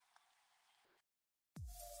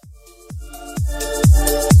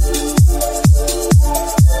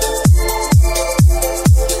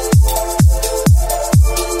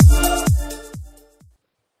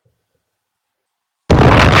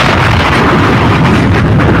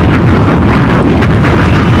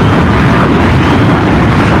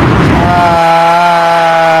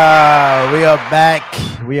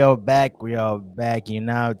We are back. We are back. You're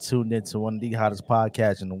now tuned into one of the hottest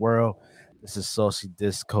podcasts in the world. This is Saucy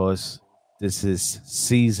Discourse. This is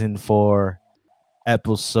season 4,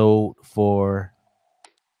 episode 4.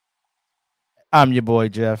 I'm your boy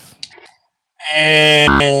Jeff.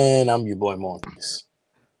 And I'm your boy Marcus.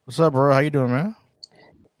 What's up, bro? How you doing, man?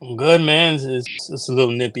 I'm good, man. It's a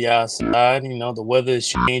little nippy outside. You know, the weather is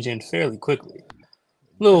changing fairly quickly.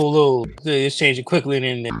 It's changing quickly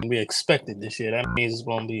than we expected this year. That means it's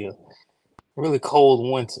going to be a really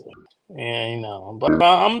cold winter. And, but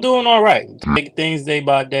I'm doing all right. Taking things day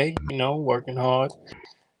by day, working hard,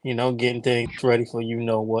 getting things ready for you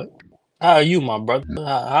know what. How are you, my brother?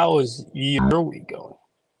 How is your week going?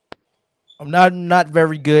 I'm not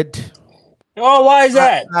very good. Oh, why is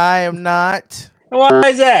that? I am not. Why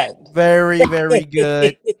is that? Very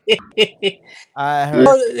good. I heard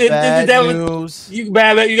bad news. You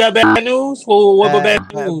got bad news? What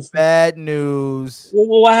bad news? Bad news.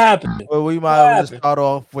 What happened? Well, we might as well start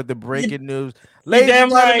off with the breaking news. Ladies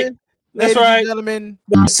and gentlemen, That's right.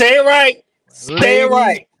 Say it right. Say it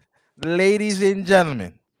right. Ladies and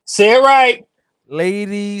gentlemen. Say it right.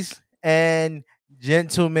 Ladies and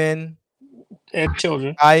gentlemen. And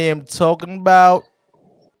children. I am talking about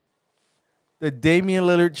the Damian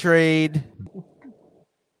Lillard trade.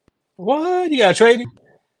 What? You got traded?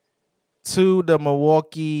 To the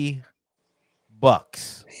Milwaukee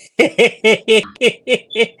Bucks. and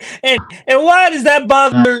why does that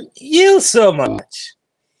bother you so much?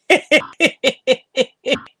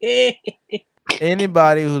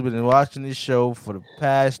 Anybody who's been watching this show for the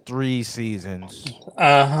past 3 seasons,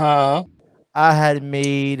 I had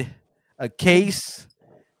made a case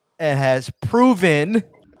and has proven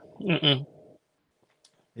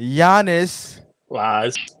Giannis,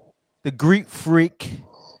 lies, the Greek freak,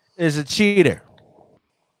 is a cheater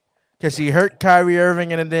because he hurt Kyrie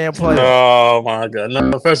Irving in a damn play. Oh my god!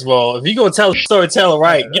 No, first of all, if you gonna tell the story, tell it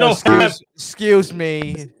right. You don't excuse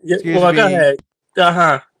me. Go ahead.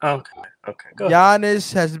 Okay. Go ahead.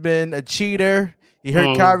 Giannis has been a cheater. He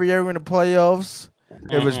hurt Kyrie Irving in the playoffs.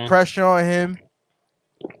 There was pressure on him,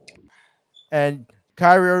 and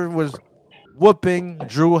Kyrie Irving was whooping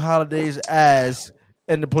Drew Holiday's ass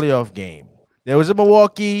in the playoff game. There was a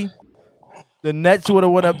Milwaukee. The Nets would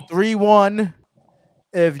have went up 3-1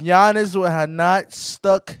 if Giannis would have not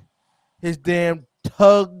stuck his damn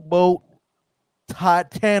tugboat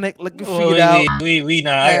Titanic looking feet out. We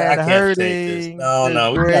not. I can't take this.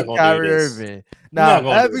 No, we're not gonna do this. Irving. Now,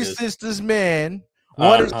 ever since this man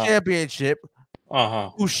won his championship,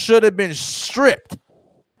 who should have been stripped,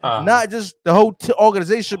 not just the whole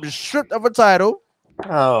organization should be stripped of a title.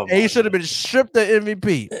 And he should have been stripped the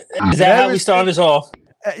MVP. Is that how we start this off?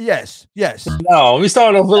 Yes. No, we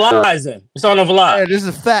started off with lies then. We started off with lies. This is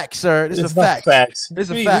a fact, sir. This is a fact. This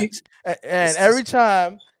is a fact. And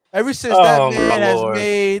ever since that man has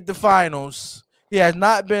made the finals, he has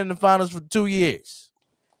not been in the finals for 2 years.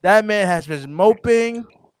 That man has been moping,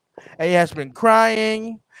 and he has been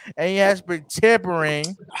crying, and he has been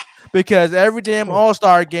tampering because every damn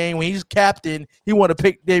All-Star game when he's captain, he want to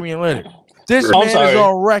pick Damian Lillard. This man is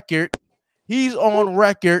on record. He's on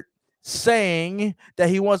record saying that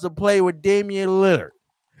he wants to play with Damian Lillard.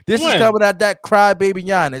 This is coming out that crybaby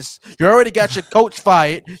Giannis. You already got your coach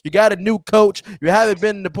fired. You got a new coach. You haven't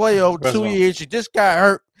been in the playoffs 2 years. You just got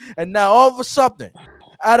hurt. And now all of a sudden,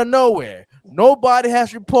 out of nowhere, nobody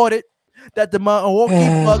has reported that the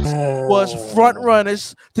Milwaukee Bucks was front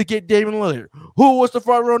runners to get Damian Lillard. Who was the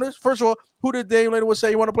front runners? First of all, who did Damian Lillard say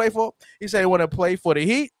he want to play for? He said he want to play for the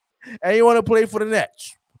Heat and he want to play for the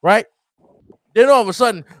Nets, right? Then all of a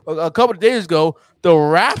sudden, a couple of days ago, the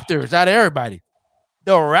Raptors, out of everybody,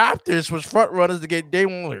 the Raptors was front runners to get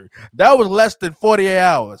Damian Lillard. That was less than 48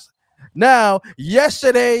 hours. Now,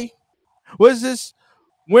 yesterday, was this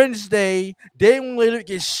Wednesday, Damian Lillard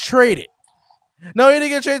gets traded. No, he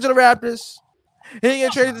didn't get traded to the Raptors. He didn't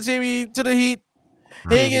get traded to the Heat.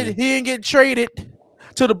 He didn't get traded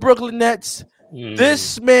to the Brooklyn Nets.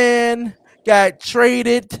 This man got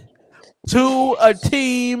traded to a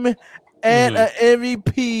team and an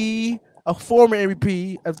MVP, a former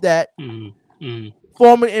MVP of that,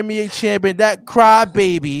 former NBA champion, that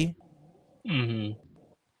crybaby,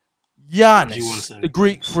 Giannis, the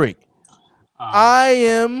Greek freak. I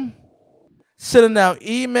am sending out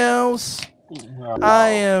emails. I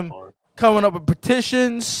am coming up with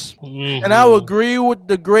petitions, and I will agree with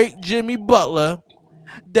the great Jimmy Butler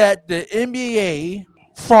that the NBA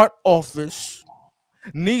front office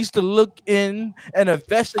needs to look in and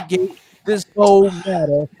investigate this whole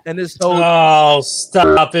matter and this whole. Oh,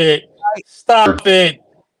 stop it! Stop it!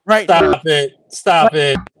 Right? Stop it! Stop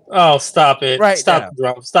it! Oh, stop it! Right Stop now. the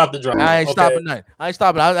drama. Stop the drama. I ain't stopping nothing. I ain't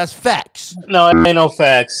stopping. That's facts. No, it ain't no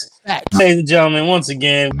facts. Facts. Ladies and gentlemen, once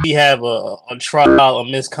again, we have a trial of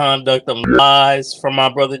misconduct of lies from my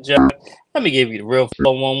brother Jeff. Let me give you the real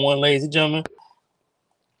 411, ladies and gentlemen.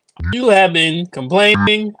 You have been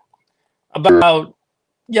complaining about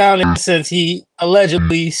Giannis since he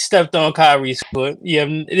allegedly stepped on Kyrie's foot.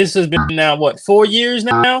 This has been now, 4 years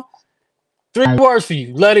now? 3 words for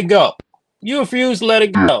you. Let it go. You refuse to let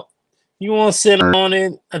it go. You want to sit on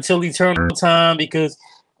it until eternal time because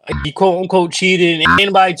you quote-unquote cheated and ain't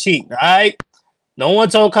anybody cheating, all right? No one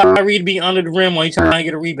told Kyrie to be under the rim when he's trying to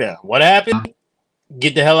get a rebound. What happened?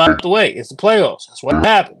 Get the hell out of the way. It's the playoffs. That's what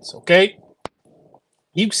happens, okay?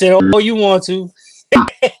 You can say all you want to.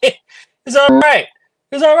 It's all right.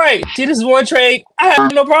 It's all right. See, this is one trade I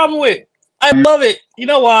have no problem with. I love it. You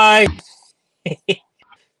know why?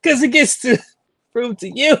 Because it gets to prove to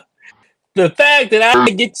you the fact that I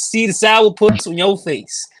get to see the sour puss on your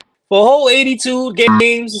face for a whole 82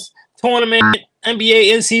 games, tournament,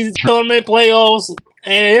 NBA in-season tournament, playoffs,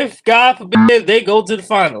 and if, God forbid, they go to the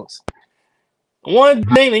finals. One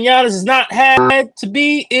thing that Giannis has not had to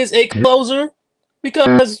be is a closer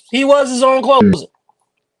because he was his own closer.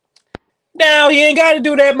 Now, he ain't got to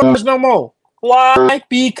do that much no more. Why?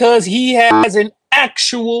 Because he has an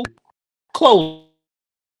actual closer.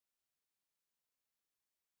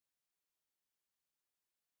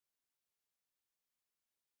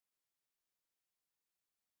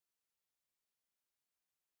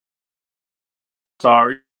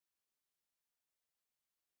 Sorry.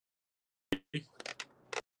 Can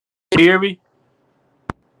you hear me?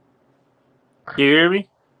 Can you hear me?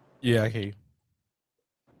 Yeah, I hear you.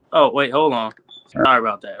 Oh, wait, hold on. Sorry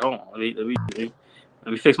about that. Hold on.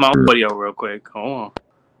 Let me fix my audio real quick. Hold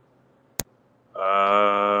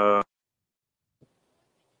on.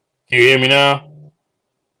 Can you hear me now?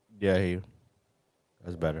 Yeah, I hear you.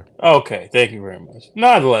 That's better. Okay, thank you very much.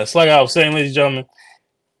 Nonetheless, like I was saying, ladies and gentlemen,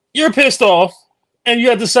 you're pissed off and you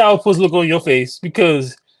have the sourpuss look on your face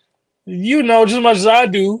because you know just as much as I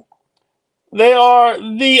do, they are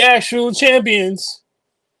the actual champions,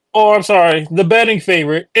 or I'm sorry, the betting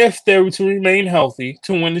favorite if they were to remain healthy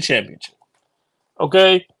to win the championship.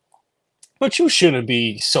 Okay? But you shouldn't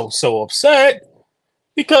be so upset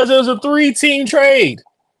because it was a 3-team trade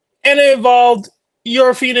and it involved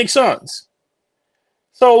your Phoenix Suns.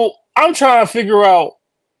 So I'm trying to figure out,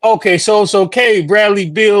 okay, so it's okay, Bradley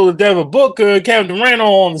Beal, Devin Booker, Kevin Durant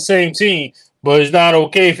all on the same team, but it's not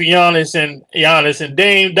okay for Giannis and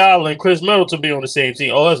Dame Dollar and Chris Middleton to be on the same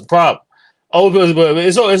team. Oh, that's a problem. Oh, but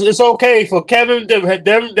it's okay for Kevin.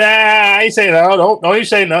 I ain't saying that. Don't even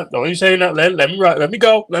say nothing. Don't even say nothing. Let me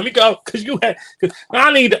go. Because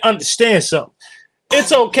I need to understand something.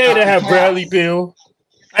 It's okay to have Bradley Beal.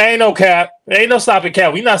 Ain't no cap. Ain't no stopping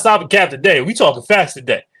cap. We not stopping cap today. We talking facts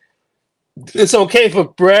today. It's okay for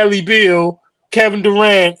Bradley Beal, Kevin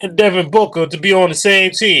Durant, and Devin Booker to be on the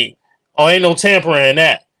same team. Oh, ain't no tampering in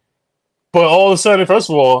that. But all of a sudden, first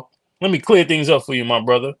of all, let me clear things up for you, my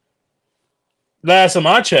brother. Last time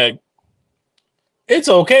I checked, it's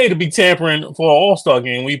okay to be tampering for an All-Star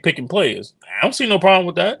game when you picking players. I don't see no problem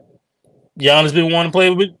with that. Giannis been wanting to play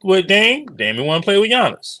with Dame. Dame been wanting to play with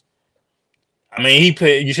Giannis. I mean,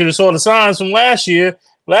 you should have saw the signs from last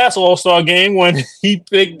All-Star game when he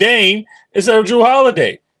picked Dame instead of Drew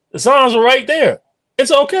Holiday. The signs are right there.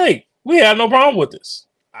 It's okay. We have no problem with this.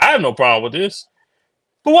 I have no problem with this.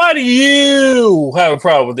 But why do you have a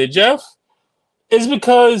problem with it, Jeff? Is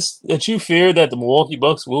because that you fear that the Milwaukee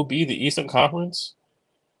Bucks will be the Eastern Conference,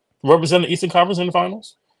 represent the Eastern Conference in the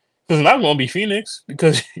finals? Because it's not going to be Phoenix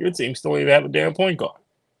because your team still even have a damn point guard.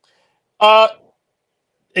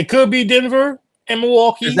 It could be Denver and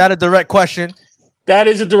Milwaukee. Is that a direct question? That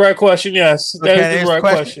is a direct question, yes. That is a direct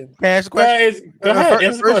question. Can I answer the question? Go ahead,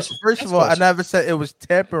 answer the question. First of all, I never said it was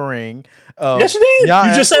tampering. Yes, you did.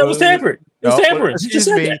 You just said it was tampered. It was tampering.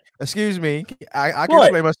 Excuse me. I can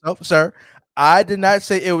explain myself, sir. I did not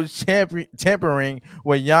say it was tampering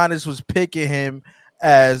when Giannis was picking him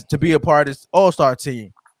as to be a part of his All-Star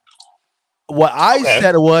team. What I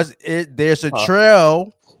said was there's a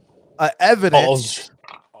trail of evidence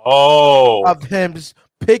of him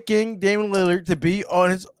picking Damian Lillard to be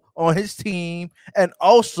on his team and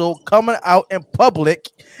also coming out in public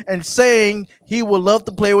and saying he would love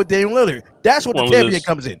to play with Damian Lillard. That's what the tampering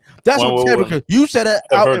comes in. That's what tampering. You said it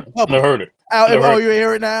out in public. I heard it. Oh, you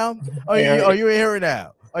hear it now? Are you hearing it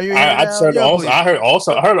now? I heard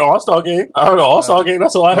All-Star game.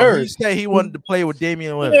 That's all I heard. He said he wanted to play with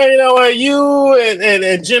Damian Lillard. Yeah, you know what? You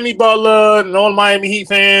and Jimmy Butler and all the Miami Heat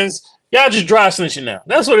fans, Y'all just dry snitching now.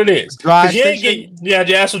 That's what it is. Dry you ain't getting,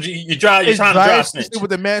 that's what you dry. You're trying to dry snitch.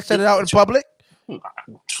 With the man said it out in public.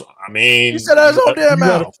 I mean, he said that was on their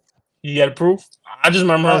mouth. You got proof? I just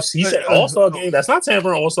remember he said All-Star game. That's not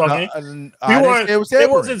tampering. All-Star game.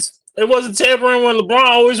 It wasn't tampering when LeBron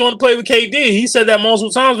always wanted to play with KD. He said that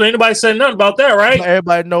multiple times, but anybody said nothing about that, right?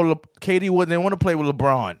 Everybody know KD wouldn't want to play with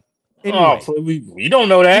LeBron. Anyway, we don't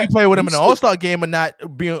know that. He can play with him in the All-Star game and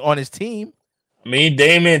not be on his team. I mean,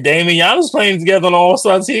 Damian, y'all was playing together on the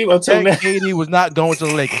All-Star team until now. KD was not going to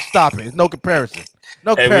the Lakers. Stop it. There's no comparison.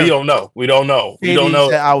 No comparison. We don't know. We don't know.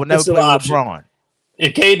 Said, I would never play with LeBron.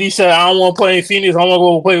 If KD said, I don't want to play in Phoenix, I want to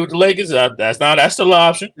go play with the Lakers, that's still an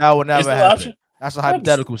option. That would never happen. That's a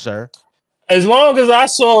hypothetical, sir. As long as I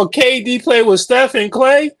saw KD play with Steph and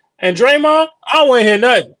Clay and Draymond, I wouldn't hear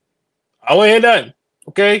nothing.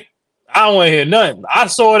 Okay? I don't want to hear nothing. I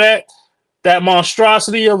saw that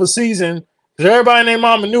monstrosity of a season because everybody in their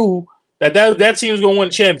mama knew that team was going to win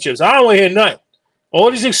the championships. I don't want to hear nothing. All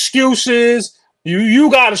these excuses. You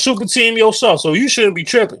got a super team yourself, so you shouldn't be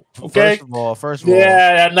tripping. Okay. First of all.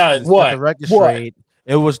 Yeah, what? The record straight.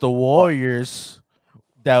 It was the Warriors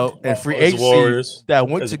and free agency that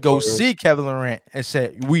went to go see Kevin Durant and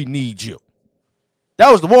said, "We need you." That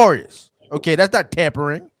was the Warriors. Okay, that's not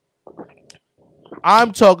tampering.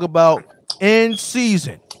 I'm talking about in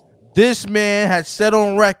season. This man had said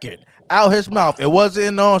on record, out his mouth, it wasn't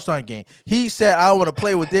in the All-Star game. He said, I want to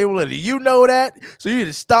play with Damian Lillard. You know that? So you need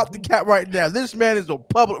to stop the cap right now. This man is on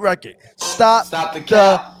public record. Stop the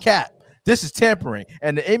cap. This is tampering.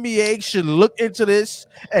 And the NBA should look into this.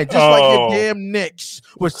 And just like your damn Knicks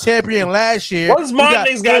was tampering last year. What does my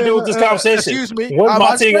Knicks got to do with this conversation? Excuse me. What does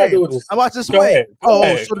my team got to do with this? I'm about to say. So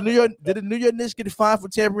did the New York Knicks get fined for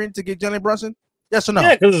tampering to get Jalen Brunson? Yes or no?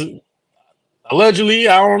 Yeah, because allegedly,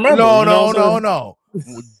 I don't remember. No.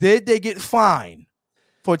 Did they get fined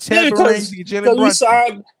for tampering to get Jalen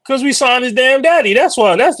Brunson? Because we signed his damn daddy. That's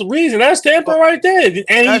why. That's the reason. That's tampering right there.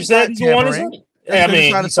 And he said he wanted something.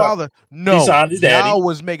 He signed his father. No, y'all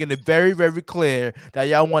was making it very, very clear that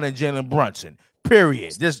y'all wanted Jalen Brunson.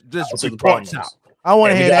 Period. This report's out. I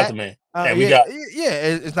want to hear that.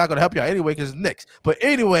 It's not going to help y'all anyway because it's Knicks. But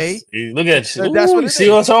anyway, look at you. That's what see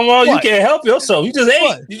what I'm talking about? You can't help yourself. You just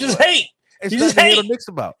hate. You just hate. You just hate the Knicks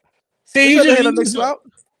about. See,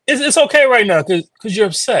 it's okay right now because you're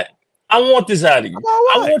upset. I want this out of you.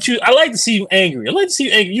 I like to see you angry.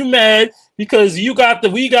 You mad because the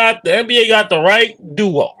NBA got the right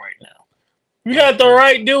duo right now. We got the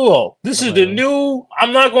right duo. This is the new.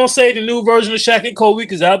 I'm not gonna say the new version of Shaq and Kobe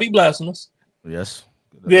because that'll be blasphemous. Yes.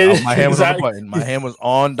 My hand was on the button. My hand was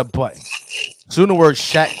on the button. Soon the word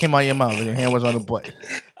Shaq came out of your mouth and your hand was on the button.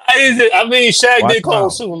 I mean, Shaq did call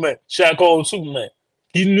Superman. Shaq called Superman.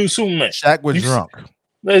 He's the new Superman. Shaq was drunk.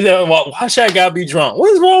 Why Shaq gotta be drunk?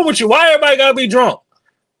 What is wrong with you? Why everybody gotta be drunk?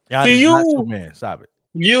 Man, stop it.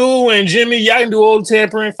 You and Jimmy, y'all can do all the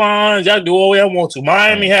tampering fines. Y'all do all y'all want to.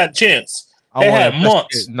 Miami had a chance. They had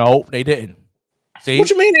months. No, they didn't. See? What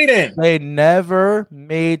you mean they didn't? They never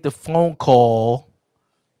made the phone call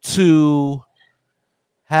to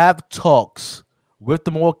have talks with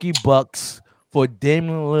the Milwaukee Bucks for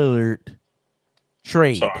Damian Lillard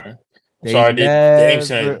trade.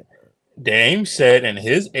 Dame said, and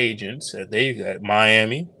his agent said that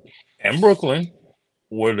Miami and Brooklyn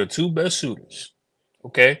were the two best suitors.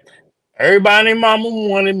 Okay, everybody in their mama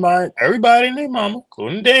wanted everybody in their mama,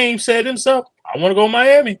 including Dame, said himself, "I want to go to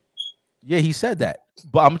Miami." Yeah, he said that,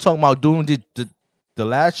 but I'm talking about doing the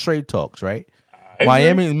last trade talks, right?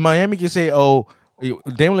 Miami can say, "Oh,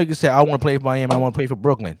 Dame can say, I want to play for Miami. I want to play for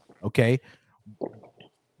Brooklyn." Okay,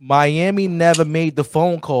 Miami never made the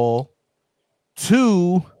phone call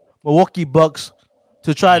to Milwaukee Bucks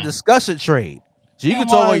to try to discuss a trade. So you can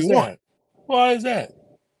talk what you want. Why is that?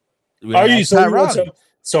 Are you so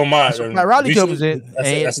Pat Riley comes in.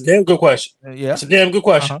 That's a damn good question. Yeah, that's a damn good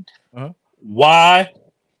question. Why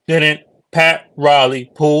didn't Pat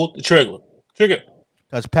Riley pull the trigger?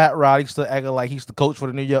 Because Pat Riley still acting like he's the coach for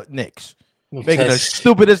the New York Knicks, making the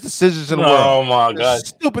stupidest decisions in the world. Oh my god!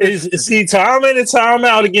 See, time in and time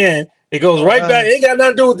out again. It goes right back. It ain't got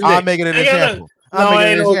nothing to do with the Knicks. I'm making an example.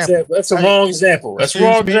 That's a wrong example. That's a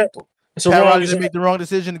wrong example. Pat Riley didn't make the wrong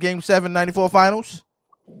decision in Game 7, 94 finals.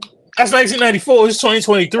 That's 1994. It's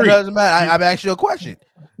 2023. It doesn't matter. I'm asking you a question.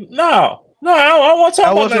 No, I want to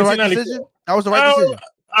talk about 1994. That was the right decision.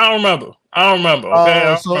 I don't remember.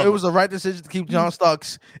 Okay, so it was the right decision to keep John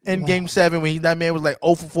Starks in Game 7 when that man was like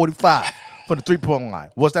 0 for 45 for the 3-point line.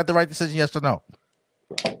 Was that the right decision? Yes or no?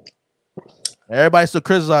 Everybody still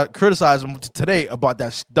criticize him today about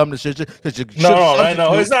that dumb decision. No,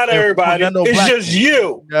 it's not everybody. It's just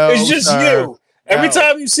you. It's just you. Every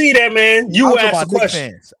time you see that, man, you ask a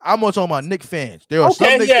question. I'm gonna talk about Knicks fans. There are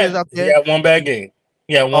some Knicks fans out there. He got one bad game.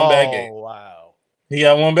 Oh wow. He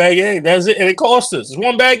got one bad game. That's it, and it cost us. It's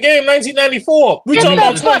one bad game. 1994. We talking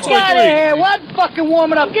about 2023. What fucking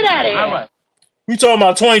warming up? Get out of here. All right. We talking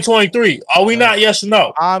about 2023. Are we not? Yes or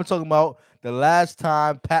no? I'm talking about the last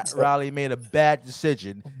time Pat Riley made a bad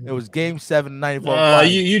decision. It was Game 7, 94.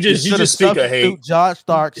 You just speak of hate. Josh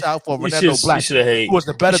Starks out for Ronaldo Black, who was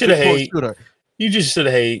the better shooter. You just should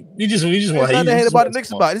have hate. You just want to hate about the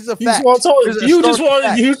Knicks about. This is a fact.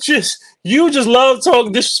 You just love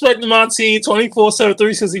talking disrespecting my team 24/7,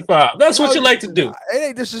 365. That's what you like to do. It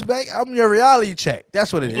ain't disrespect. I'm your reality check.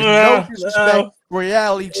 That's what it is. No disrespect,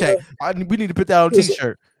 reality check. We need to put that on a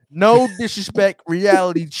t-shirt. No disrespect,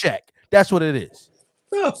 reality check. That's what it is.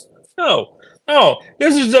 No.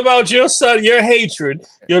 This is about your son, your hatred,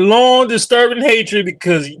 your long disturbing hatred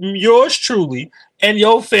because yours truly and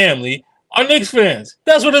your family are Knicks fans.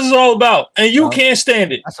 That's what this is all about. And you can't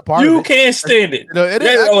stand it. That's a part you of it. can't stand it.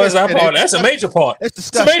 That's a major part.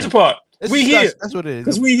 It's a major part. We here. That's what it is.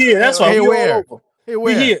 Because we here. That's why we all over.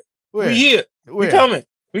 We here. We here. We coming.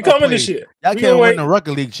 We coming this year. Y'all can't win the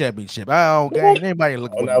Rugby League championship. I don't care. Anybody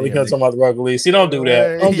look. Oh, now we can't talk about the Rugby League. See, don't do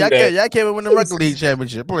that. Y'all can't win the Rugby League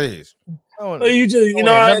championship, please. You just,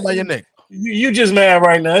 you just mad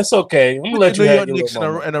right now. It's okay. I'm gonna let you have your Knicks in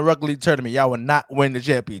a Rugby League tournament. Y'all will not win the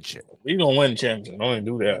championship. We don't win the championship. Don't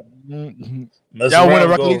do that. Mm-hmm. Y'all win a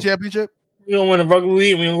Rugby League championship? We don't win a Rugby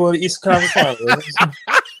League. We don't go to the Eastern Conference Finals.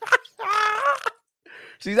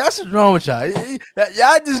 See, that's what's wrong with y'all.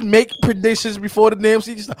 Y'all just make predictions before the damn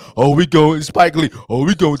season. We going Spike Lee.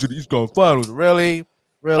 We going to the Eastern Finals. Really?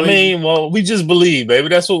 I mean, well, we just believe, baby.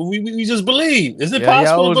 That's what we just believe. Is it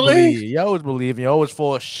possible to believe? You always believe. You always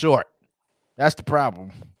fall short. That's the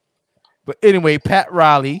problem. But anyway, Pat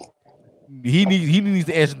Riley, he needs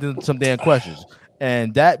to answer some damn questions,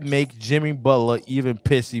 and that makes Jimmy Butler even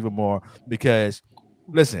pissed even more because,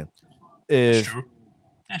 listen, if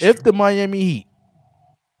the Miami Heat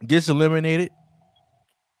gets eliminated,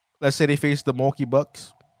 let's say they face the Milwaukee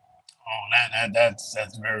Bucks. Oh, that's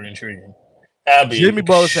very intriguing. Jimmy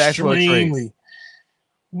Butler's actually trade.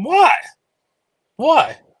 Why?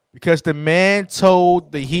 Because the man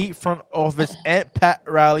told the Heat front office and Pat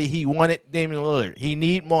Riley he wanted Damian Lillard. He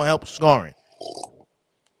need more help scoring.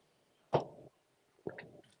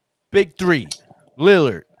 Big three,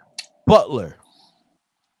 Lillard, Butler,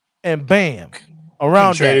 and Bam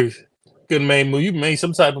around that. Good made move. You made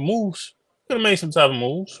some type of moves. Could have made some type of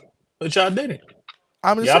moves, but y'all didn't.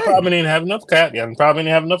 Y'all probably didn't have enough cap. You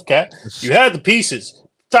had the pieces.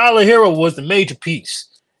 Tyler Hero was the major piece.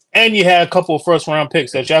 And you had a couple of first-round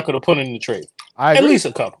picks that y'all could have put in the trade. At least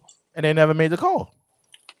a couple. And they never made the call.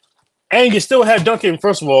 And you still had Duncan.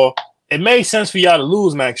 First of all, it made sense for y'all to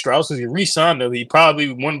lose Max Strauss because you re-signed him. He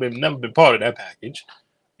probably never been part of that package.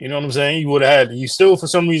 You know what I'm saying? You still, for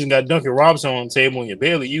some reason, got Duncan Robinson on the table and you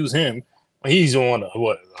barely use him. He's on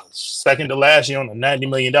second to last year on a $90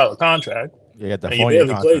 million contract. Yeah, and you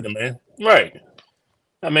barely played him, man. Right.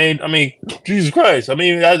 I mean, Jesus Christ. I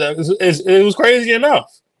mean, it was crazy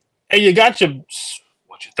enough. And you got your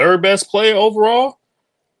third best player overall.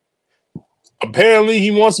 Apparently,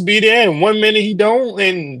 he wants to be there, and 1 minute he don't,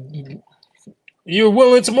 and you're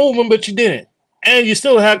willing to move him, but you didn't. And you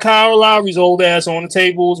still have Kyle Lowry's old ass on the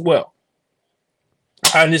table as well.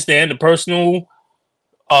 I understand the personal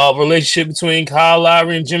relationship between Kyle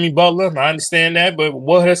Lowry and Jimmy Butler. I understand that, but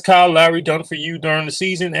what has Kyle Lowry done for you during the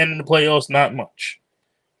season and in the playoffs? Not much.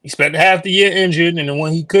 He spent half the year injured, and then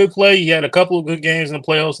when he could play, he had a couple of good games in the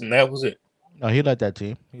playoffs, and that was it. No, he led that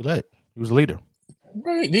team. He was a leader.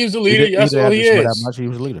 Right, he was the leader. That's all he is. That much, he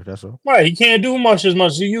was a leader. That's all. Right, he can't do much as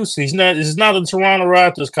he used to. This is not the Toronto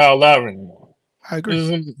Raptors Kyle Lowry anymore. I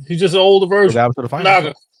agree. He's just an older version. I had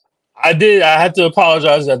to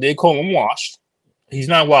apologize. I did call him washed. He's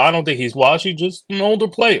not washed. I don't think he's washed. He's just an older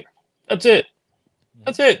player. That's it.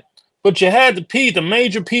 But you had the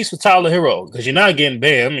major piece with Tyler Hero because you're not getting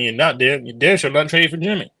Bam and you're not there. You're there, sure not trade for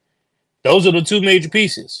Jimmy. Those are the two major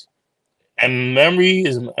pieces. And memory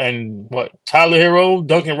is Tyler Hero,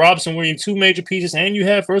 Duncan Robinson were your two major pieces, and you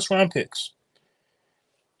had first round picks.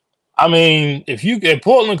 I mean, if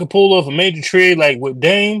Portland could pull off a major trade like with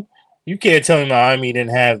Dame, you can't tell me Miami didn't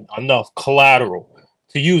have enough collateral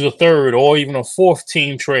to use a third or even a fourth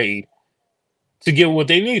team trade to get what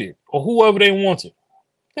they needed or whoever they wanted.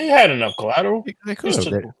 They had enough collateral. They could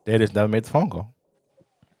have. They just never made the phone call.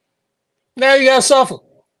 Now you got to suffer.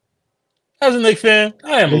 As a Knicks fan,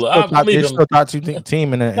 I am. They're still top two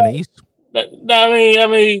team in the East. I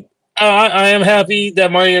am happy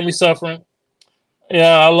that Miami's suffering.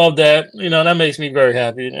 Yeah, I love that. That makes me very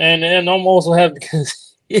happy. And I'm also happy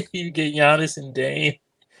because you get Giannis and Dame.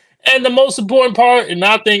 And the most important part, and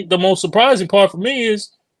I think the most surprising part for me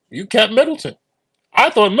is you kept Middleton. I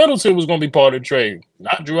thought Middleton was going to be part of the trade,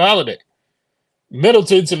 not Drew Holiday.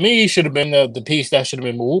 Middleton, to me, should have been the piece that should have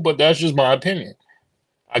been moved, but that's just my opinion.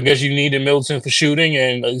 I guess you needed Middleton for shooting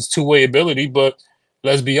and his two-way ability, but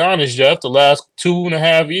let's be honest, Jeff, the last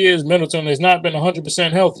 2.5 years, Middleton has not been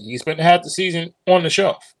 100% healthy. He spent half the season on the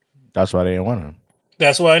shelf. That's why they didn't want him.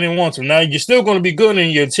 That's why I didn't want him. Now, you're still going to be good in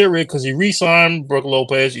your interior because you re-signed Brook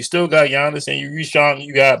Lopez. You still got Giannis, and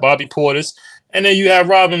you got Bobby Portis, and then you have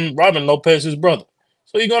Robin Lopez's brother.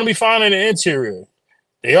 So you're going to be fine in the interior.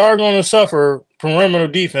 They are going to suffer perimeter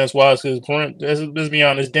defense-wise because, let's be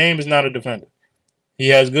honest, Dame is not a defender. He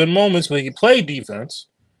has good moments where he can play defense,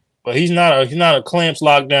 but he's not a clamps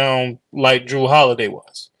lockdown like Drew Holiday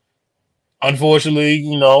was. Unfortunately,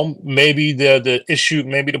 maybe the issue,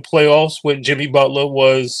 maybe the playoffs with Jimmy Butler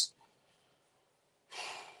was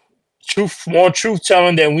more truth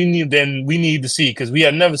telling than we need to see because we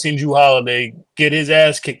have never seen Drew Holiday get his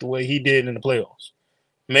ass kicked the way he did in the playoffs.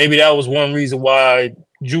 Maybe that was one reason why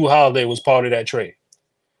Drew Holiday was part of that trade.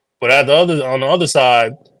 But on the other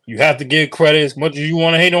side, you have to give credit as much as you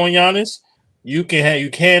want to hate on Giannis. You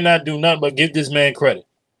cannot do nothing but give this man credit.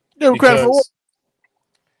 Give him credit for what?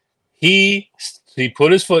 He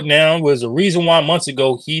put his foot down. Was the reason why months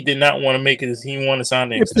ago he did not want to make it. He wanted to sign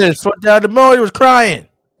the extension. He put his foot down. The moment he was crying.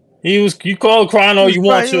 You call it crying all you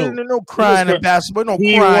want to. No crying in basketball. No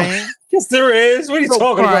crying. Yes, there is. What are you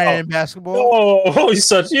talking about? In basketball. Oh, you're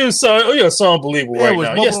so unbelievable right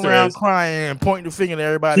now. Yes, there around is. Crying and pointing the finger at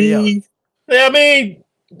everybody else. I mean,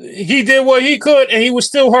 he did what he could, and he was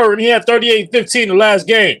still hurt. And he had 38-15 the last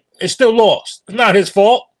game, and still lost. It's not his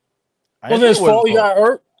fault. Wasn't his fault. He got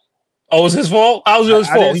hurt. Oh, it was his fault? How was it his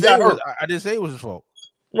fault? He got hurt. I didn't say it was his fault.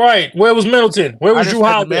 Right. Where was Middleton? Where was Drew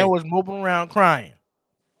Holiday? The man was moping around crying.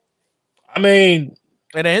 I mean,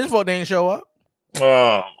 and then his fault they didn't show up.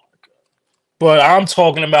 But I'm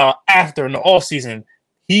talking about after in the offseason.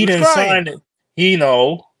 He didn't sign it.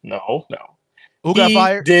 No. Who got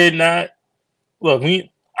fired? Did not. Look, we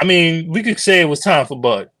could say it was time for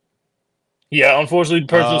Bud. Yeah, unfortunately,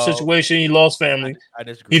 personal situation. He lost family. I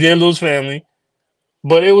disagree. He did lose family.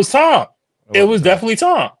 But it was time. It was definitely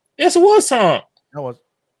time. Yes, it was time. It was.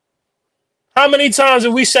 How many times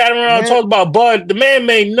have we sat around and talked about Bud? The man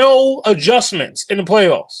made no adjustments in the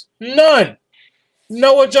playoffs. None.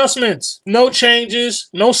 No adjustments. No changes.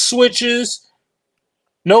 No switches.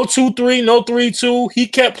 No 2-3. No 3-2. He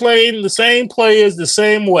kept playing the same players the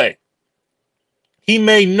same way. He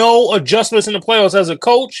made no adjustments in the playoffs. As a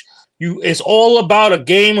coach, it's all about a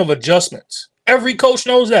game of adjustments. Every coach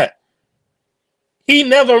knows that.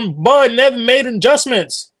 Bud never made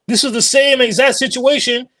adjustments. This is the same exact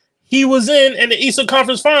situation he was in the Eastern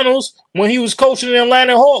Conference Finals when he was coaching the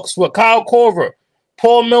Atlanta Hawks with Kyle Korver,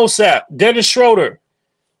 Paul Millsap, Dennis Schroeder.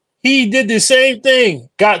 He did the same thing.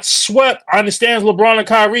 Got swept. I understand LeBron and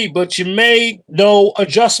Kyrie, but you made no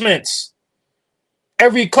adjustments.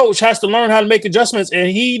 Every coach has to learn how to make adjustments, and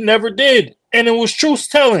he never did. And it was truth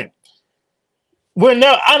telling.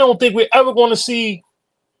 I don't think we're ever going to see.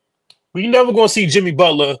 We're never going to see Jimmy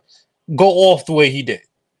Butler go off the way he did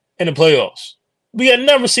in the playoffs. We had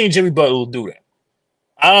never seen Jimmy Butler do that.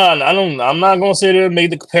 I'm not going to sit there and make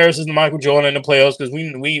the comparisons to Michael Jordan in the playoffs because we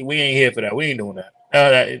ain't here for that. We ain't doing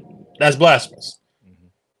that. That's blasphemous.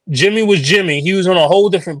 Mm-hmm. Jimmy was Jimmy. He was on a whole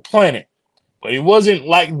different planet, but he wasn't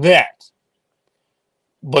like that.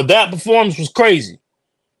 But that performance was crazy.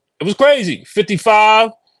 It was crazy.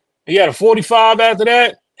 55. He had a 45 after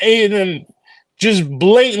that, and then just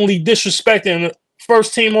blatantly disrespecting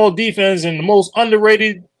first team all defense and the most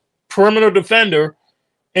underrated perimeter defender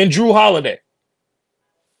in Drew Holiday.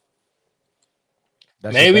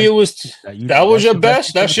 Maybe it was that was your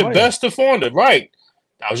best. That's your best defender, right?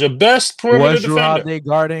 That was your best perimeter defender. Was Drew Holiday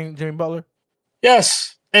guarding Jimmy Butler?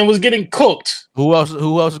 Yes, and was getting cooked. Who else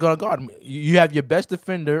is going to guard him? You have your best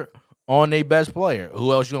defender on a best player.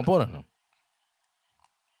 Who else you going to put on him?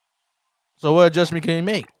 So what adjustment can he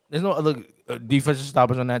make? There's no other defensive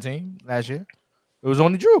stoppers on that team last year. It was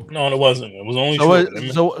only Drew. No, it wasn't. It was only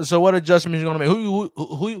Drew. So what adjustment is he going to make?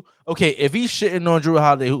 Who? Okay, if he's shitting on Drew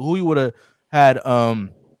Holiday, who you would have had?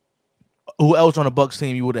 Who else on the Bucks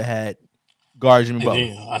team you would have had guard Jimmy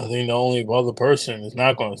Butler? I think the only other person is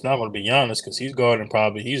not going to be Giannis because he's guarding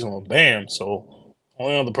he's on Bam. So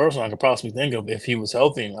only other person I could possibly think of if he was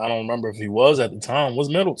healthy, and I don't remember if he was at the time, was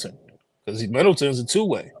Middleton because Middleton's a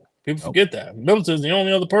two-way. People forget that. Middleton's the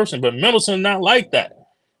only other person, but Middleton's not like that.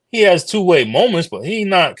 He has two-way moments, but he's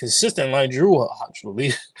not consistent like Drew,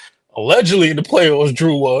 actually. Allegedly in the playoffs,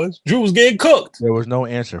 Drew was getting cooked. There was no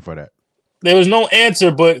answer for that. There was no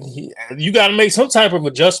answer, but you got to make some type of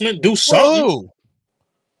adjustment. Do something. Whoa.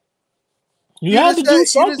 You have to do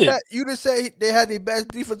something. You just say they had the best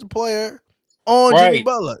defensive player on Jimmy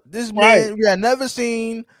Butler. This man, we had never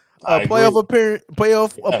seen a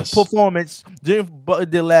playoff performance Jimmy Butler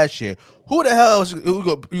did last year. Who the hell is you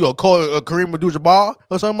gonna call Kareem Abdul-Jabbar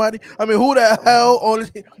or somebody? I mean, who the hell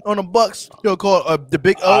on the Bucks you'll call the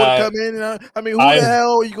Big O to come in? I mean, who the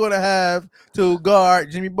hell are you gonna have to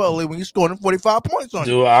guard Jimmy Butler when you're scoring 45 points on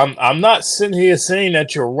you? I'm not sitting here saying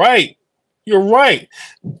that you're right. You're right,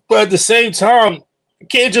 but at the same time, you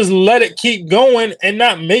can't just let it keep going and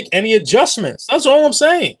not make any adjustments. That's all I'm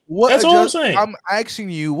saying. That's all I'm saying. I'm asking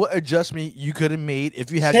you what adjustment you could have made if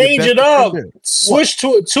you had change it up, switch to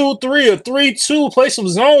a 2-3, a 3-2, play some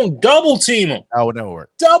zone, double team them. That would never work.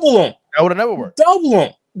 Double them. That would have never worked. Double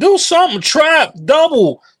them. Do something. Trap.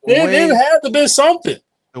 Double. There had to be something.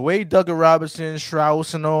 The way Duncan Robinson,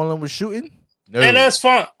 Strauss, and all of them was shooting. No. And that's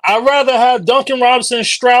fine. I'd rather have Duncan Robinson and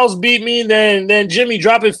Strauss beat me than Jimmy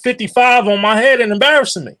dropping 55 on my head and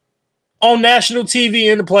embarrassing me on national TV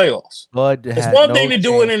in the playoffs. It's one thing to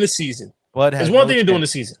do it in the season. It's one thing to do in the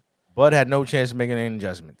season. Bud had no chance of making any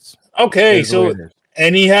adjustments. Okay,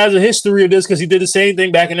 and he has a history of this because he did the same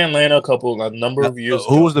thing back in Atlanta a number of years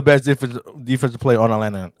ago. Who was the best defensive player on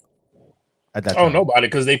Atlanta at that time? Oh, nobody,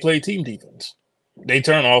 because they played team defense. They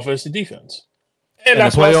turn offense to defense. And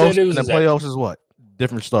that's why I said it was the playoffs is what?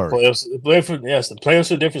 Different story. The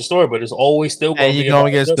playoffs are a different story, but it's always still going to be. And you're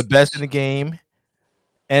going against the best in the game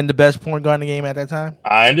and the best point guard in the game at that time?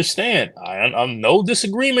 I understand. I'm no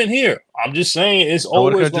disagreement here. I'm just saying it's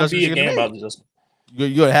always going to be a game about adjustment.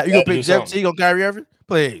 You going to pick Jeff T, going to carry everything?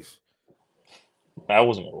 Please. That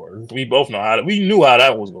wasn't going to work. We both know we knew how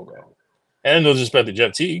that was going to go. And no disrespect to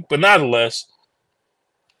Jeff T, but nonetheless,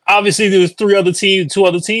 obviously there was two other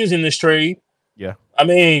teams in this trade. Yeah. I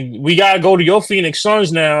mean, we got to go to your Phoenix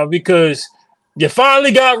Suns now because you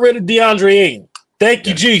finally got rid of DeAndre Ayton. Thank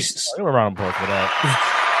you, Jesus. Give a round of applause for that.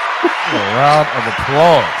 A round of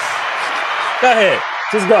applause. Go ahead.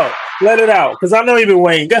 Just go. Let it out. Because I know you've been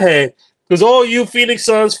waiting. Go ahead. Because all you Phoenix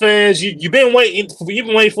Suns fans, you've been waiting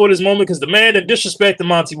for this moment because the man that disrespected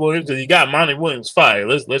Monty Williams, because he got Monty Williams fired.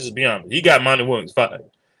 Let's just be honest. He got Monty Williams fired.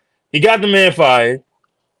 He got the man fired.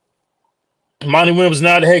 Monty Williams is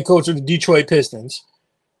now the head coach of the Detroit Pistons.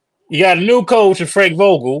 You got a new coach, Frank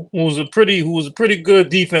Vogel, who was a pretty good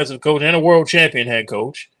defensive coach and a world champion head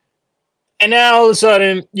coach. And now all of a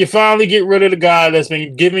sudden, you finally get rid of the guy that's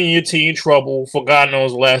been giving your team trouble for God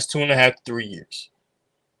knows the last 2.5 to 3 years.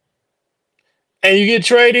 And you get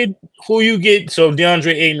traded. Who you get? So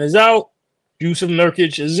DeAndre Ayton is out. Yusuf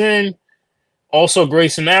Nurkic is in. Also,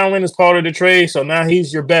 Grayson Allen is part of the trade, so now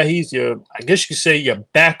he's your I guess you could say your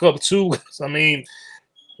backup too. I mean,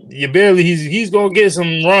 he's gonna get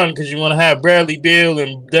some run because you want to have Bradley Beal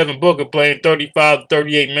and Devin Booker playing 35 to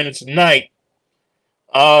 38 minutes a night.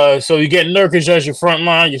 So you get Nurkic as your front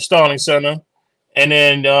line, your starting center, and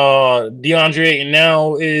then DeAndre Ayton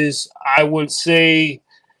now is, I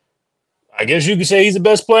guess you could say he's the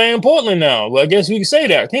best player in Portland now. Well, I guess we can say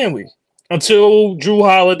that, can't we? Until Drew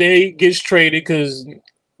Holiday gets traded, because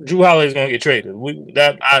Drew Holiday is going to get traded.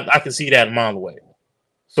 I can see that a mile away.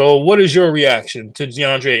 So what is your reaction to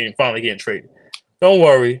DeAndre Ayton finally getting traded? Don't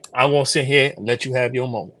worry. I won't sit here and let you have your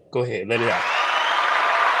moment. Go ahead. Let it out.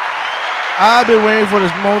 I've been waiting for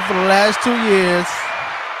this moment for the last 2 years.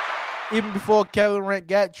 Even before Kevin Durant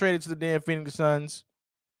got traded to the damn Phoenix Suns,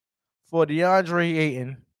 for DeAndre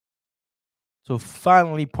Ayton to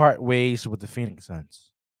finally part ways with the Phoenix Suns.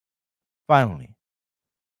 Finally.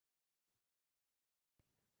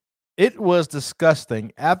 It was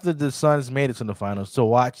disgusting after the Suns made it to the finals to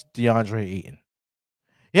watch DeAndre Ayton.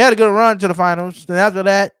 He had a good run to the finals. Then after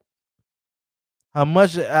that, how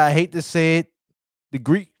much I hate to say it, the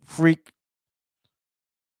Greek freak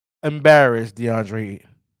embarrassed DeAndre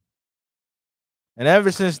Ayton. And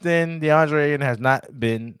ever since then, DeAndre Ayton has not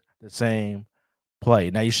been the same play.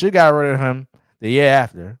 Now, you should have got rid of him the year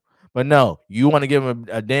after. But no, you want to give him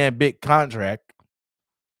a damn big contract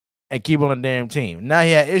and keep on the damn team. Now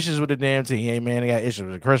he had issues with the damn team. Hey, man, he got issues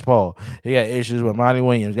with Chris Paul. He got issues with Monty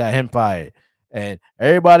Williams. Got him fired. And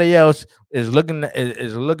everybody else is looking at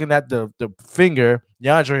the finger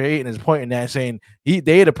DeAndre Ayton is pointing at, saying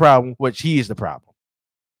they're the problem, which he is the problem.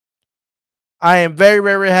 I am very,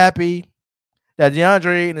 very happy that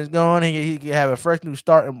DeAndre Ayton is gone. He can have a fresh new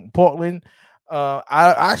start in Portland.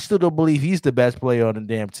 I still don't believe he's the best player on the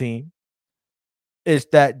damn team. It's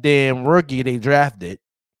that damn rookie they drafted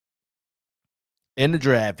in the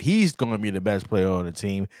draft, he's going to be the best player on the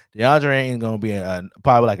team. DeAndre Ayton is going to be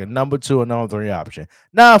probably like a number 2 or number 3 option.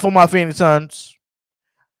 Now for my Phoenix Suns,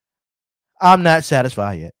 I'm not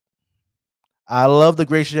satisfied yet. I love the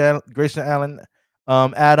Grayson Allen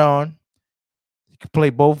add-on. You can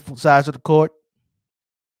play both sides of the court.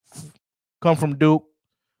 Come from Duke.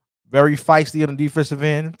 Very feisty on the defensive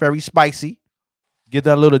end. Very spicy. Get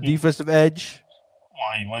that little defensive edge.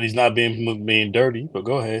 Well, he's not being dirty, but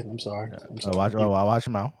go ahead. I'm sorry. Watch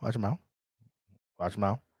him out.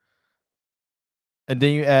 And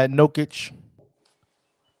then you add Nurkic,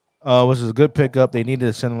 which is a good pickup. They needed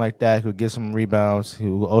a center like that who could get some rebounds,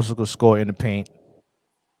 who also could score in the paint.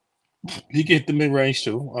 He get the mid range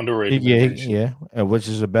too, underrated. Yeah, and which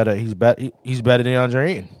is he's better than DeAndre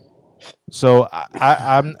Ayton. So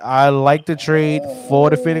I like the trade for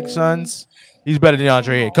the Phoenix Suns. He's better than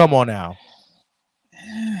DeAndre Ayton. Come on now.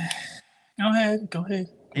 Go ahead.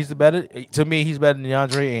 He's he's better than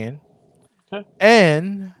DeAndre Ayton. Okay.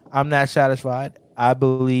 And I'm not satisfied. I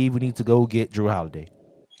believe we need to go get Drew Holiday.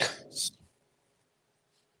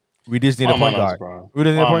 We just need a point guard. We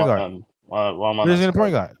just need a point guard. We just need a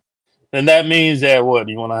point guard. And that means that what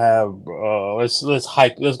you want to have?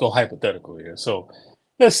 Let's go hypothetical here. So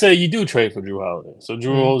let's say you do trade for Drew Holiday. So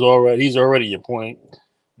Drew's already your point.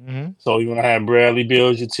 Mm-hmm. So you want to have Bradley Beal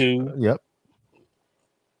as your 2. Yep.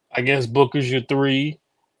 I guess Booker's your 3.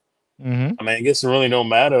 Mm-hmm. I mean, I guess it really don't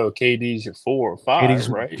matter. KD's your 4 or 5,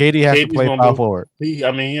 right? KD has to play power forward. He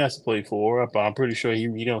has to play 4, but I'm pretty sure he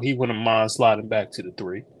wouldn't mind sliding back to the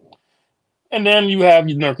 3. And then you have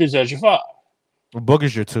your Nurkic as your 5.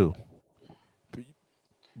 Booker's your 2.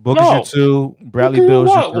 Booker's your 2. Bradley Beal's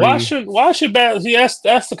your 3. Why should Bradley? That's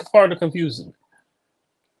the part that confuses me.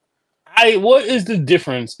 What is the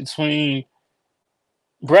difference between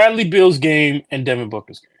Bradley Beal's game and Devin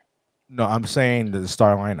Booker's game? No, I'm saying the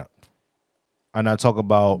star lineup. I'm not talking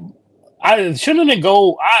about. Shouldn't it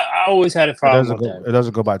go? I always had a problem with that. It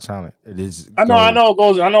doesn't go by talent. It is. I know it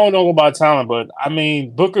don't go by talent, but I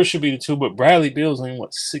mean Booker should be the 2, but Bradley Beal's only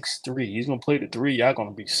 6'3". He's gonna play the 3.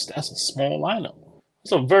 That's a small lineup.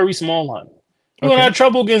 It's a very small lineup. You want to have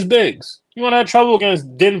trouble against bigs. You want to have trouble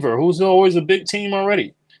against Denver, who's always a big team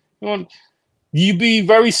already. You be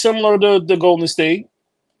very similar to the Golden State.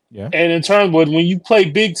 Yeah. And in terms of when you play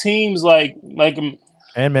big teams like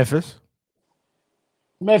and Memphis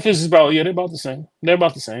is they're about the same. They're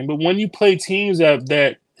about the same. But when you play teams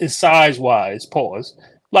that is size wise,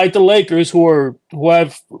 like the Lakers who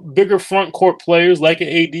have bigger front court players like an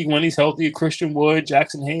AD when he's healthy, Christian Wood,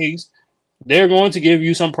 Jackson Hayes, they're going to give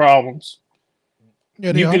you some problems.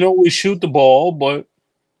 Yeah, you can always shoot the ball, but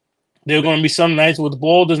there are going to be some nights where the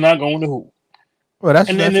ball does not go in the hoop. Well, that's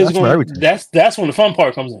when the fun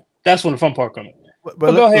part comes in. That's when the fun part comes in. But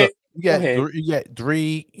go ahead. You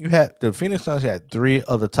had the Phoenix Suns had 3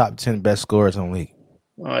 of the top 10 best scorers in the league.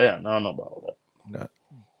 Oh yeah, no, I don't know about all that. No.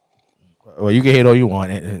 Well, you can hate all you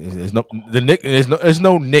want. There's no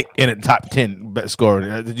Nick in the top 10 best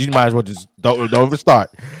scorer. You might as well just don't even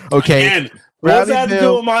start. Okay. Again, what does that have to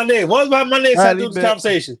do with my name? What does my name have to do with this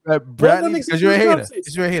conversation? Because you're a hater.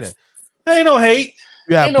 You're a hater. Ain't no hate.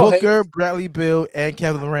 Yeah, Booker, Bradley Beal, and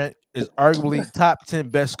Kevin Durant is arguably top 10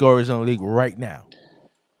 best scorers in the league right now.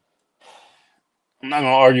 I'm not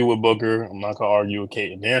gonna argue with Booker. I'm not gonna argue with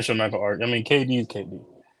KD. Damn sure I'm not gonna argue. I mean, KD is KD.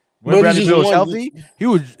 When Bradley Beal was healthy,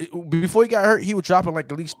 before he got hurt, he was dropping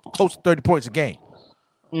like at least close to 30 points a game.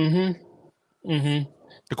 The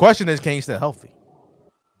question is, can he stay healthy?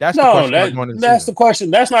 That's the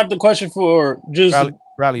question. That's not the question for just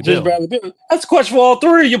Bradley Beal. That's the question for all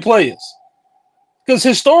 3 of your players. Because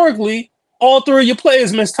historically, all 3 of your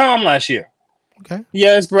players missed time last year. Okay.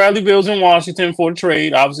 Yes, Bradley Beal's in Washington for the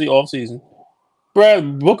trade, obviously off season.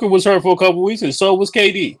 Booker was hurt for a couple weeks, and so was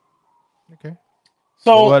KD. Okay.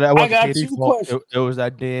 So I got 2 questions. It was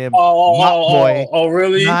that damn boy. Oh,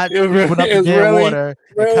 really? Not putting up the damn water.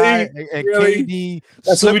 And KD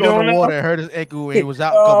slipped on the water and hurt his ankle and he was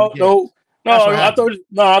out a couple games. I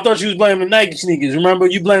thought you was blaming the Nike sneakers. Remember,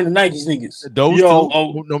 you blamed the Nike sneakers. Those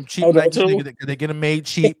them cheap Nike sneakers, they get them made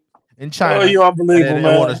cheap in China. Oh, you unbelievable,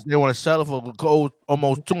 man. They want to sell it for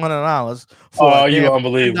almost $200 for a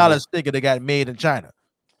 $1 sticker they got made in China.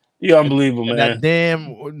 You're unbelievable, man. That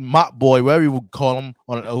damn mop boy, whatever you would call him,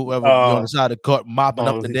 whoever on the side of the court, mopping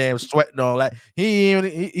up the damn sweat and all that.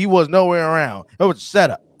 He was nowhere around. It was a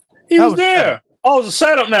setup. He was there. Oh, it was a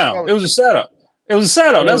setup now. It was a setup. That's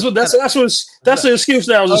the excuse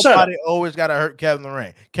now. It was a setup. Somebody always got to hurt Kevin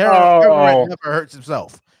Durant. Kevin Durant never hurts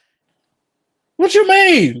himself. What you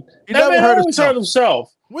mean? He never hurt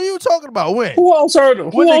himself. What are you talking about? When? Who else hurt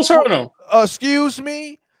him? Who else hurt him? Excuse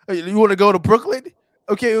me? You want to go to Brooklyn?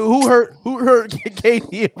 Okay, who hurt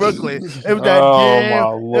KD in Brooklyn? It was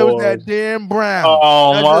that damn Brown.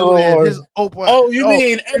 Oh my Lord! His you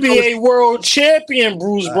mean NBA World Champion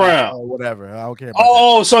Bruce Brown? Whatever. I don't care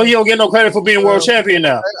about that. So he don't get no credit for being world champion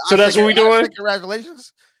now. So that's what we doing?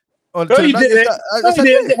 Congratulations. No, you didn't.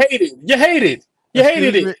 You hated it. You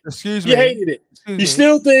hated it. Excuse me. You hated it. You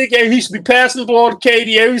still think he should be passing the ball to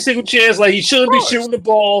KD every single chance, like he shouldn't be shooting the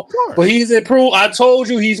ball, but he's improved. I told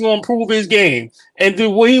you he's going to improve his game, and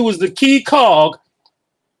he was the key cog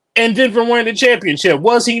and Denver won the championship.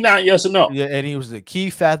 Was he not? Yes or no? Yeah, and he was the key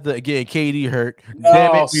factor again. KD hurt.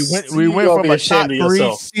 Damn it, we went from a top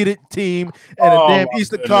 3 seeded team and a damn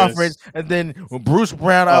Eastern Conference, and then when Bruce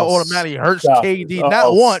Brown automatically hurts KD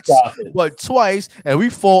not once but twice, and we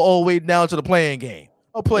fall all the way down to the playing game.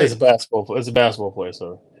 It's a basketball player,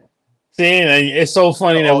 sir. See, it's so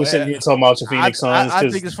funny that we're sitting here talking about your Phoenix Suns. I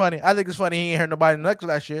think it's funny. He ain't hurt nobody in the next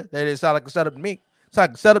last year. That it sounded like a setup to me. It's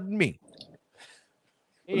like a setup to me.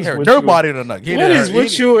 He ain't hurt nobody in the Nuggets. What is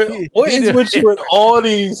with you and all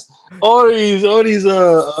these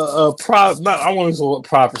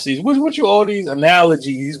prophecies? What you all these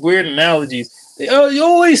analogies, weird analogies? You're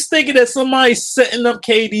always thinking that somebody's setting up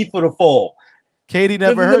KD for the fall. KD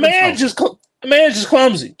never hurt himself. The man just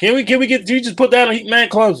clumsy. Can we get you just put that on man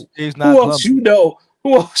clumsy? He's not clumsy.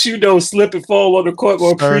 Who else you know slip and fall on the court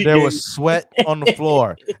or there was sweat on the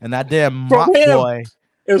floor. And that damn mop boy.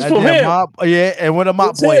 It was from him. And when the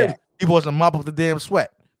mop boy at? He wasn't mop up the damn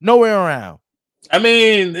sweat. Nowhere around. I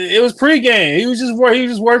mean, it was pregame. He was just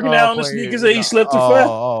working out in the sneakers and he slipped and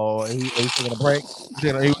fell. He was taking a break.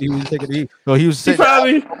 He was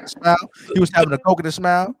sitting he was having a coconut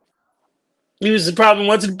smile. He probably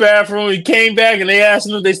went to the bathroom. He came back and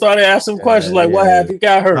they started asking him questions like, "What happened?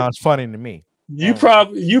 Got hurt?" Sounds funny to me. You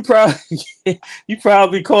probably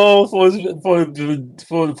called for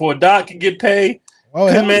a doc to get paid.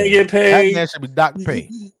 Could man get paid? That man should be doc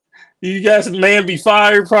paid. You got some man be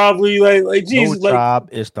fired probably. Like Jesus. No job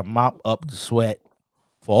is to mop up the sweat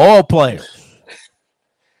for all players.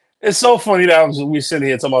 It's so funny that we're sitting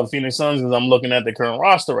here talking about the Phoenix Suns because I'm looking at the current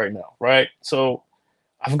roster right now, right? So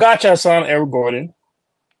I forgot y'all signed Eric Gordon.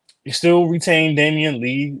 You still retain Damian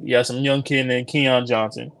Lee. You got some young kid named Keon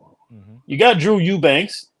Johnson. Mm-hmm. You got Drew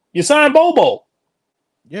Eubanks. You signed Bobo.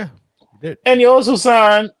 Yeah, you did. And you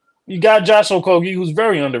also you got Josh Okogie, who's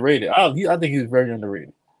very underrated. I think he's very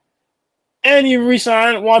underrated. And you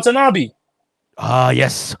re-signed Watanabe.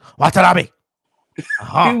 Yes. Watanabe.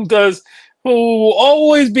 Who will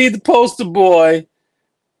always be the poster boy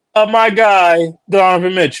of my guy,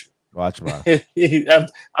 Donovan Mitchell. Watch him out.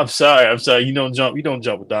 I'm sorry. You don't jump with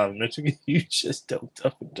Donovan Mitchell. You just don't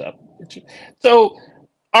jump with Donovan Mitchell. So,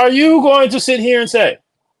 are you going to sit here and say,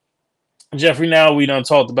 Jeffrey? Now we done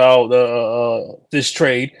talked about this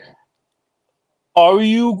trade. Are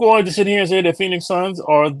you going to sit here and say that Phoenix Suns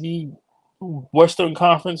are the Western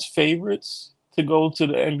Conference favorites to go to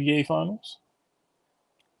the NBA Finals?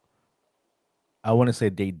 I wouldn't say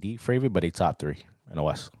they the favorite, but they top 3 in the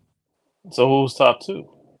West. So who's top 2?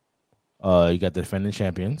 You got the defending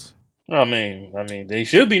champions. I mean, they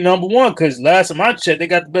should be number 1 because last time I checked, they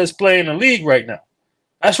got the best player in the league right now.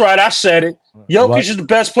 That's right, I said it. Jokic is the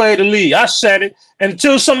best player in the league. I said it. And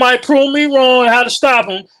until somebody prove me wrong and how to stop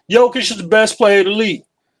him, Jokic is the best player in the league.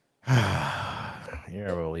 You're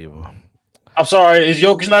unbelievable. I'm sorry, is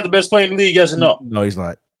Jokic not the best player in the league? Yes or no? No, he's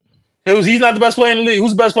not. He's not the best player in the league.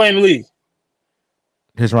 Who's the best player in the league?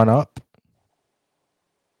 His runner-up.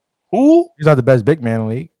 Who? He's not the best big man in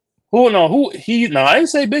the league. No, I didn't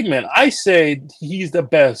say big man. I said he's the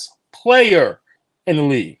best player in the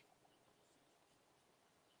league.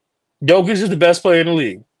 Jokic is the best player in the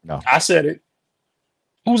league. No. I said it.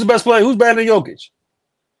 Who's the best player? Who's better than Jokic?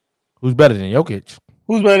 Who's better than Jokic?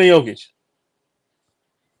 Who's better than Jokic?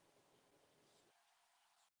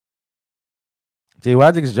 See, when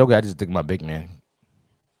I think it's Jokic, I just think my big man.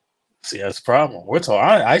 See, that's the problem. We're talking.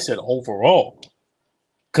 I said overall.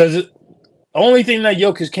 Because the only thing that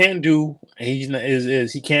Jokic can't do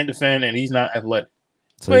is he can't defend and he's not athletic.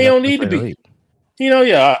 So but he don't need to be.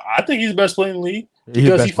 I think he's the best player in the league. He's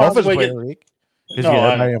the best offensive player in the league. Because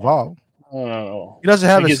everybody involved. No. He doesn't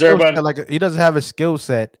have he doesn't have a skill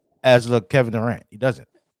set as Kevin Durant. He doesn't.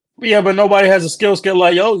 Yeah, but nobody has a skill set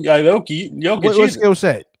like Jokic. What skill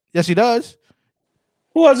set? Yes, he does.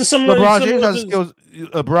 Who has a similar? LeBron James has skills.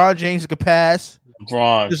 LeBron James can pass.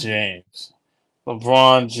 LeBron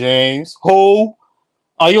James. Who?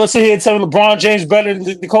 Are you gonna sit here and tell me LeBron James better than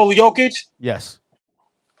Nikola Jokic? Yes.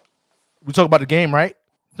 We talk about the game, right?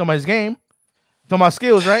 Talking about his game. Talking about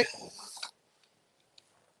skills, right?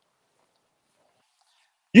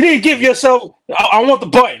 You didn't give yourself. I want the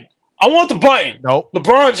button. I want the button. Nope.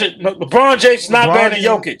 LeBron James is not better than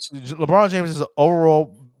Jokic. LeBron James is an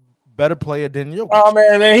overall better player than Jokic. Oh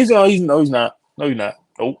man, he's not. No, he's not.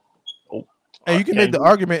 Nope. And you can make the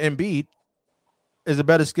argument Embiid is a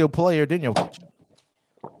better skilled player than Jokic.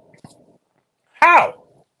 How?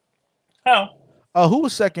 Who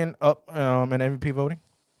was second up in MVP voting?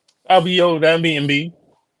 That'd be Embiid.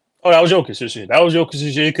 Oh, that was Jokic this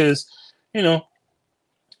year. Because,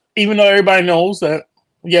 even though everybody knows that,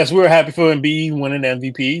 yes, we were happy for Embiid winning the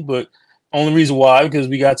MVP, but only reason why, because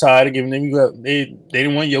we got tired of giving them, they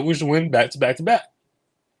didn't want Jokic to win back to back to back.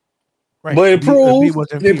 Right. But it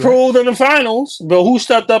proved in the finals, but who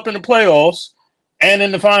stepped up in the playoffs and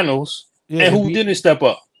in the finals, and who didn't step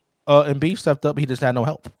up? Embiid stepped up. He just had no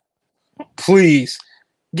help. Please.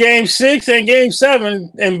 Game 6 and Game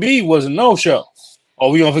 7, Embiid was a no-show.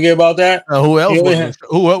 Oh, we gonna forget about that? Who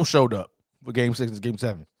else showed up for Game 6 and Game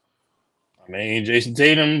 7? I mean, Jason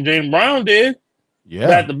Tatum, Jaylen Brown did. Yeah,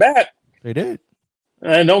 back to back. They did.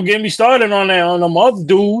 And don't get me started on them other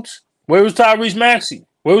dudes. Where was Tyrese Maxey?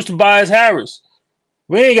 Where was Tobias Harris?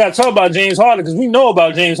 We ain't got to talk about James Harden because we know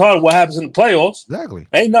about James Harden, what happens in the playoffs. Exactly.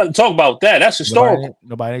 Ain't nothing to talk about that. That's historical.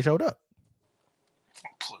 Nobody ain't showed up.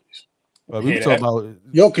 Please. Well, we talk about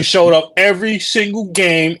Jokic showed up every single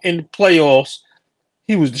game in the playoffs.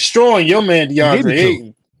 He was destroying your man DeAndre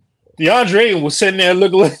Ayton. DeAndre Ayton was sitting there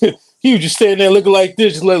looking like he was just standing there looking like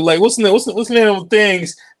this, just like what's the name of them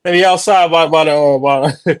things maybe outside by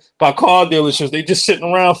car dealerships. They just sitting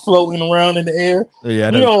around, floating around in the air. Yeah,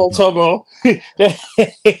 you know what I'm talking about.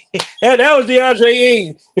 that was DeAndre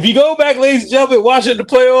Ayton. If you go back, ladies and gentlemen, watching the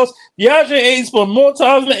playoffs, DeAndre Ayton spent more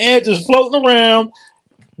time in the air just floating around,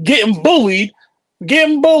 getting bullied.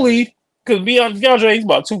 Because DeAndre Ayton's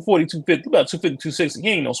about 240, 250, about 250, 260. He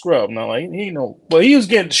ain't no scrub. No, like, he ain't no. But he was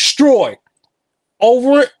getting destroyed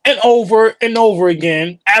over and over and over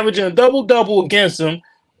again, averaging a double-double against him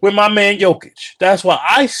with my man Jokic. That's why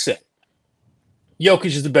I said Jokic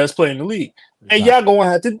is the best player in the league. And y'all going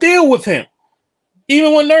to have to deal with him.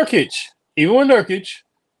 Even with Nurkic,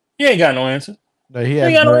 he ain't got no answer. No, he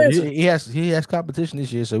has competition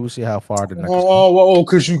this year, so we'll see how far the next.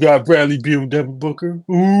 Because you got Bradley Beal and Devin Booker.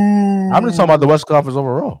 Ooh. I'm just talking about the West Conference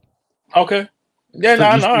overall. Okay. Yeah, so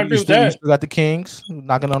I agree with that. You still got the Kings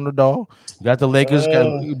knocking on the door. You got the Lakers, got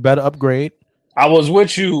a better upgrade. I was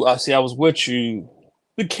with you. I was with you.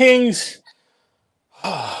 The Kings.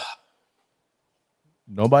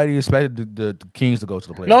 Nobody expected the Kings to go to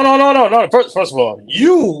the playoffs. No. First of all,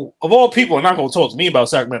 you, of all people, are not going to talk to me about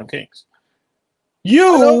Sacramento Kings.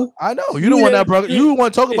 I know. You don't want that, brother. You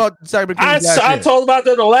want to talk about the Sacramento Kings. I talked about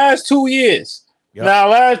that the last 2 years. Yep.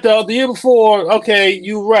 Now, the year before, okay,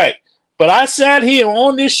 you're right. But I sat here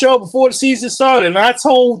on this show before the season started, and I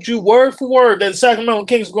told you word for word that the Sacramento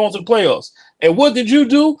Kings were going to the playoffs. And what did you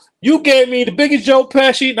do? You gave me the biggest Joe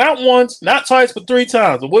Pesci, not once, not twice, but 3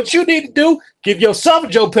 times. And what you need to do, give yourself a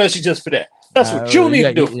Joe Pesci just for that. That's what you need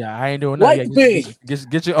to do. Yeah, I ain't doing that.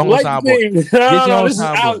 Get your own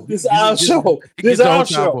soundboard. This is our show. This is our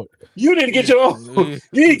show. You need to get your own. You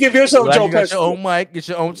need to give yourself a Joe Pesci. Get your own mic. Get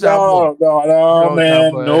your own soundboard. No,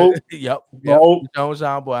 man. Nope. Yep. Your own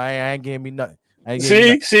soundboard. I ain't giving me nothing.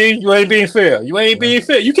 See, you ain't being fair. You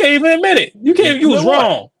can't even admit it. You was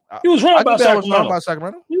wrong. You was wrong about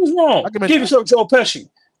Sacramento. You was wrong. Give yourself Joe Pesci.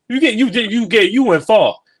 You went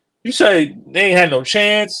far. You say they ain't had no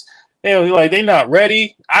chance. They not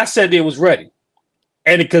ready. I said they was ready,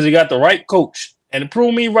 and because they got the right coach, and it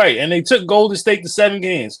proved me right. And they took Golden State to 7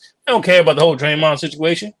 games. They don't care about the whole Draymond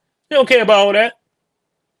situation. They don't care about all that.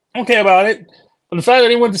 I don't care about it. But the fact that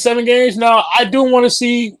they went to 7 games, now I do want to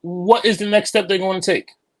see what is the next step they're going to take.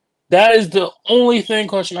 That is the only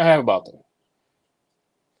question I have about them.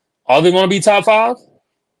 Are they going to be top 5?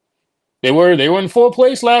 They were in 4th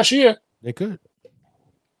place last year. They could.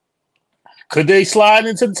 Could they slide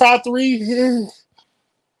into the top 3?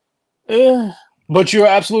 Yeah. But you're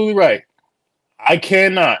absolutely right. I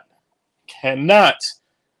cannot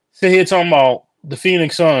sit here talking about the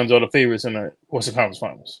Phoenix Suns are the favorites in the Western Conference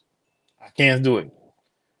Finals. I can't do it.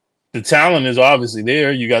 The talent is obviously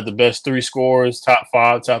there. You got the best 3 scorers, top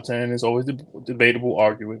 5, top 10. It's always debatable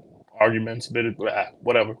arguments,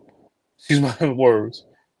 whatever. Excuse my words.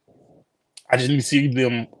 I just need to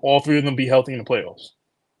see all 3 of them be healthy in the playoffs.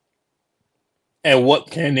 And what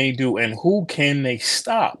can they do? And who can they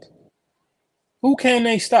stop? Who can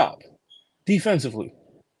they stop defensively?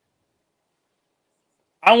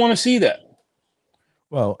 I want to see that.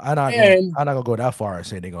 Well, I'm not gonna go that far and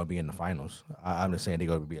say they're gonna be in the finals. I'm just saying they're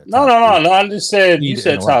gonna be. No. I just said you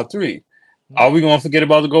said top 3. Are we gonna forget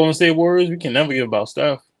about the Golden State Warriors? We can never forget about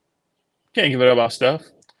Steph. Can't give it about Steph.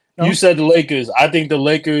 No? You said the Lakers. I think the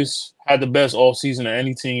Lakers had the best offseason of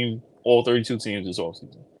any team, all 32 teams this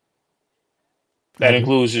offseason. That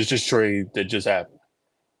includes just trade that just happened.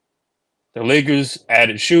 The Lakers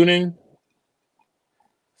added shooting,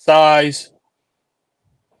 size,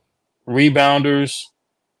 rebounders,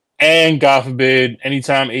 and God forbid,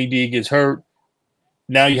 anytime AD gets hurt,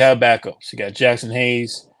 now you have backups. You got Jackson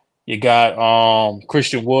Hayes. You got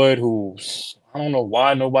Christian Wood, who's I don't know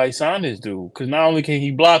why nobody signed this dude. Because not only can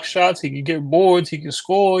he block shots, he can get boards, he can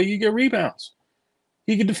score, he can get rebounds.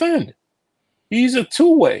 He can defend. He's a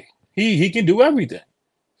two-way. He can do everything.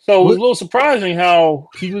 So it was a little surprising how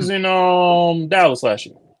he was in Dallas last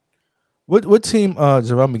year. What team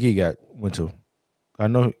Jerome McGee went to? I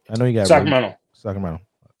know he got Sacramento. Sacramento.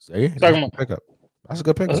 Sacramento. Pickup. That's a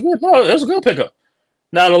good pickup. That's a good pickup.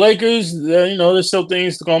 Now the Lakers, there's still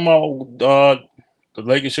things to come out. The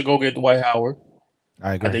Lakers should go get Dwight Howard.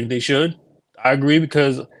 I agree. I think they should. I agree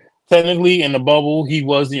because technically in the bubble, he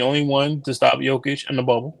was the only one to stop Jokic in the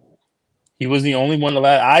bubble. He was the only one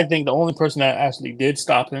I think the only person that actually did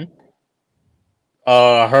stop him.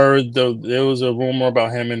 I heard there was a rumor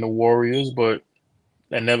about him in the Warriors, but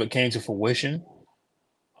that never came to fruition.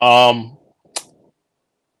 The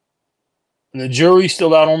jury's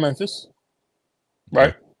still out on Memphis,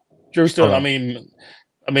 right? Jury's still. Ja's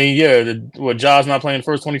not playing the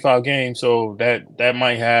first 25 games, so that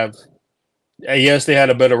might have. Yes, they had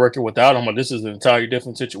a better record without him, but this is an entirely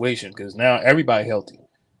different situation because now everybody healthy.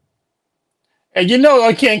 And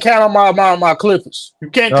I can't count on my Clippers. You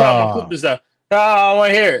can't count my Clippers out. I don't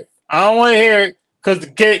want to hear it. I don't want to hear it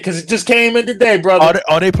because it just came in today, brother.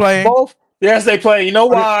 Are they playing? Both? Yes, they play. You know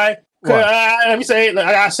why? Let me say it.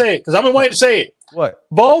 I gotta say it because I've been waiting to say it. What?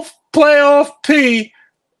 Both playoff P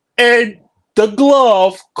and the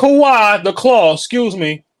glove, Kawhi, the claw,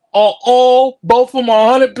 are both of them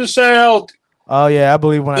are 100% healthy. Oh yeah, I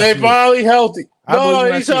believe when they're finally healthy.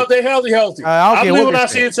 They're healthy. I don't believe when I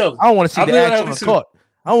see it. I don't want to see the action on the court.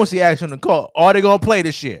 I don't want to see action on the court. Are they gonna play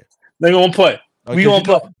this year? They're gonna play. We gonna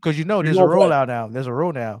play because there's a rule out now. There's a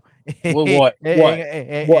rule now. What?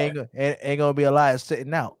 Ain't gonna be a lot of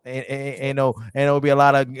sitting out. Ain't gonna be a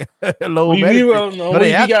lot of low. We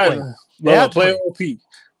got play OP.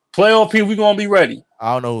 Play OP. We gonna be ready.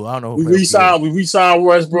 I don't know. We resign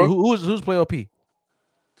Westbrook. Who's play OP? You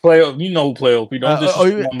know who play OP. Don't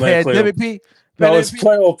disrespect my player. No, it's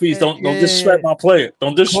play OP. Don't disrespect my player.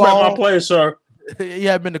 Don't disrespect my player, sir. He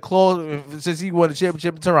had been the claw since he won the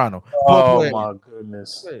championship in Toronto. Oh my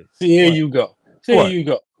goodness! See, here you go.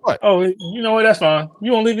 What? Oh, you know what? That's fine.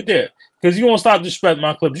 You gonna leave it there because you gonna stop disrespecting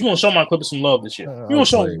my Clippers. You gonna show my Clippers some love this year. You gonna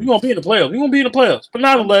show them. You gonna be in the playoffs. You gonna be in the playoffs. But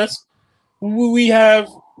nonetheless, we have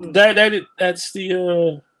that. That's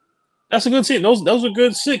a good team. Those are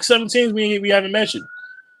good 6-7 teams we haven't mentioned.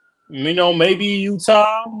 Maybe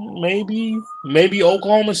Utah, maybe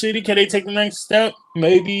Oklahoma City. Can they take the next step?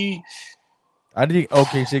 Maybe. I think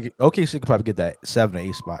OKC could probably get that 7 or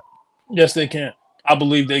 8 spot. Yes, they can. I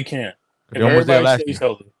believe they can. If everybody stays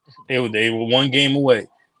healthy, they were one game away.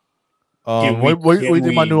 What do you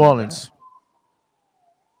think about New Orleans?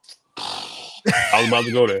 I was about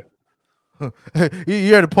to go there.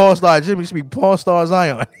 You heard the Paul Star Jimmy speak Paul Star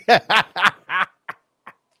Zion.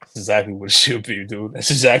 That's exactly what it should be, dude.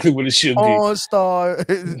 That's exactly what it should be. Pawn Star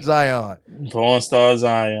Zion. Pawn Star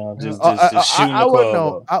Zion. Just shooting I the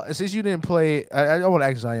club. Since you didn't play, I want to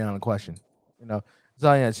ask Zion a question.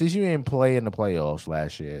 Zion, since you didn't play in the playoffs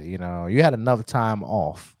last year, you had enough time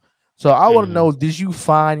off. So I want to know, did you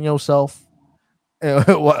find yourself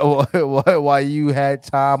while you had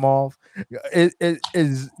time off?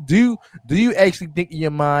 Do you actually think in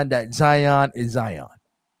your mind that Zion is Zion?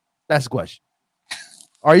 That's the question.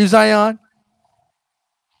 Are you Zion?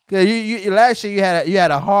 Cause you last year you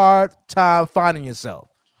had a hard time finding yourself.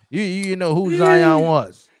 You know who Zion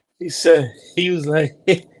was. He said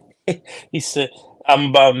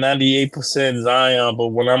I'm about 98% Zion, but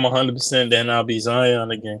when I'm 100%, then I'll be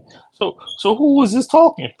Zion again. So who was this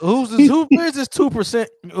talking? Where's this 2%?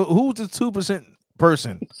 Who's the 2%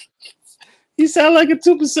 person? He sound like a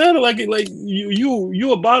 2%, like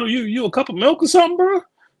you a bottle, you a cup of milk or something, bro.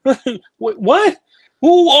 What?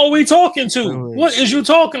 Who are we talking to? What is you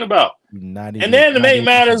talking about? And then to make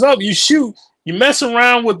matters up, you mess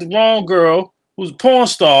around with the wrong girl who's a porn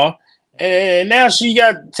star, and now she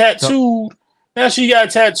got tattooed. Now she got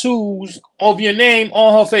tattoos of your name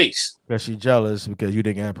on her face. Because she's jealous because you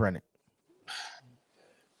didn't get pregnant.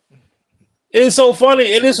 It's so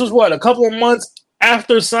funny. And this was a couple of months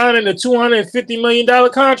after signing the $250 million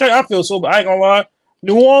contract. I feel so bad. I ain't gonna lie.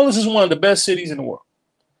 New Orleans is one of the best cities in the world.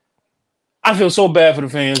 I feel so bad for the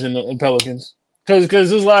fans and Pelicans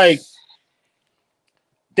because it's like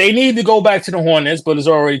They need to go back to the Hornets, but it's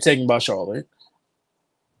already taken by Charlotte.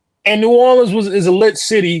 And New Orleans is a lit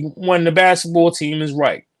city when the basketball team is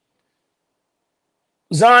right.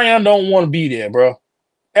 Zion don't want to be there, bro.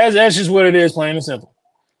 That's just what it is, plain and simple.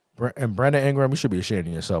 And Brandon Ingram, you should be ashamed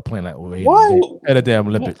of yourself playing that way What? at the damn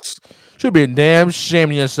Olympics. Should be a damn shame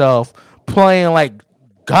of yourself playing like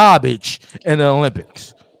garbage in the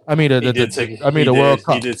Olympics. I mean the World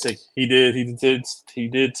Cup. He did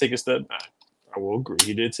take a step back. I will agree.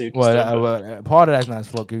 He did take a step back. Part of that's not his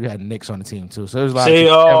fault. You had Knicks on the team too, so there's a lot of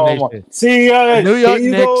New York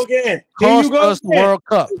Knicks go again. Cost us the World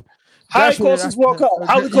Cup. How it cost us World Cup?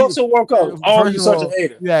 How it cost us World Cup? Oh, you're such a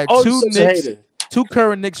hater. You had two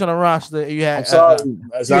current Knicks on the roster. You had, I'm sorry,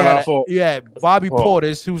 that's not our fault. You had Bobby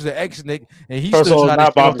Portis, who's an ex-Knick, and he's still trying to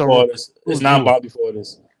not Bobby Portis. It's not Bobby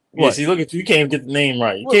Portis. Yeah, see, look at you. You can't get the name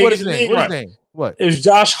right. You can't get the name right. What? It was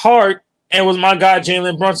Josh Hart and was my guy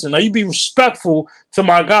Jalen Brunson. Now you be respectful to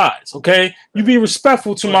my guys, okay? You be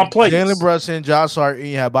respectful to my players. Jalen Brunson, Josh Hart, and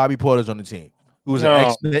you have Bobby Portis on the team. Who's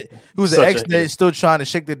an ex-Knick, still trying to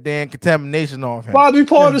shake the damn contamination off him. Bobby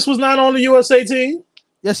Portis was not on the USA team.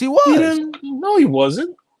 Yes, he was. No, he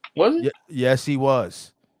wasn't. Was he? Yes, he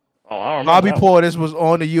was. Oh, I don't know. Bobby Portis was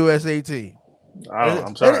on the USA team.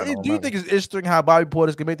 I'm sorry. Do you think it's interesting how Bobby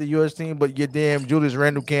Portis can make the U.S. team, but your damn Julius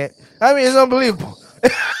Randle can't? I mean, it's unbelievable.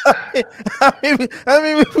 I mean,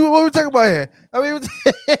 what are we talking about here? I mean,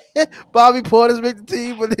 Bobby Portis make the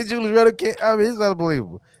team, but then Julius Randle can't. I mean, it's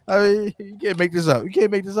unbelievable. I mean, you can't make this up. You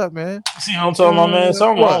can't make this up, man. See what I'm talking about, man?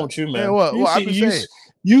 Something wrong with you, man.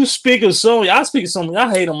 You speak of so many. I speak of so many. I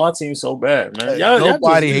hate on my team so bad, man.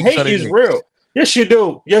 Nobody hates hate is real. Yes, you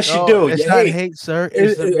do. Yes, you do. It's not hate, sir.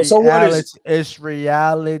 It's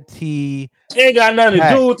reality. It ain't got nothing to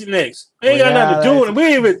do with the Knicks. It ain't got nothing to do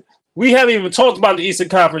with it. We haven't even talked about the Eastern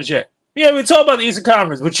Conference yet. We haven't even talked about the Eastern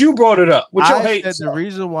Conference, but you brought it up. With your hate. The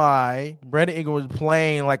reason why Brandon Ingram was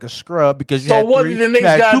playing like a scrub because what did the Knicks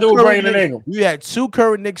got to do with Brandon Ingram? You had two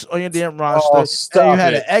current Knicks on your damn roster, and you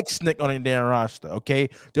had an ex-Knick on your damn roster. Okay,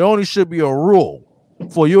 there only should be a rule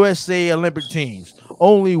for USA Olympic teams.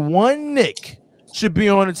 Only one Knick should be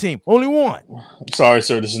on the team. Only one. I'm sorry,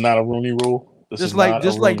 sir. This is not a Rooney rule. Just like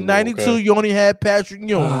 92, okay. You only had Patrick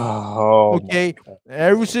Ewing. Okay,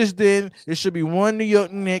 ever since then, there should be one New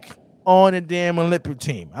York Knick on the damn Olympic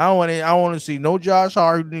team. I want to see no Josh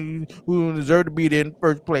Hart who deserved to be there in the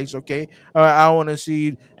first place. Okay, I want to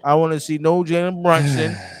see no Jalen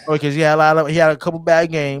Brunson because he had a couple bad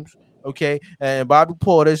games. Okay, and Bobby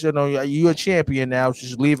Portis, you're a champion now.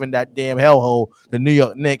 Just leaving that damn hellhole, the New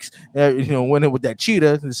York Knicks, winning with that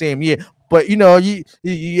cheetah in the same year. But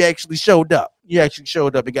you actually showed up. You actually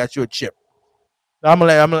showed up and got you a chip. I'm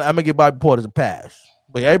gonna give Bobby Portis a pass.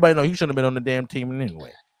 But everybody know he shouldn't have been on the damn team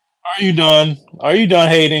anyway. Are you done? Are you done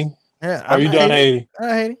hating? Yeah, Are you done hating?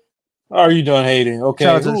 Are you done hating? Okay.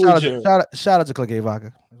 Shout out to Click A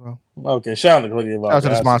Vodka as well. Okay, shout out to Click A Vodka. Shout out to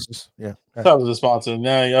the sponsors. Yeah. Shout out to the sponsor.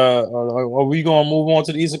 Now, are we gonna move on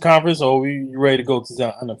to the Eastern Conference, or are we ready to go to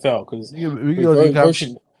the NFL? Because we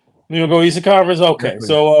gonna go Eastern Conference. Okay,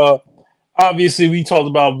 so obviously we talked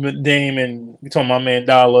about Dame and we talked about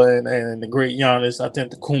Mandala and the great Giannis. I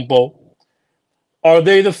think the Kumbo. Are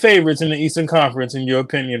they the favorites in the Eastern Conference, in your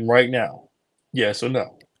opinion, right now? Yes or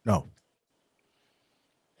no? No.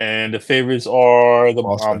 And the favorites are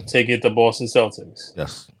I'm taking it the Boston Celtics.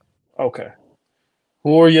 Yes. Okay.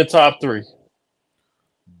 Who are your top three?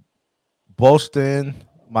 Boston,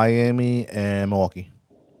 Miami, and Milwaukee.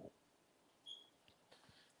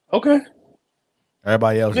 Okay.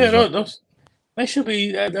 Everybody else. That should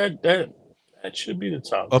be that should be the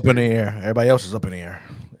top. Up in the air. Everybody else is up in the air.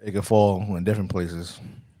 It can fall in different places.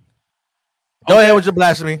 Go ahead with your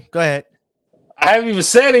blasphemy. Go ahead. I haven't even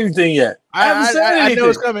said anything yet. I know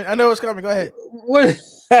it's coming. Go ahead. What?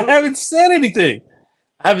 I haven't said anything.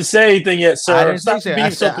 I haven't said anything yet, sir. I didn't say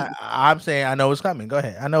I'm saying I know it's coming. Go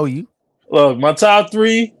ahead. I know you. Look, my top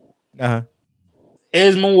three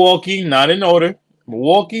is Milwaukee, not in order.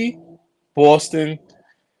 Milwaukee, Boston.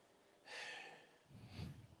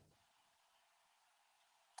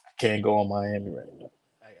 I can't go on Miami right now.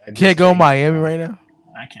 I can't go Miami right now?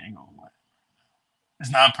 I can't go Miami. It's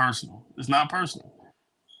not personal. It's not personal.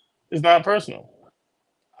 It's not personal.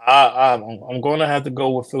 I'm going to have to go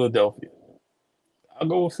with Philadelphia. I'll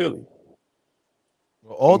go with Philly.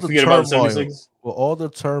 With all the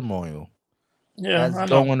turmoil that's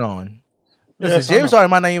going on. Listen, James Harden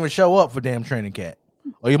might not even show up for damn training camp.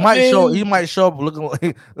 Or he might show up looking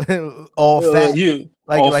like all fat.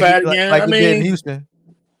 Like he did in Houston.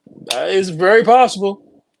 It's very possible.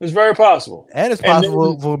 It's very possible. And it's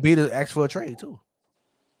possible for B to ask for a trade too.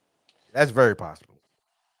 That's very possible.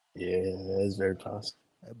 Yeah, that's very possible.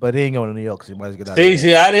 But he ain't going to New York. So he might as well get out of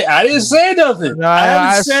See, I didn't say nothing. No, I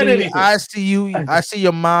haven't said anything. I see you. I see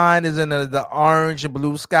your mind is in the orange and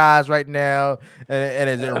blue skies right now, and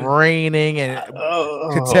it's raining and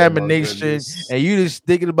contamination, and you just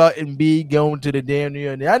thinking about Embiid going to the damn New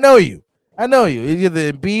York. I know you. It's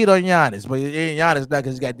either Embiid or Giannis, but Giannis not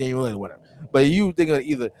because he's got Damian Lillard or whatever. But you think of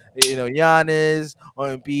either Giannis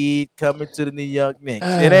or Embiid coming to the New York Knicks.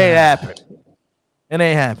 It ain't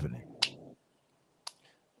happening.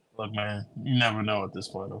 Look, man, you never know at this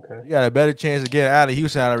point, okay? You got a better chance of getting out of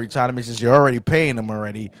Houston out of retirement since you're already paying them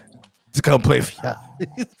already to come play for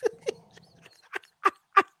you.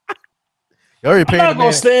 You're already paying. I'm not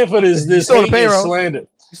gonna stand for this slander.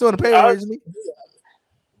 He's still on the payroll, isn't he?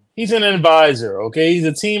 He's an advisor, okay? He's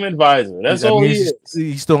a team advisor. That's all he is.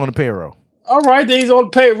 He's still on the payroll. All right, then he's on the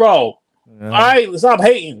payroll. All right, stop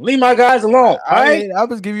hating. Leave my guys alone. All right, I'll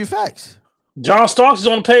just give you facts. John Starks is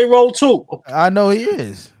on the payroll too. I know he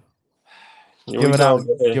is. Giving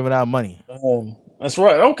out money. That's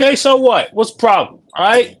right. Okay, so what? What's the problem? All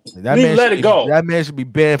right, let it go. That man should be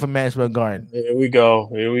banned from Madison Square Garden. Here we go.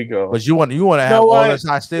 But you want to have all this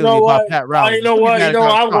hostility about Pat Riley. You know what?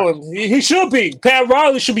 I'm going. He should be. Pat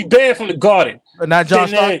Riley should be banned from the Garden. But not John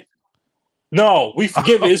Starks. No, we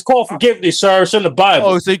forgive it. It's called forgiveness, sir. It's in the Bible.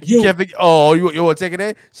 Oh, so you can't forgive. Oh, you want to take it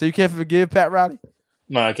in? So you can't forgive Pat Riley?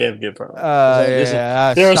 No, I can't forgive Pat Riley.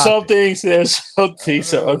 There are some things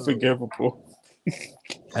that are unforgivable.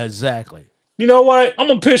 Exactly. You know what? I'm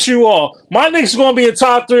gonna piss you off. My Knicks are gonna be in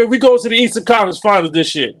top 3. We go to the Eastern Conference Finals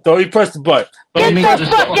this year. Don't you press the button? Get the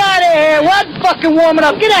fuck out of here! What fucking warming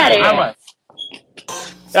up? Get out of here!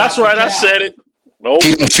 That's right. I said it. Nope.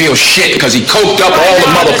 He don't feel shit because he coked up all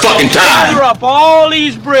the motherfucking time. Gather up all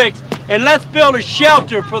these bricks and let's build a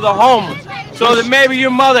shelter for the homeless so that maybe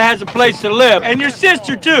your mother has a place to live. And your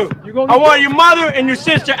sister, too. I want your mother and your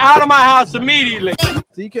sister out of my house immediately. So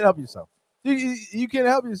you can't help yourself. You can't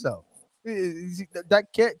help yourself. That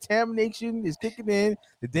contamination is kicking in.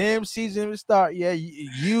 The damn season will start. Yeah,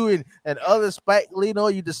 you and other Spike Lee,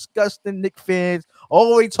 you disgusting Knicks fans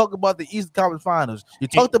always talk about the Eastern Conference Finals. You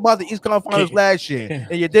talked about the Eastern Conference Finals last year,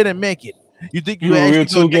 and you didn't make it. You think you were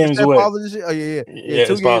 2 games away? Oh yeah,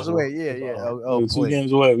 2 games away. Yeah. Oh, 2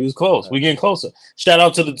 games away. We was close. We're getting closer. Shout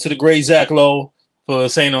out to the great Zach Lowe for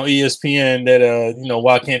saying on ESPN that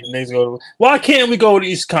why can't the Knicks go? Why can't we go to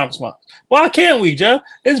the Eastern Conference Finals? Why can't we, Jeff?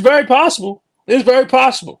 It's very possible.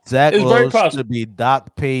 Zach Lowe should be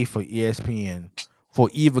dock pay for ESPN for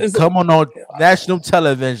even coming on national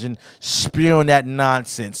television spewing that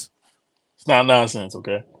nonsense. It's not nonsense,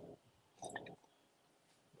 okay?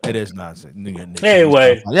 It is nonsense.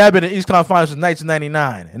 Anyway, I've been in the East Conference Finals since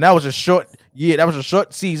 1999, and that was a short year. That was a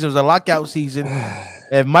short season. It was a lockout season.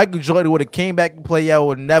 If Michael Jordan would have came back and played, I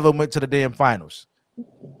would never went to the damn finals.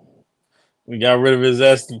 We got rid of his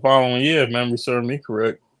ass the following year, if memory serves me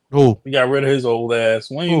correct. Who? We got rid of his old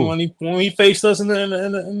ass when he faced us in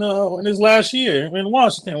his last year in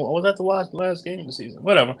Washington. Was that the last game of the season?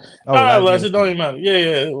 Whatever. All right, Les, it don't even matter.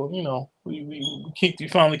 Yeah. Well, we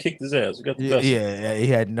finally kicked his ass. We got the best. Yeah, he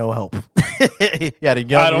had no help. He had a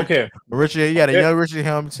young. I don't care. He had a young Richard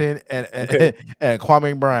Hamilton and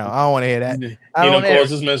Kwame Brown. I don't want to hear that. He don't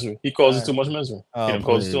cause us misery. He causes too much misery. He don't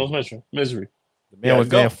cause us too much misery. The man was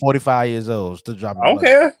there 45 years old, still dropping. I don't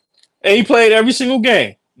care. And he played every single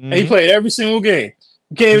game. Mm-hmm. And he played every single game.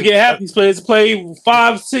 You can't even get half these players to play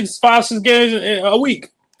 5, 6 games in a week.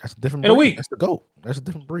 That's a different breed. In a week. That's the GOAT. That's a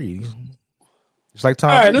different breed. It's like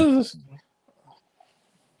Tom Brady.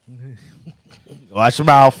 Watch your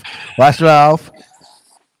mouth.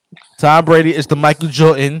 Tom Brady is the Michael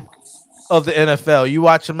Jordan of the NFL. You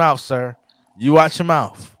watch your mouth, sir. You watch your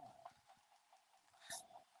mouth.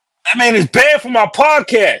 That man is banned from my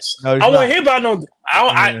podcast. No, I want to hear about no.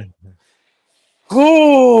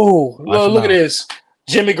 Look at this.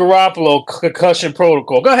 Jimmy Garoppolo concussion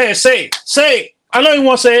protocol. Go ahead, say it. I know you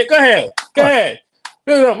want to say it. Go ahead.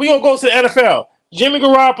 We're gonna go to the NFL. Jimmy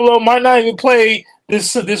Garoppolo might not even play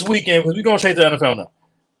this weekend because we're gonna change the NFL now.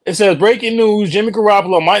 It says breaking news: Jimmy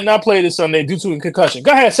Garoppolo might not play this Sunday due to a concussion.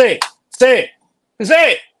 Go ahead, say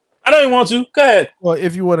it. I know you want to. Go ahead. Well,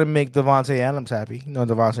 if you want to make Devontae Adams happy,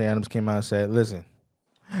 Devontae Adams came out and said, "Listen,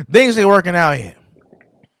 things ain't working out here.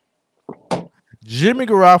 Jimmy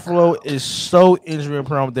Garoppolo is so injury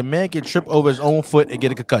prone. The man can trip over his own foot and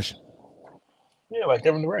get a concussion." Yeah, like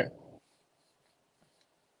Kevin Durant.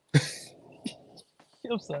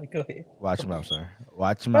 I'm sorry. Go ahead. Watch him out, sir.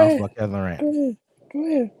 Watch him out for Kevin Durant. Go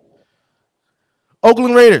ahead.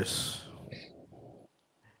 Oakland Raiders.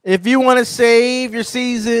 If you want to save your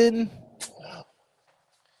season,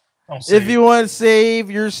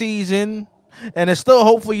 and it's still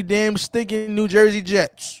hope for you damn stinking New Jersey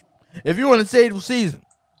Jets. If you want to save the season,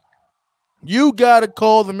 you got to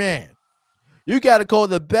call the man. You got to call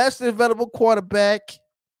the best available quarterback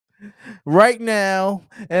right now,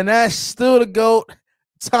 and that's still the GOAT,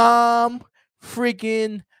 Tom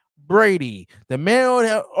freaking Brady. The man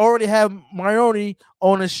already have minority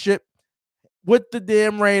ownership with the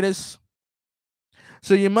damn Raiders.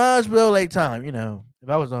 So you might as well Tom, if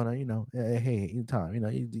I was on it, hey, Tom,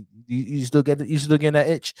 you still get that itch. Still get that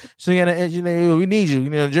itch, we need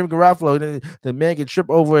you. Jimmy Garoppolo, the man can trip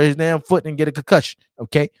over his damn foot and get a concussion.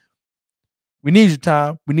 Okay. We need you,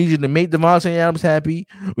 Tom. We need you to make Devontae Adams happy.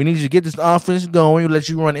 We need you to get this offense going. We'll let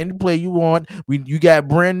you run any play you want. You got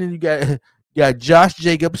Brandon, you got Josh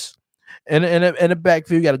Jacobs in the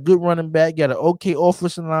backfield. You got a good running back. You got an okay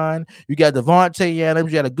offensive line. You got Devontae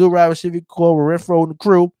Adams. You got a good wide receiver core with Renfro and the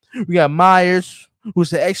crew. We got Myers,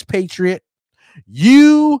 who's the expatriate.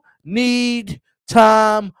 You need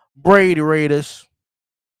Tom Brady, Raiders.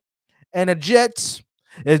 And the Jets,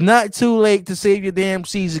 it's not too late to save your damn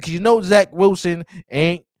season because Zach Wilson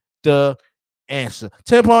ain't the answer.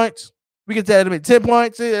 10 points. We can tell him 10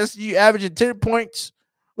 points. That's you averaging 10 points.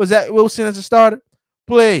 Was Zach Wilson as a starter?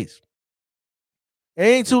 Please. It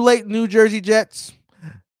ain't too late, New Jersey Jets.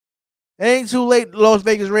 It ain't too late, Las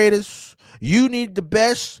Vegas Raiders. You need the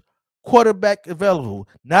best quarterback available.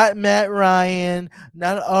 Not Matt Ryan,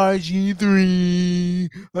 not RG3,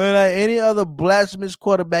 or not any other blasphemous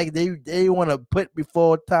quarterback they want to put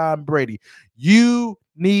before Tom Brady. You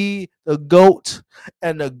need the GOAT,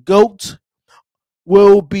 and the GOAT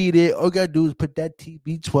will be there. All you got to do is put that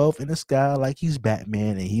TB12 in the sky like he's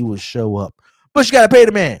Batman, and he will show up. But you got to pay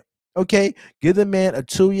the man, okay? Give the man a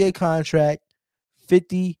 2-year contract,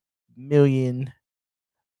 $50 million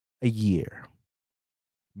a year.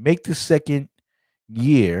 Make the second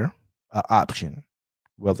year an option,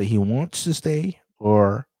 whether he wants to stay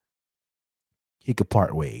or he could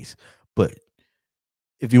part ways. But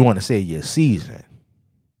if you want to say your season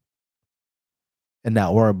and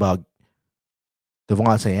not worry about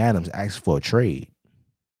Devontae Adams asking for a trade,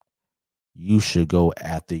 you should go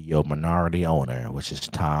after your minority owner, which is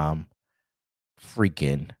Tom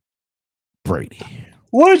freaking Brady.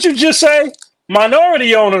 What did you just say?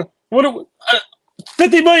 Minority owner? What?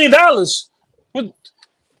 $50 million. What?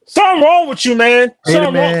 Something wrong with you, man.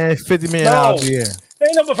 $50 million a year.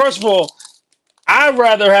 Ain't no, but first of all, I'd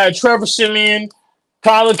rather have Trevor Siemian,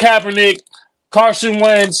 Colin Kaepernick, Carson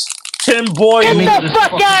Wentz, Tim Boyle. Get the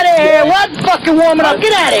fuck out of here! What's fucking warming up?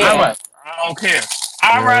 Get out of here! I don't care.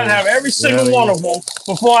 I'd rather have every single one of them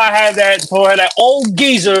before I had that old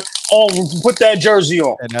geezer on put that jersey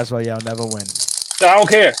on. And that's why y'all never win. So I don't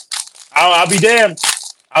care. I'll be damned.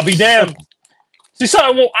 I'll be damned. See,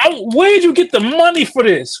 son, where did you get the money for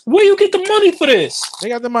this? Where you get the money for this? They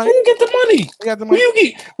got the money. Where you get the money? They got the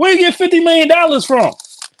money. Where you get $50 million from?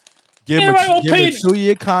 Give him a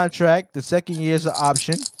 2-year contract. The second year is an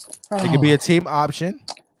option. It could be a team option,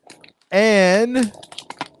 and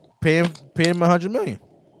pay him $100 million,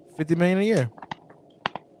 $50 million a year.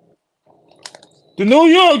 The New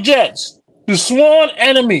York Jets, the sworn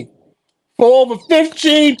enemy for over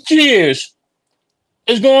 15 years.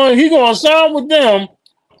 He's going to sign with them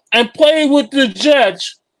and play with the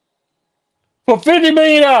Jets for $50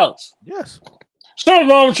 million. Yes. Something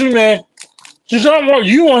wrong with you, man. Something wrong.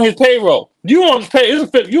 You on his payroll. You on his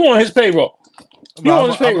payroll.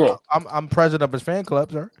 I'm president of his fan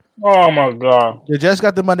club, sir. Oh my God. The Jets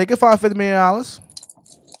got the money. They can find $50 million.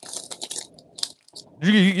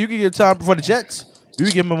 You can get time for the Jets. You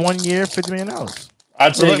can give them a 1 year, $50 million. I'll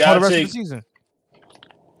take the rest of the season.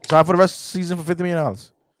 Try for the rest of the season for $50 million.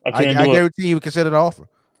 I guarantee you would consider the offer.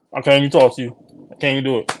 I can't even talk to you. I can't even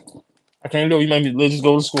do it. Let's just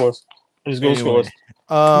go to scores. Let's go to scores.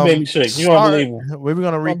 You made me shake. You don't believe me. We're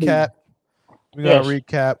gonna recap.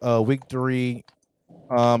 Week 3.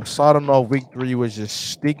 Starting off week 3 was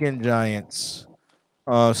just stinking Giants.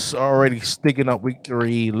 Already sticking up week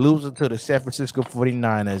 3, losing to the San Francisco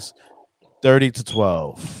 49ers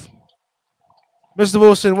 30-12. Mr.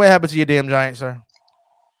 Wilson, what happened to your damn Giants, sir?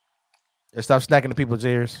 Stop snacking the people's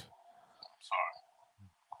ears. Sorry.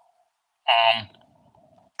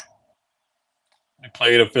 We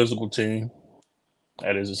played a physical team.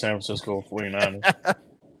 That is the San Francisco 49ers.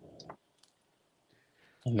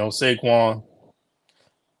 No Saquon.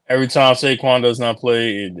 Every time Saquon does not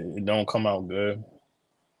play, it don't come out good.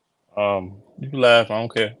 You can laugh. I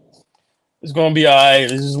don't care. It's gonna be all right.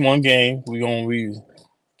 This is one game.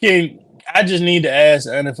 I just need to ask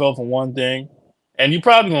the NFL for one thing, and you're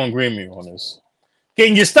probably gonna agree with me on this.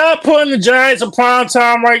 Can you stop putting the Giants in prime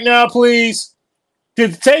time right now, please?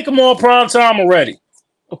 Take them on prime time already,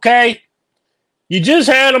 okay? You just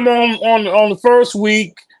had them on the first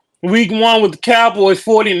week 1 with the Cowboys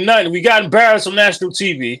 40-0. We got embarrassed on national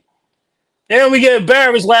TV. Then we get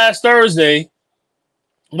embarrassed last Thursday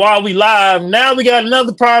while we live. Now we got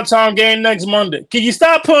another primetime game next Monday. Can you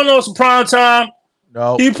stop putting on some primetime?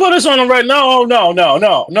 No. Can you put us on the right? No. No.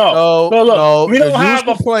 Look, we don't have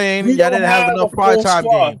a plane. Y'all didn't have enough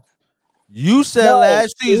primetime game. You said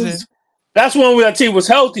last season. That's when our team was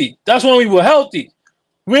healthy. That's when we were healthy.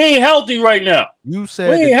 We ain't healthy right now. You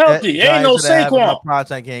said we ain't healthy. Ain't no Saquon.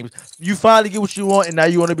 Primetime games. You finally get what you want, and now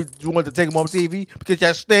you want to take them on TV because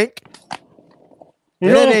y'all stink.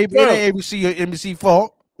 It ain't ABC or NBC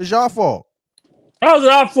fault. It's your fault. How's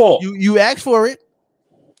it our fault? You asked for it.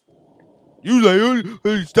 You like,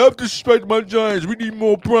 hey, stop disrespecting my Giants. We need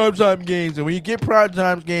more primetime games. And when you get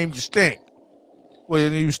primetime games, you stink.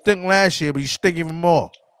 Well, you stink last year, but you stink even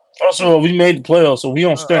more. Also, we made the playoffs, so we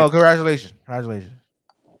don't stink. Oh, congratulations.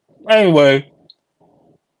 Anyway,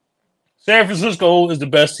 San Francisco is the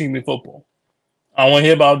best team in football. I want to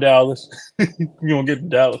hear about Dallas. You gonna get to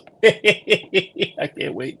Dallas? I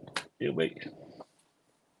can't wait.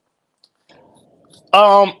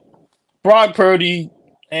 Brock Purdy.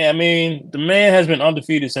 I mean, the man has been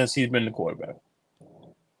undefeated since he's been the quarterback.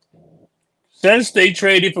 Since they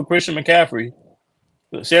traded for Christian McCaffrey,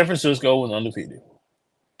 San Francisco was undefeated.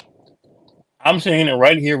 I'm saying it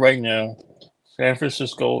right here, right now. San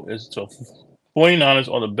Francisco is the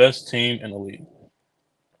 49ers are the best team in the league.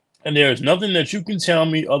 And there is nothing that you can tell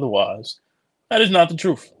me otherwise. That is not the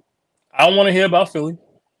truth. I don't want to hear about Philly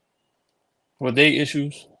with their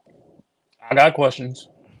issues. I got questions.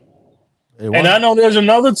 And I know there's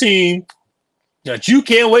another team that you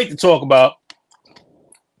can't wait to talk about.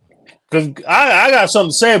 Because I got something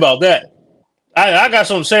to say about that. I got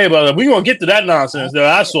something to say about it. We're going to get to that nonsense that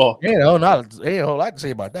I saw. Ain't a whole lot to say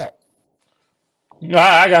about that.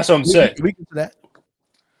 I got something to say. We get to that.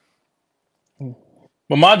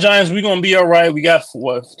 But my Giants, we're going to be all right. We got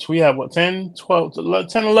 10,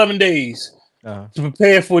 11 days to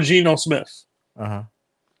prepare for Geno Smith.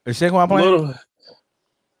 Is Saquon playing?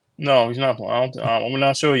 No, he's not playing. We're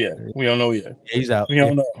not sure yet. We don't know yet. Yeah, he's out. We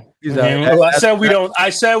don't know. He's out.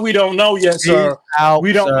 I said we don't know yet, sir.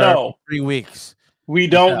 We don't know. 3 weeks. We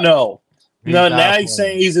don't know. No, now he's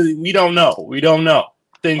saying we don't know. We don't know.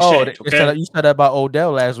 Things change. Okay? You said that about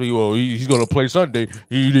Odell last week. Well, he's going to play Sunday.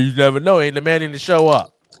 You never know. Ain't the man didn't show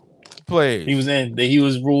up. Play. He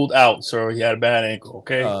was ruled out, sir. He had a bad ankle.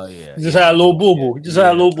 Okay. Oh yeah. He just had a little boo boo.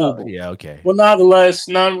 Yeah. Okay. Well, nonetheless,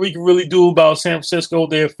 nothing we can really do about San Francisco.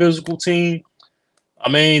 They're a physical team.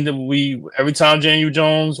 I mean, every time Daniel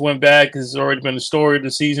Jones went back, it's already been the story of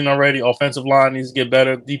the season already. Offensive line needs to get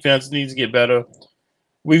better. Defense needs to get better.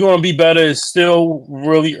 We're going to be better. It's still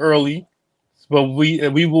really early, but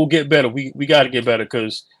we will get better. We got to get better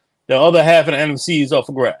because the other half of the NFC is up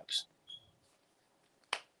for grabs.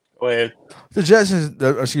 Go ahead. The Giants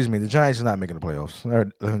are not making the playoffs.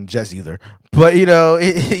 Or Jets either. But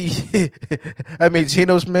I mean,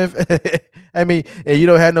 Geno Smith. I mean, and you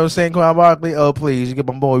don't have no Saquon Barkley. Oh please, you get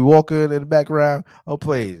my boy Walker in the background. Oh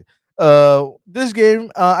please. This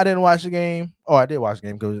game, I didn't watch the game. Oh, I did watch the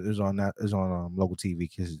game because it was on local TV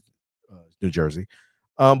because New Jersey.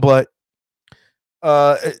 But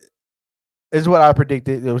it's what I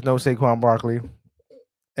predicted. There was no Saquon Barkley,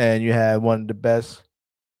 and you had one of the best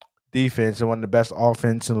defense and one of the best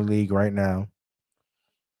offense in the league right now,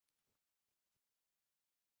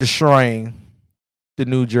 destroying the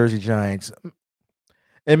New Jersey Giants.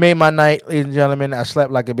 It made my night, ladies and gentlemen. I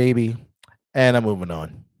slept like a baby, and I'm moving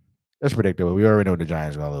on. That's predictable. We already know the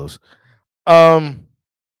Giants are going to lose.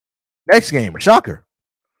 Next game, a shocker.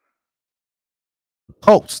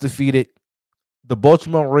 Colts defeated the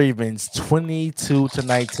Baltimore Ravens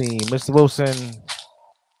 22-19. Mr. Wilson,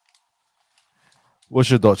 what's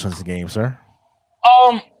your thoughts on this game, sir?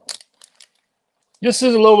 This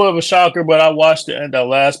is a little bit of a shocker, but I watched the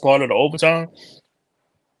last part of the overtime.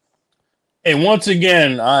 And once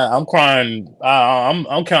again, I'm crying.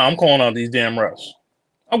 I'm calling out these damn refs.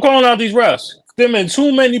 I'm calling out these refs. There been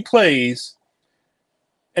too many plays,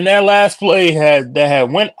 and that last play had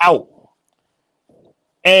went out.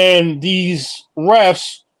 And these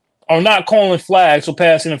refs are not calling flags for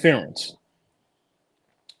pass interference.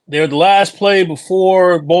 They're the last play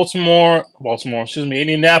before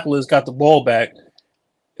Indianapolis got the ball back.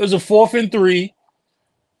 It was a 4th and 3,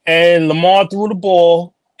 and Lamar threw the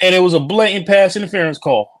ball, and it was a blatant pass interference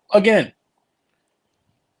call. Again,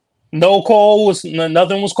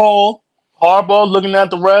 nothing was called. Harbaugh looking at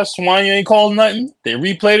the refs, why you ain't calling nothing? They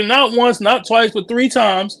replayed it not once, not twice, but 3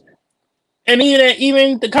 times. And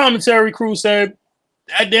even the commentary crew said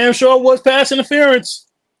that damn sure was pass interference.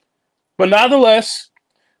 But nonetheless,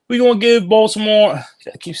 we're going to give Baltimore,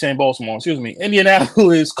 I keep saying Baltimore, excuse me,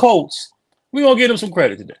 Indianapolis Colts, we're going to give them some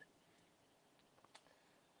credit today.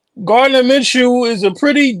 Gardner Minshew is a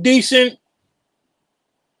pretty decent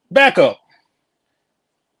backup.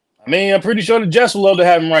 I mean, I'm pretty sure the Jets would love to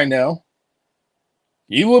have him right now.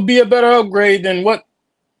 He will be a better upgrade than what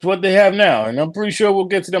they have now, and I'm pretty sure we'll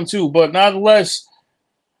get to them too. But nonetheless,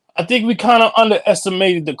 I think we kind of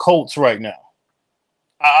underestimated the Colts right now.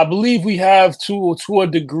 I believe we have to a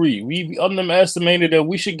degree. We underestimated that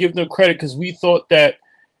we should give them credit because we thought that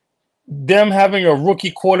them having a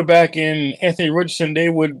rookie quarterback in Anthony Richardson, they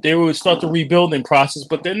would start the rebuilding process,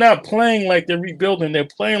 but they're not playing like they're rebuilding. They're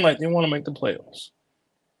playing like they want to make the playoffs.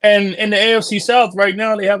 And in the AFC South right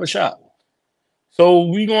now, they have a shot.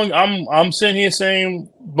 So I'm sitting here saying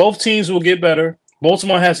both teams will get better.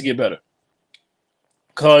 Baltimore has to get better.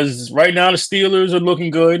 Because right now the Steelers are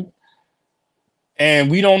looking good.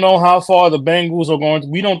 And we don't know how far the Bengals are going.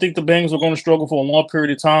 We don't think the Bengals are going to struggle for a long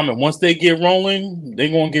period of time. And once they get rolling, they're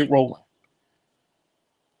going to get rolling.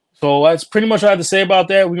 So that's pretty much what I have to say about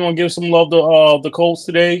that. We're going to give some love to the Colts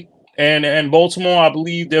today. And Baltimore, I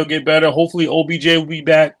believe they'll get better. Hopefully OBJ will be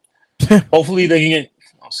back. Hopefully they can get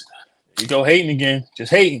 – you go hating again.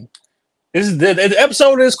 Just hating. This is the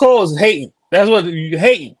episode of this call is hating. That's what you're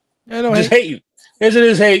hating. Just hating. Yes, it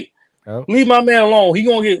is hate. Oh. Leave my man alone. He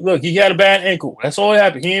gonna get look. He got a bad ankle. That's all that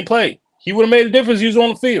happened. He ain't play. He would have made a difference. He was on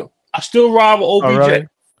the field. I still ride with OBJ. Oh, really?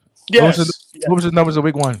 Yes. What was his numbers in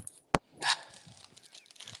week 1?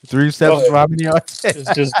 3 steps, robbing yards.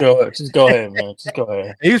 Just go ahead. Just go ahead, man. Just go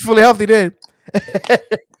ahead. He was fully healthy then.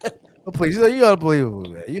 Please, you unbelievable,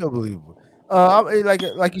 man. You unbelievable.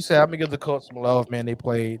 Like you said, I'm gonna give the Colts some love, man. They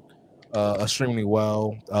played extremely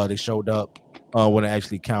well. They showed up when it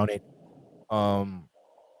actually counted.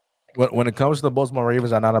 When it comes to the Baltimore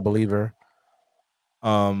Ravens, I'm not a believer.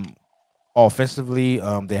 Offensively,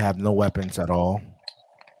 they have no weapons at all,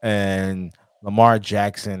 and Lamar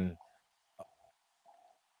Jackson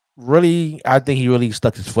I think he really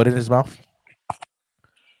stuck his foot in his mouth.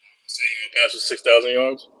 Saying he passed for 6,000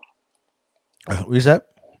 yards. What is that?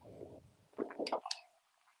 Am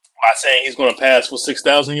I saying he's going to pass for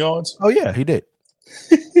 6,000 yards? Oh yeah, he did.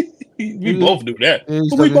 We both knew that.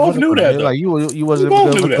 We both knew that. Like you wasn't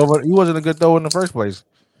a good thrower in the first place.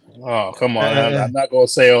 Oh come on! I'm not gonna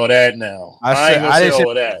say all that now. I ain't gonna say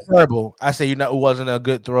all that. Terrible. I say wasn't a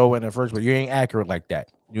good thrower in the first place. You ain't accurate like that.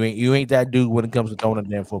 You ain't that dude when it comes to throwing a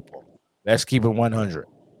damn football. Let's keep it 100.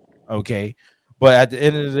 Okay. But at the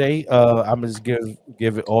end of the day, I'm just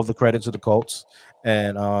give it all the credit to the Colts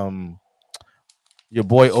and your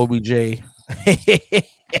boy OBJ.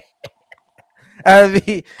 I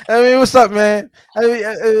mean, what's up, man?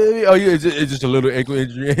 It's just a little ankle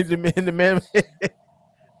injury. The man.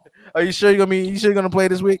 Are you sure you're gonna play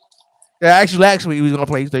this week? Yeah, actually, last week he was gonna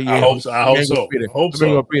play. So yeah, I hope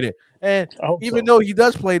so. And even though he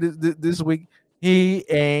does play this week, he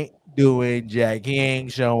ain't doing jack. He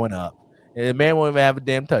ain't showing up. And the man won't even have a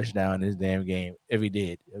damn touchdown in this damn game if he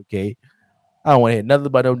did. Okay, I don't want to hear nothing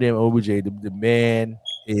about no damn OBJ. The man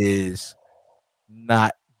is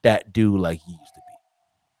not that dude like he used to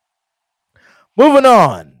be. Moving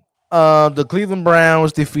on. The Cleveland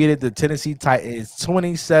Browns defeated the Tennessee Titans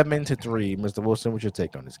 27-3. Mr. Wilson, what's your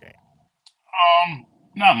take on this game?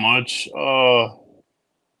 Not much. I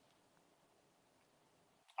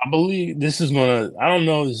believe I don't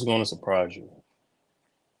know if this is gonna surprise you.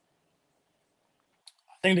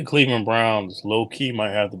 I think the Cleveland Browns low key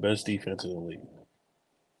might have the best defense in the league.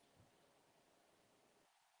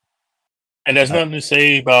 And there's nothing to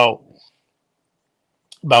say about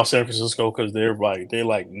San Francisco because they're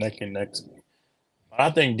like neck and neck to me. But I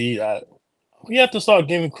think we have to start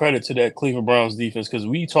giving credit to that Cleveland Browns defense because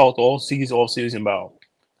we talked all season about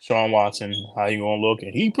Sean Watson, how he gonna look,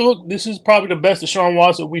 and this is probably the best of Sean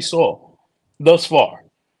Watson we saw thus far.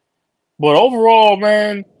 But overall,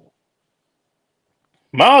 man,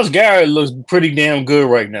 Myles Garrett looks pretty damn good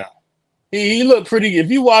right now. He looked pretty. If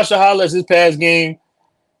you watch the highlights this past game,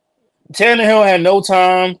 Tannehill had no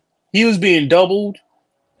time. He was being doubled.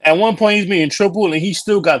 At one point, he's being tripled, and he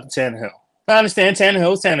still got the Tannehill. I understand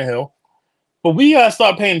Tannehill. But we got to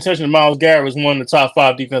start paying attention to Myles Garrett as one of the top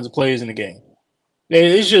 5 defensive players in the game.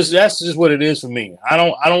 That's just what it is for me. I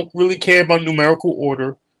don't really care about numerical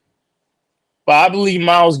order. But I believe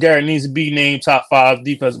Myles Garrett needs to be named top 5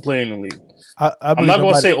 defensive player in the league. I'm not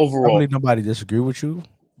going to say overall. I believe nobody disagree with you,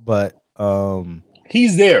 but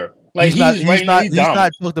he's there. Like he's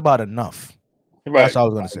not talked about enough. Right. That's all I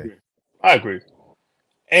was going to say. I agree.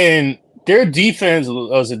 And their defense,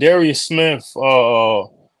 Zadarius Smith,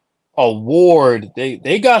 Ward,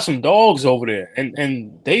 they got some dogs over there,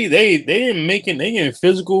 and they getting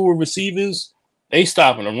physical with receivers. They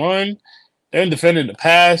stopping the run. They're defending the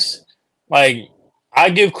pass. Like, I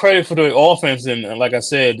give credit for the offense, and like I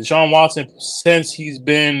said, Deshaun Watson, since he's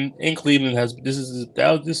been in Cleveland, this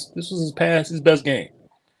was his best game.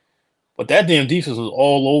 But that damn defense was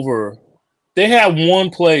all over. They had one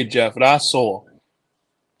play, Jeff, that I saw.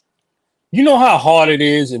 You know how hard it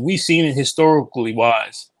is, and we've seen it historically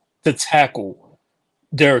wise, to tackle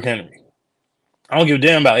Derrick Henry. I don't give a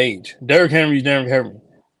damn about age. Derrick Henry's Derrick Henry.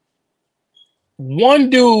 One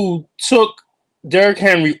dude took Derrick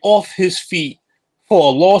Henry off his feet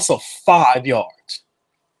for a loss of 5 yards.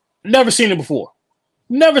 Never seen it before.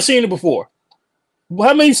 How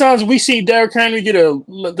many times have we seen Derrick Henry get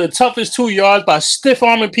the toughest 2 yards by stiff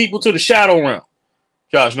arming people to the shadow realm?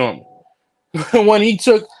 Josh Norman. when he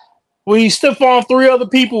stiff armed 3 other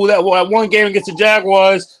people that were at one game against the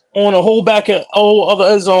Jaguars on a whole back at other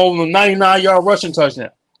end zone, a 99-yard rushing touchdown.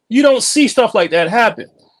 You don't see stuff like that happen.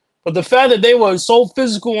 But the fact that they were so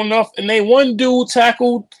physical enough, and one dude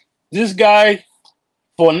tackled this guy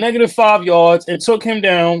for a -5 yards and took him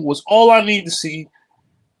down, was all I need to see.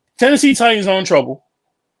 Tennessee Titans are in trouble.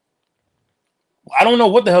 I don't know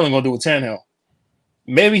what the hell they're gonna do with Tannehill.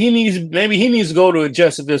 Maybe he needs to go to a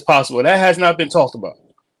Jets if it's possible. That has not been talked about.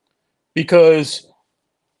 Because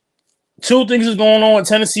 2 things is going on in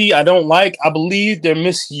Tennessee I don't like. I believe they're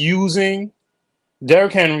misusing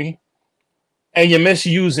Derrick Henry, and you're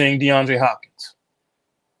misusing DeAndre Hopkins.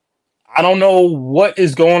 I don't know what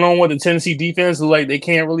is going on with the Tennessee defense. Like, they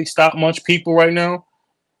can't really stop much people right now.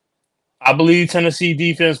 I believe Tennessee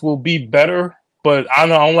defense will be better, but I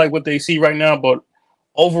don't like what they see right now. But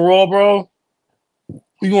overall, bro,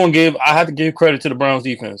 I have to give credit to the Browns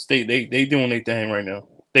defense. They doing their thing right now.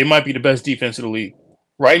 They might be the best defense in the league.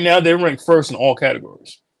 Right now, they're ranked first in all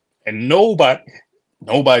categories. And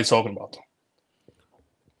nobody's talking about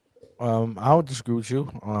them. I would disagree with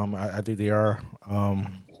you. I think they are. I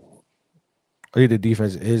think the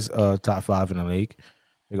defense is top 5 in the league.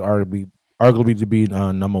 They arguably to be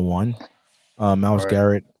number 1. Myles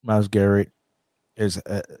Garrett is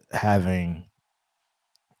having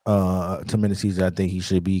tremendous season. I think he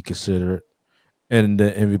should be considered in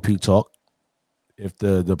the MVP talk. If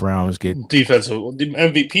the Browns get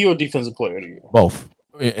MVP or defensive player of the year, both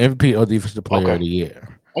MVP or defensive player of the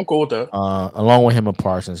year. I'm cool with that. Along with him and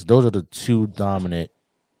Parsons, those are the 2 dominant.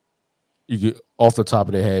 You get off the top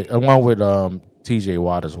of the head, along with TJ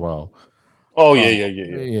Watt as well. Oh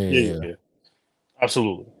yeah.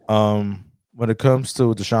 Absolutely. When it comes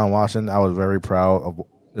to Deshaun Watson, I was very proud of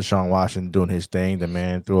Deshaun Watson doing his thing. The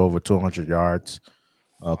man threw over 200 yards,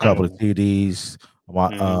 a couple of TDs.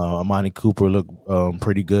 Amani Cooper looked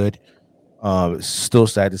pretty good. Still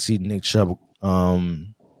sad to see Nick Chubb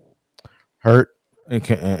hurt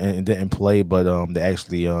and didn't play, but they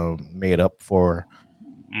actually made up for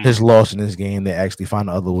his loss in this game. They actually found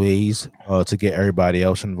other ways to get everybody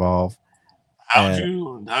else involved. How'd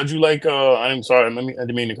you like? I'm sorry, I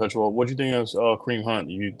didn't mean to cut you off. What do you think of Kareem Hunt?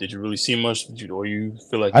 Did you really see much? Or you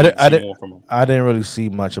feel like I didn't more from him? I didn't really see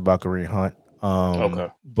much about Kareem Hunt. Okay,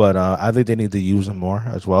 but I think they need to use him more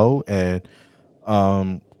as well, and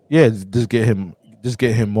just get him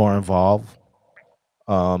more involved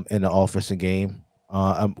in the offensive game.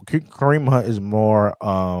 Kareem Hunt is more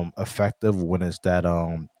effective when it's that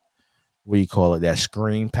what do you call it, that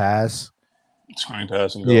screen pass. Screen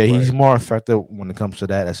passing. Yeah, he's more effective when it comes to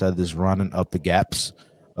that instead of just running up the gaps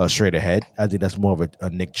straight ahead. I think that's more of a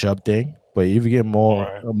Nick Chubb thing. But if you get more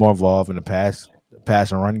involved in the pass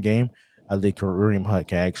and run game, I think Kareem Hunt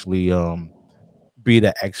can actually be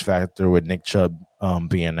the X factor with Nick Chubb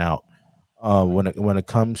being out. When it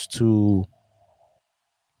comes to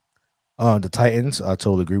the Titans, I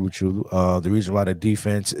totally agree with you. The reason why the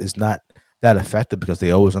defense is not that effective because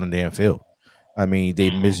they always on the damn field. I mean,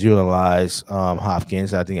 they misutilize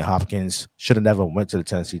Hopkins. I think Hopkins should have never went to the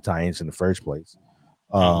Tennessee Titans in the first place.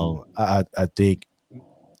 I think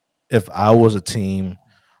if I was a team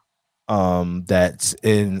that's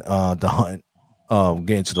in the hunt,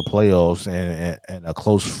 getting to the playoffs and a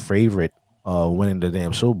close favorite winning the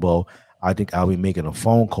damn Super Bowl, I think I'll be making a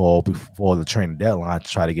phone call before the trading deadline to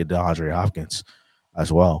try to get DeAndre Hopkins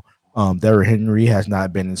as well. Derrick Henry has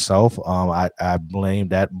not been himself. I blame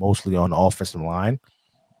that mostly on the offensive line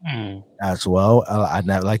as well. I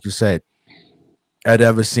like you said, I'd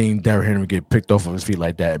never seen Derrick Henry get picked off of his feet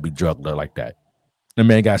like that and be drugged like that. The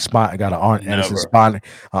man got an Arn Anderson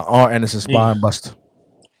spine buster.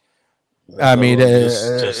 I mean,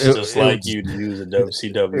 just like you to use a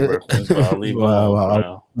WCW reference, but I'll leave it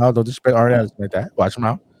alone. No, don't disrespect Arn Anderson like that. Watch him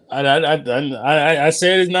out. I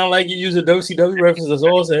said it's not like you use a WCW reference. That's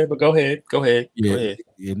all I said. But go ahead.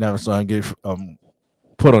 You never saw him get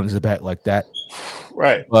put on his back like that.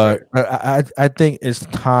 Right. But I think it's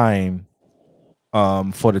time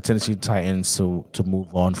for the Tennessee Titans to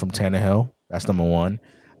move on from Tannehill. That's number one.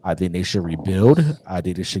 I think they should rebuild. I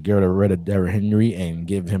think they should get rid of Derrick Henry and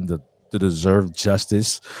give him the deserved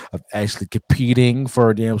justice of actually competing for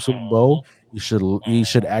a damn Super Bowl. You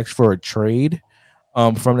should ask for a trade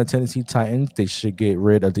from the Tennessee Titans. They should get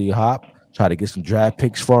rid of D-Hop, try to get some draft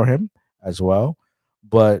picks for him as well.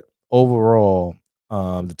 But overall,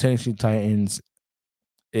 the Tennessee Titans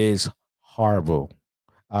is horrible.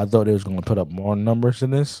 I thought they was going to put up more numbers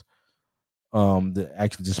than this. They're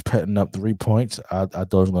actually just putting up 3 points. I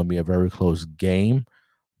thought it was going to be a very close game,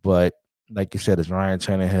 but like you said, it's Ryan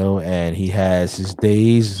Tannehill, and he has his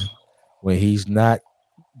days when he's not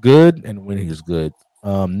good and when he's good.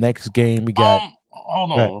 Next game we got.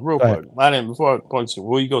 Hold on, real quick. Before I point to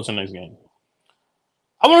where you go to the next game,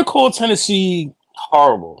 I want to call Tennessee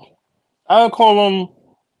horrible. I would call them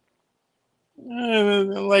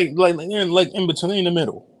like in between, in the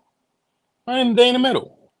middle. They in the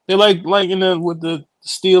middle. They're like in the with the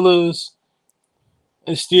Steelers.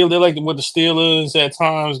 And they're like with the Steelers at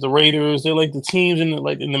times, the Raiders. They're like the teams in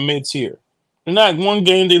the mid tier. They're not one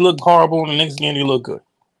game they look horrible, and the next game they look good.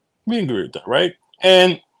 We agree with that, right?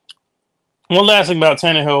 And one last thing about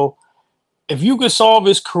Tannehill, if you could solve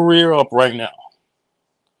his career up right now,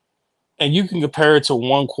 and you can compare it to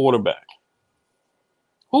one quarterback,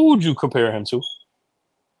 who would you compare him to?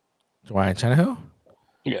 Ryan Tannehill?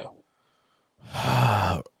 Yeah.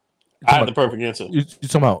 I have the perfect answer. You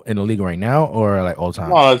talking about in the league right now or like all time?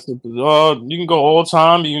 Well, you can go all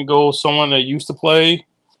time. You can go someone that used to play.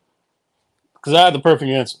 Because I have the perfect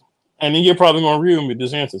answer. And then you're probably going to agree with me with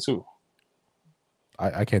this answer too.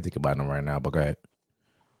 I can't think about them right now, but go ahead.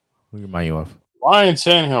 Who remind you of? Ryan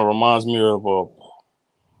Tannehill reminds me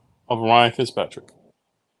of Ryan Fitzpatrick.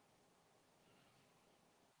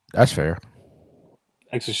 That's fair.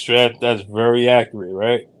 That's very accurate,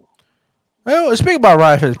 right? Well, speaking about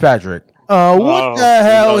Ryan Fitzpatrick, what the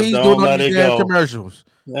hell he's doing on these damn commercials?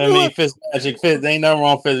 I mean, Fitzmagic, ain't nothing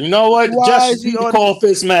wrong with Fitz. You know what? Just you call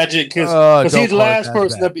Fitzmagic because he's the last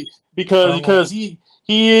person to be because he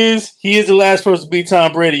is the last person to beat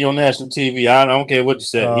Tom Brady on national TV. I don't care what you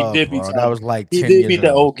said. He did beat Tom. That was like he did beat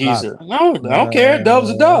the old geezer. No, I don't care. Dub's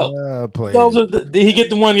a dub. Did he get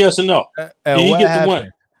the one? Yes or no? Did he get the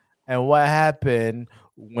one? And what happened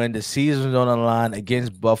when the season was on the line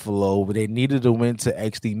against Buffalo? They needed to win to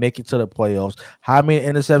actually make it to the playoffs. How many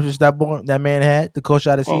interceptions that man had to coach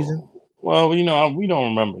out the season? Well, we don't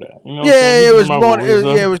remember that. It was more.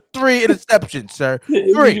 It was 3 interceptions, sir.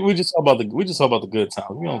 3. We just talk about the good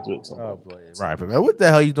times. We don't do it. Oh boy, right, man. What the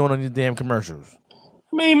hell are you doing on these damn commercials?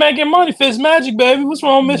 I mean, making money, Fitzmagic, baby. What's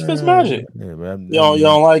wrong with Fitzmagic? Yeah, you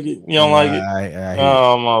don't like it. You don't like it.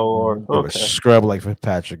 Oh my lord! Okay. Scrub like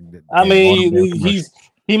Fitzpatrick. I mean,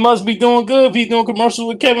 he must be doing good if he's doing commercials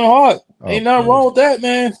with Kevin Hart. Ain't nothing wrong with that,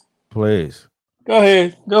 man. Please go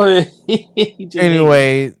ahead.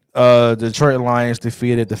 Anyway, Detroit Lions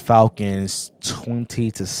defeated the Falcons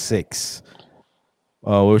 20-6.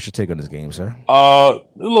 What's your take on this game, sir? A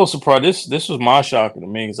little surprised. This was my shocker to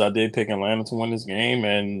me because I did pick Atlanta to win this game,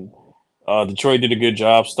 and Detroit did a good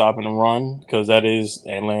job stopping the run because that is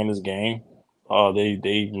Atlanta's game.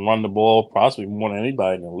 They run the ball possibly more than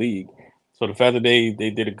anybody in the league. So the fact that they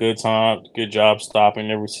did a good job stopping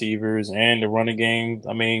their receivers and the running game,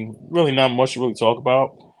 I mean, really not much to really talk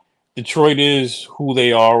about. Detroit is who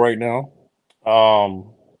they are right now,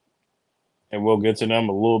 and we'll get to them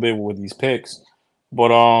a little bit with these picks.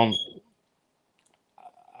 But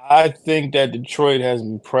I think that Detroit has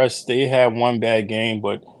impressed. They had one bad game,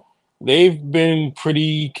 but they've been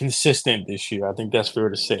pretty consistent this year. I think that's fair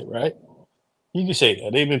to say, right? You can say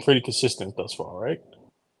that. They've been pretty consistent thus far, right?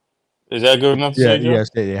 Is that good enough to say, Joe? Yes,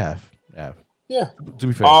 they have. Yeah. To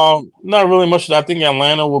be fair. Not really much. I think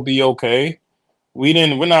Atlanta will be okay. We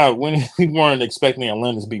weren't expecting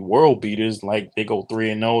Atlanta to be world beaters, like they go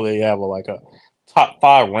 3-0. They have a top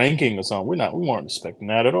 5 ranking or something. We weren't expecting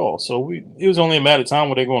that at all. So it was only a matter of time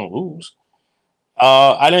when they're going to lose.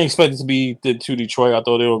 I didn't expect it to be to Detroit. I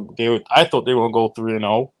thought they were going to go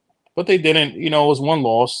 3-0, but they didn't. It was one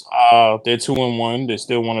loss. They're 2-1. They're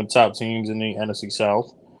still one of the top teams in the NFC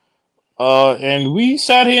South. And we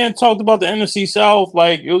sat here and talked about the NFC South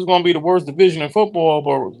like it was going to be the worst division in football,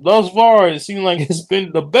 but thus far it seemed like it's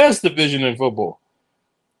been the best division in football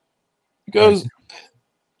because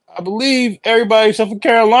I believe everybody except for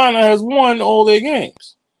Carolina has won all their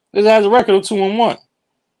games. This has a record of 2-1.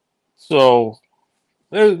 So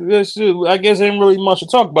I guess ain't really much to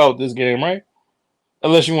talk about this game, right?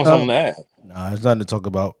 Unless you want something to add. Nah, there's nothing to talk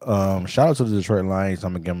about. Shout out to the Detroit Lions.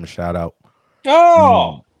 I'm gonna give them a shout out.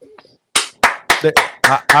 Oh,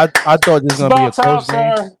 I thought this was gonna be a close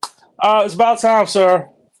game. It's about time, sir.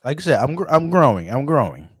 Like I said, I'm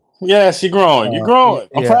growing. Yes, you're growing. You're growing.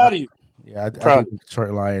 I'm proud of you. Yeah, I think the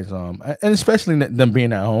Detroit Lions, and especially them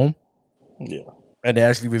being at home. Yeah. And they're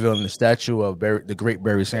actually revealing the statue of the great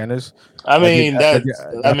Barry Sanders. I mean, they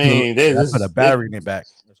put a battery in it back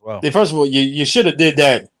as well. First of all, you should have did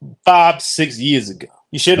that 5-6 years ago.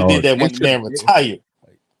 You should have did that when the man retired.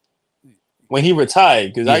 When he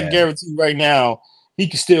retired, because I guarantee you right now he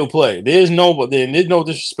can still play. There's no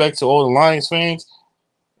disrespect to all the Lions fans.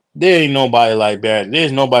 There ain't nobody like Barry.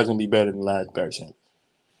 There's nobody gonna be better than Barry Sanders.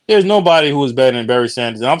 There's nobody who is better than Barry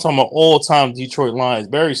Sanders. And I'm talking about all-time Detroit Lions.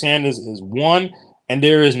 Barry Sanders is 1, and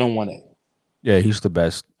there is no 1A. Yeah, he's the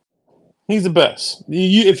best. He's the best.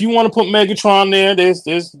 If you want to put Megatron there, there's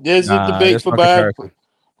a debate for Barry.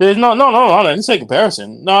 There's no. I didn't say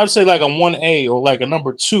comparison. No, I'd say like a 1A or like a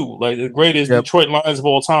number 2, like the greatest Detroit Lions of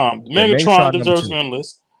all time. Megatron deserves to be on the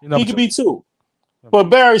list. He could be 2. But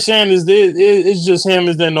Barry Sanders, it's just him.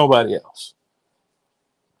 Is there nobody else?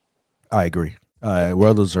 I agree.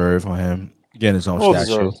 Well deserved for him getting his own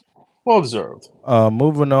statue. Well deserved.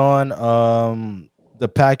 Moving on. The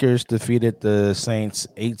Packers defeated the Saints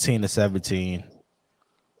 18-17.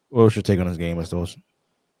 What was your take on this game, Mr. Wilson?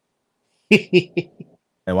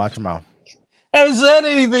 And watch your mouth. I haven't said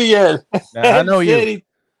anything yet. I know you.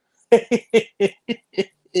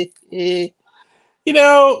 You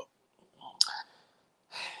know,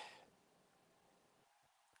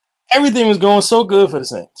 everything was going so good for the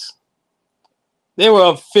Saints. They were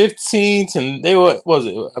up 15 to I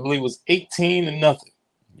believe it was 18-0.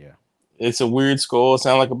 Yeah. It's a weird score. It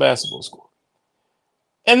sounds like a basketball score.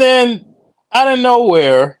 And then out of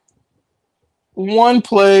nowhere, one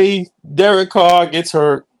play, Derek Carr gets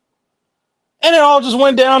hurt, and it all just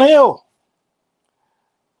went downhill.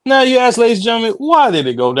 Now you ask, ladies and gentlemen, why did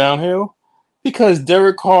it go downhill? Because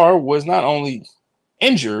Derek Carr was not only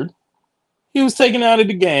injured, he was taken out of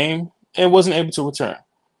the game and wasn't able to return.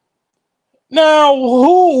 Now,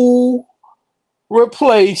 who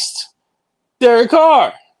replaced Derek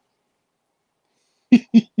Carr?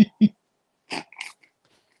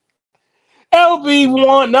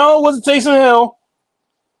 LB1. No, it wasn't Taysom Hill.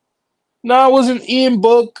 No, it wasn't Ian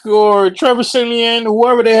Book or Trevor Siemian,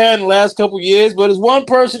 whoever they had in the last couple of years. But it's one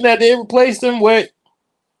person that they replaced him with.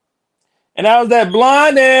 And that was that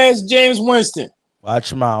blind-ass James Winston.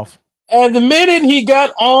 Watch your mouth. And the minute he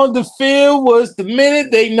got on the field was the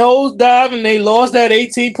minute they nosedived and they lost that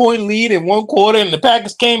 18-point lead in one quarter, and the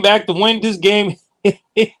Packers came back to win this game. You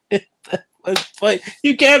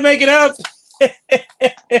can't make it up.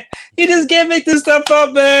 You just can't make this stuff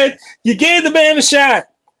up, man. You gave the man a shot.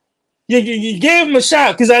 You gave him a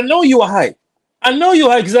shot because I know you were hyped. I know you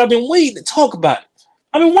were hyped because I've been waiting to talk about it.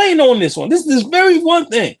 I've been waiting on this one. This is this very one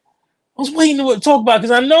thing I was waiting to talk about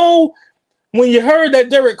because I know when you heard that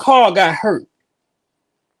Derek Carr got hurt,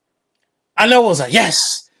 I know it was like,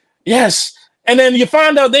 yes. And then you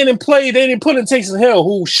find out they didn't put in Taysom Hill,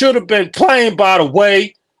 who should have been playing, by the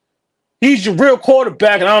way. He's your real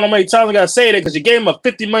quarterback, and I don't know how many times I got to say that because you gave him a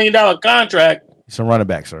 $50 million contract. He's a running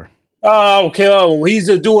back, sir. Oh, okay. Oh, he's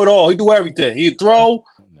a do it all. He do everything. He throw,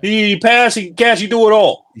 he pass, he catch, he do it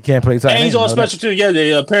all. You can't play tight end. And he's on special too.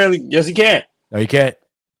 Yeah, apparently, yes, he can. No, you can't.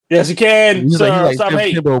 Yes, he can. He's sir, like stop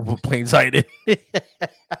hating. Playing tight end.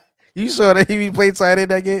 You saw that he be playing tight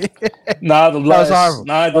end that game? Nevertheless,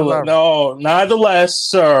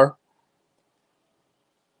 sir.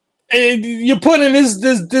 And you put in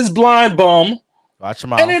this blind bum. Watch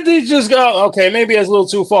him out. And then they just go, okay, maybe that's a little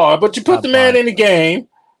too far. But you put the man in the game,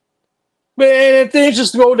 and things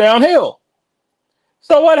just go downhill.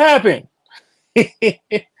 So what happened? He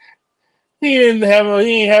didn't have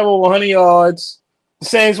over 100 yards. The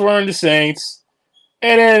Saints weren't the Saints.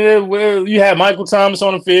 And then you had Michael Thomas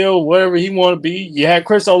on the field, whatever he wanted to be. You had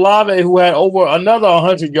Chris Olave, who had over another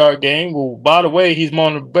 100-yard game. Well, by the way, he's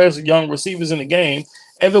one of the best young receivers in the game.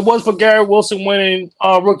 If it was for Garrett Wilson winning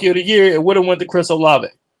Rookie of the Year, it would have went to Chris Olave.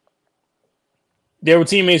 They were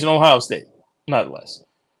teammates in Ohio State, not less.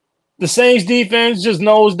 The Saints defense just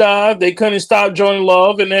nosedived. They couldn't stop Jordan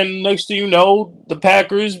Love. And then next thing you know, the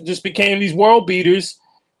Packers just became these world beaters.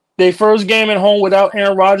 Their first game at home without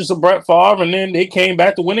Aaron Rodgers or Brett Favre, and then they came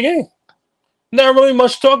back to win the game. Not really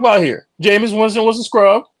much to talk about here. Jameis Winston was a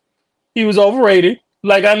scrub. He was overrated,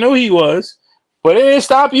 like I knew he was. But it didn't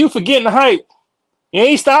stop you for getting the hype. It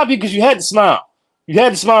ain't stop you because you had to smile. You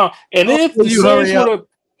had to smile. And if the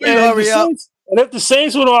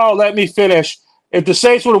Saints would have, let me finish. If the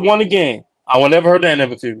Saints would have won the game, I would never heard that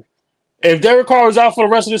never too. If Derek Carr was out for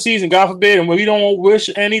the rest of the season, God forbid, and we don't wish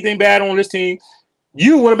anything bad on this team,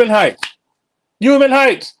 you would have been hyped. You would have been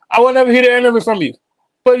hyped. I would never hear the end of it from you.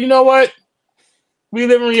 But you know what? We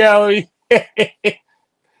live in reality.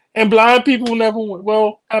 And blind people never win.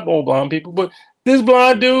 Well, not all blind people, but this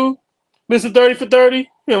blind dude, Mr. 30 for 30,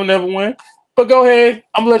 he'll never win. But go ahead.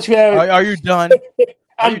 I'm going to let you have it. Are you done?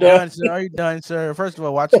 I'm done. Sir? Are you done, sir? First of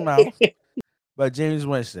all, watch your mouth. But James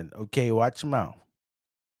Winston, okay, watch your mouth.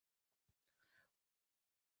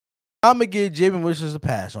 I'm going to give James Winston a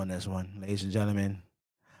pass on this one, ladies and gentlemen.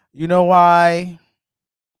 You know why?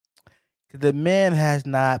 The man has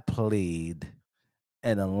not played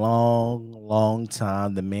in a long, long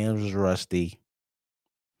time. The man was rusty.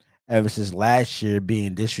 Ever since last year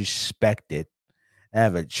being disrespected.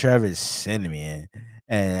 Having Trevor Siemian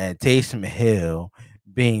and Taysom Hill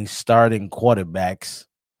being starting quarterbacks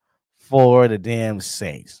for the damn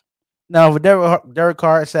Saints. Now, for Derek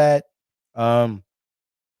Carr said, him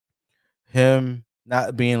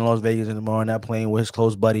not being in Las Vegas anymore, not playing with his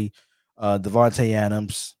close buddy, Devontae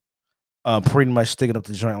Adams, pretty much sticking up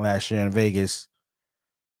the joint last year in Vegas,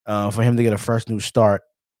 for him to get a first new start.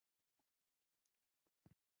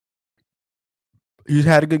 He's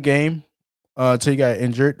had a good game until he got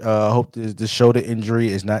injured. I hope the shoulder injury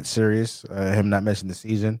is not serious, him not missing the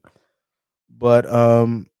season. But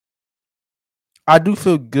I do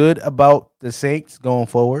feel good about the Saints going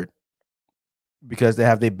forward because they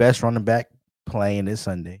have their best running back playing this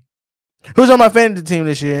Sunday. Who's on my fantasy team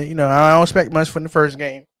this year? You know, I don't expect much from the first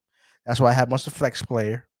game. That's why I have most of flex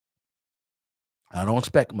player. I don't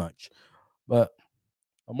expect much. But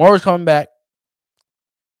Amara's coming back.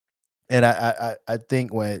 And I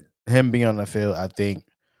think when him being on the field, I think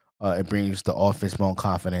it brings the offense more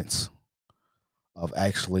confidence of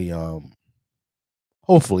actually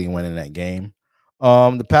hopefully winning that game.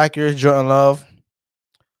 The Packers, Jordan Love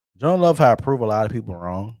had proved a lot of people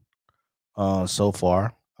wrong so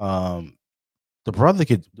far. The brother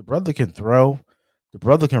can throw. The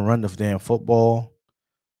brother can run the damn football.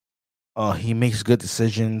 He makes good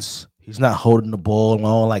decisions. He's not holding the ball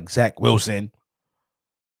long like Zach Wilson.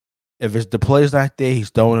 If it's the play's not there, he's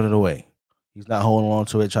throwing it away. He's not holding on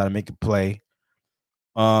to it, trying to make a play.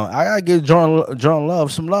 I gotta give Jordan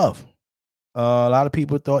Love some love. A lot of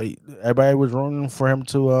people thought everybody was rooting for him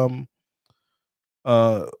to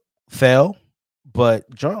fail, but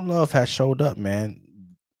Jordan Love has showed up, man.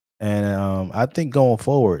 And I think going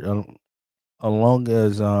forward, along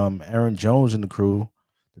as Aaron Jones and the crew,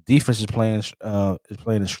 the defense is playing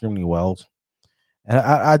extremely well. And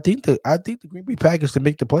I think the Green Bay Packers can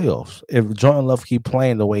make the playoffs if Jordan Love keep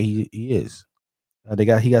playing the way he is. He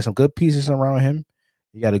got some good pieces around him.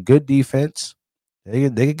 He got a good defense. They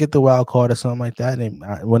could get the wild card or something like that. They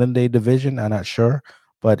winning their division. I'm not sure,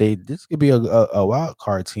 but this could be a wild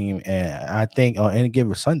card team. And I think on any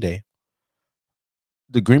given Sunday,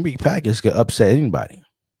 the Green Bay Packers could upset anybody.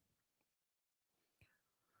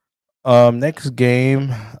 Next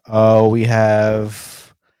game, we have.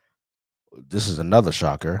 This is another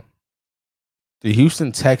shocker. The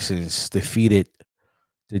Houston Texans defeated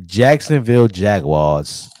the Jacksonville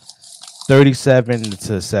Jaguars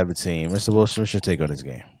 37-17. Mr. Wilson, what's your take on this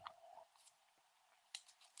game?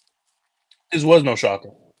 This was no shocker.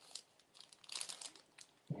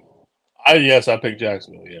 I picked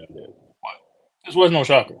Jacksonville. Yeah, I did. This was no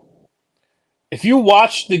shocker. If you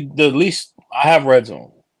watch the least, I have Red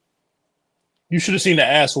Zone. You should have seen the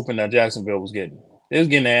ass whooping that Jacksonville was getting. They was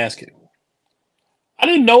getting the ass kicked. I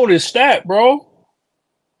didn't know this stat, bro.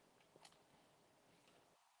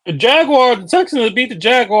 The Texans have beat the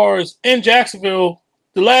Jaguars in Jacksonville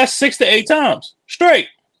the last 6 to 8 times straight.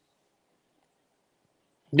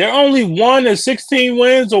 They're only 1 to 16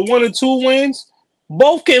 wins or 1 to 2 wins.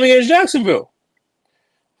 Both came against Jacksonville.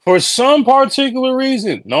 For some particular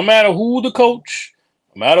reason, no matter who the coach,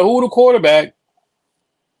 no matter who the quarterback,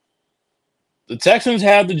 the Texans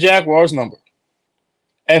have the Jaguars number.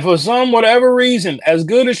 And for whatever reason, as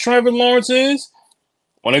good as Trevor Lawrence is,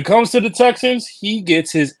 when it comes to the Texans, he gets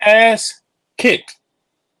his ass kicked.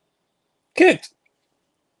 They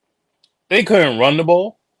couldn't run the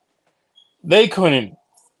ball. They couldn't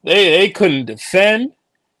defend.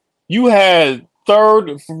 You had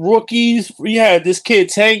third rookies. You had this kid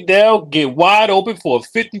Tank Dell get wide open for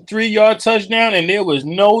a 53-yard touchdown, and there was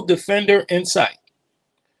no defender in sight.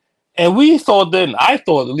 And I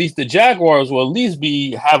thought at least the Jaguars will at least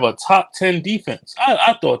have a top 10 defense.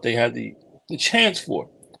 I thought they had the chance for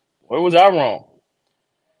it. Or was I wrong?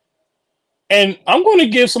 And I'm going to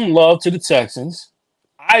give some love to the Texans.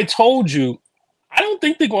 I told you, I don't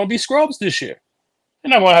think they're going to be scrubs this year. They're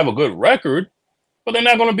not going to have a good record, but they're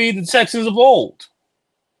not going to be the Texans of old.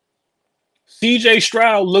 C.J.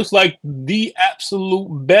 Stroud looks like the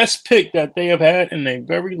absolute best pick that they have had in a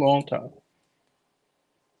very long time.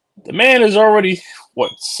 The man is already,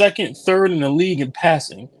 second, third in the league in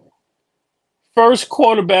passing. First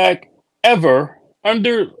quarterback ever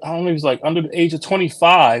under the age of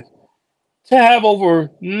 25 to have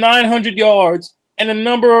over 900 yards and a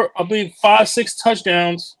number, I believe, 5-6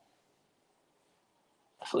 touchdowns.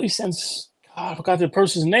 I believe since, I forgot the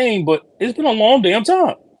person's name, but it's been a long damn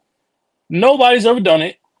time. Nobody's ever done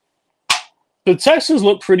it. The Texans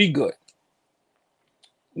look pretty good.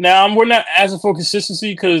 Now, we're not asking for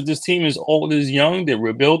consistency because this team is old, is young. They're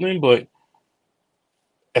rebuilding. But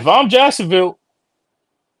if I'm Jacksonville,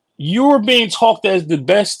 you're being talked as the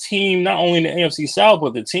best team, not only in the AFC South,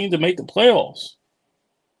 but the team to make the playoffs.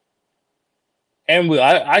 And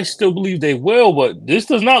I still believe they will, but this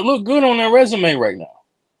does not look good on their resume right now.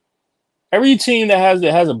 Every team that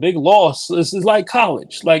has a big loss, this is like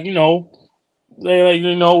college. Like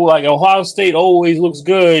Ohio State always looks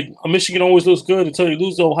good. Michigan always looks good until you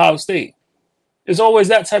lose to Ohio State. It's always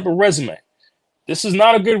that type of resume. This is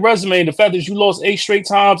not a good resume. The fact that you lost 8 straight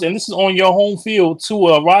times, and this is on your home field to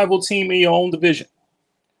a rival team in your own division.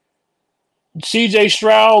 C.J.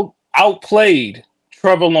 Stroud outplayed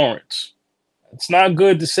Trevor Lawrence. It's not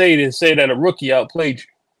good to say that a rookie outplayed you.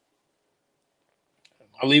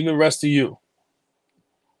 I'll leave the rest to you.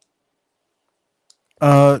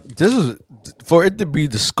 This is for it to be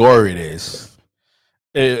the score it is.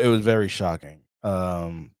 It was very shocking.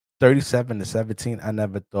 37-17. I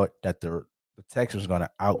never thought that the Texans was going to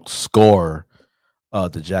outscore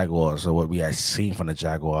the Jaguars, or what we had seen from the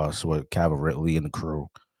Jaguars, what Calvin Ridley and the crew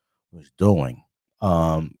was doing.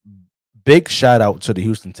 Big shout out to the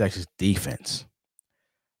Houston Texans defense.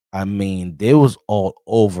 I mean, they was all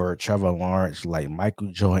over Trevor Lawrence, like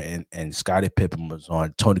Michael Jordan and Scottie Pippen was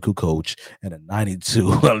on Tony Kukoc in a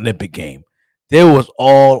 92 Olympic game. They was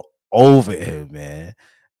all over him, man.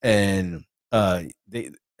 And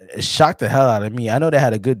it shocked the hell out of me. I know they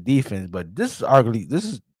had a good defense, but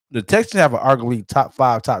the Texans have an arguably top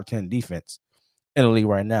 5, top 10 defense in the league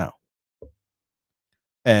right now.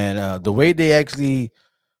 And the way they actually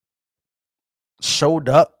showed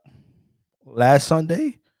up last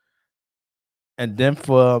Sunday, and then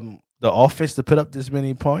for the offense to put up this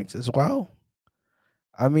many points as well.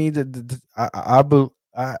 I mean, I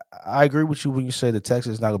agree with you when you say the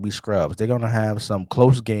Texans not gonna be scrubs. They're gonna have some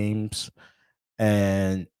close games,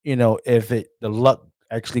 and if the luck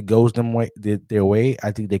actually goes their way,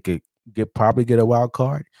 I think they could probably get a wild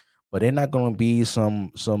card. But they're not gonna be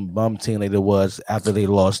some bum team like it was after they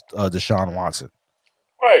lost Deshaun Watson.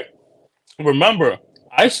 Right. Remember,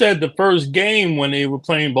 I said the first game when they were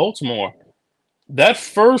playing Baltimore. That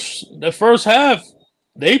first half,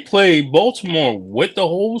 they played Baltimore with the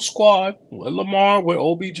whole squad, with Lamar, with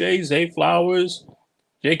OBJ, Zay Flowers,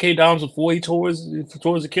 J.K. Dobbins before he tore his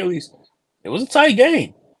Achilles. It was a tight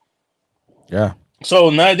game. Yeah. So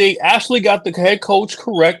now they actually got the head coach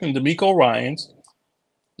correct in DeMeco Ryans.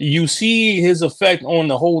 You see his effect on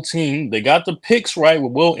the whole team. They got the picks right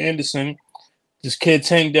with Will Anderson, this kid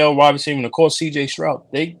Tank Dell Robinson, and of course C.J.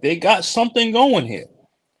 Stroud. They got something going here.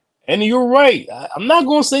 And you're right. I'm not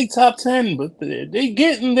going to say top 10, but they're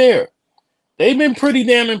getting there. They've been pretty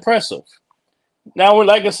damn impressive. Now,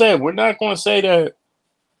 like I said, we're not going to say that.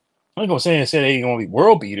 I'm not going to say they ain't going to be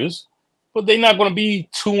world beaters, but they're not going to be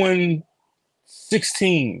 2-16.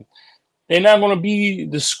 They're not going to be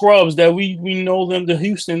the scrubs that we know them to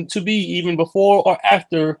Houston to be, even before or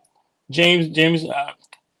after Deshaun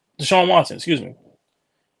Watson. Excuse me.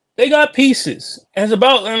 They got pieces, and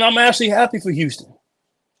I'm actually happy for Houston.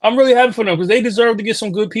 I'm really happy for them because they deserve to get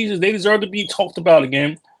some good pieces. They deserve to be talked about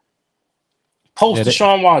again.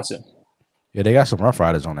 Deshaun Watson. Yeah, they got some Rough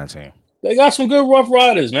Riders on that team. They got some good Rough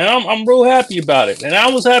Riders, man. I'm real happy about it. And I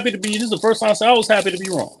was happy to be. This is the first time I said I was happy to be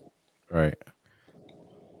wrong. Right.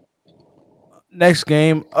 Next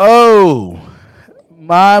game. Oh,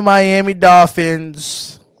 my Miami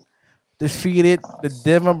Dolphins defeated the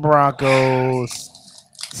Denver Broncos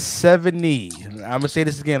 70. I'm going to say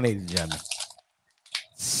this again, ladies and gentlemen.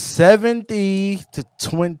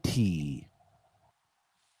 70-20.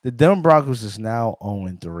 The Denver Broncos is now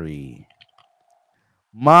 0-3.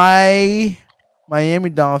 My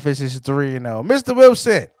Miami Dolphins is 3-0. Mr.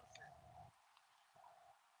 Wilson,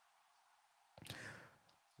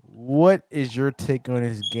 what is your take on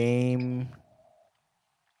this game?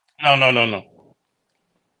 No.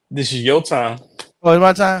 This is your time. Oh, it's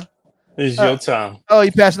my time? It's your time. Oh,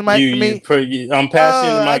 you passing the mic to me? I'm passing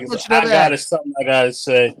the mic. I got something I gotta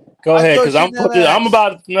say. Go ahead, because I'm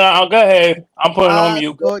about. No, go ahead. I'm putting on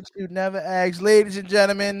mute. I thought you never asked, ladies and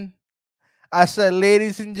gentlemen. I said,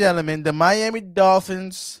 ladies and gentlemen, the Miami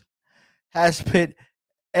Dolphins has put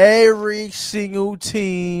every single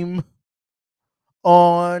team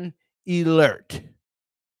on alert.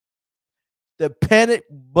 The panic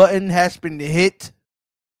button has been hit.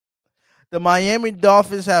 The Miami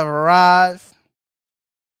Dolphins have arrived.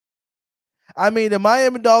 I mean, the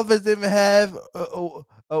Miami Dolphins didn't have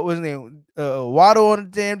what's his name? Waddle on the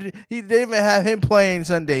damn. He didn't even have him playing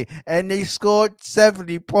Sunday, and they scored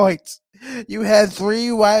 70 points. You had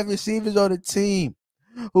 3 wide receivers on the team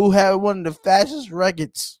who had one of the fastest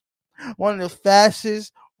records, one of the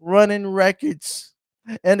fastest running records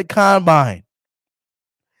in the combine.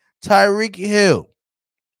 Tyreek Hill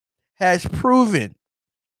has proven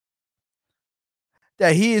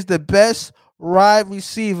that he is the best wide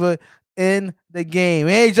receiver in the game.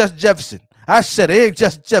 It ain't just Jefferson. I said it ain't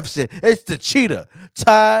just Jefferson. It's the cheetah,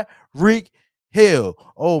 Tyreek Hill.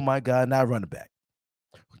 Oh my God, not running back.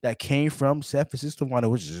 That came from San Francisco.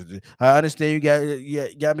 Which is, I understand you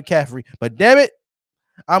got McCaffrey, but damn it,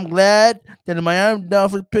 I'm glad that the Miami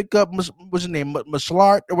Dolphins pick up what's his name,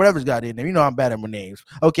 Maslart or whatever he's got in there. You know I'm bad at my names.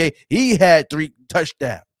 Okay, he had 3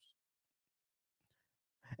 touchdowns.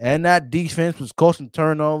 And that defense was causing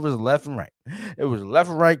turnovers left and right. It was left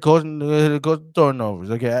and right causing turnovers.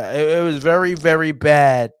 Okay, it was very, very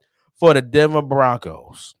bad for the Denver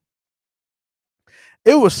Broncos.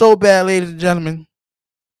 It was so bad, ladies and gentlemen,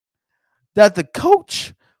 that the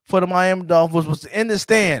coach for the Miami Dolphins was in the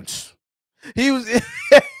stands. He was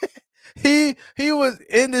he was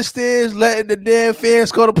in the stands letting the damn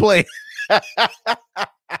fans go to play.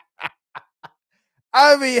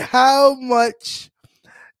 I mean, how much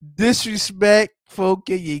disrespectful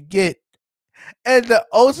can you get? And the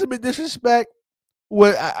ultimate disrespect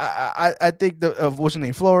was I think what's his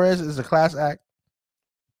name, Flores is a class act.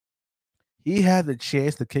 He had the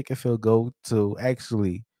chance to kick a field goal to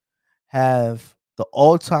actually have the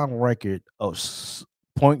all-time record of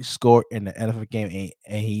points scored in the NFL game,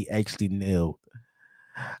 and he actually nailed.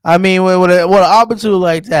 I mean, with an opportunity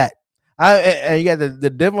like that, and you got the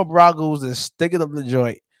Denver Broncos and sticking up the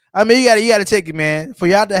joint. I mean, you got to take it, man. For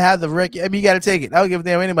y'all to have the record, I mean, you got to take it. I don't give a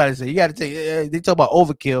damn what anybody say. You got to take it. They talk about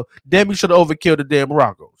overkill. Damn, you should have overkilled the damn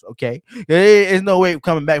Broncos. Okay, there's no way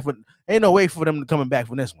coming back for. Ain't no way for them to coming back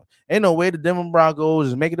from this one. Ain't no way the Denver Broncos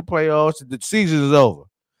is making the playoffs. The season is over.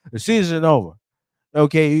 The season is over.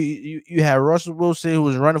 Okay, you had Russell Wilson who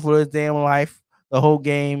was running for his damn life the whole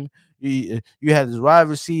game. You had his wide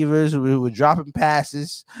receivers who were dropping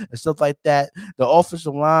passes and stuff like that. The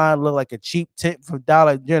offensive line looked like a cheap tip from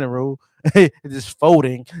Dollar General, just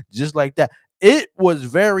folding just like that. It was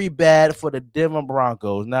very bad for the Denver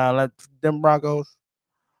Broncos. Now, let them Broncos,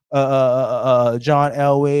 John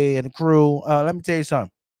Elway and the crew. Let me tell you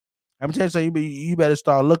something. You better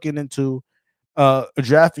start looking into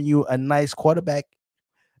drafting you a nice quarterback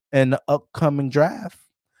in the upcoming draft,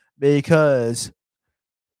 because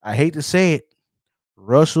I hate to say it,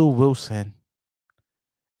 Russell Wilson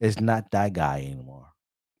is not that guy anymore.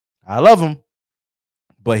 I love him,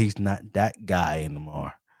 but he's not that guy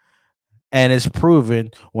anymore. And it's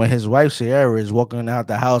proven when his wife Sierra is walking out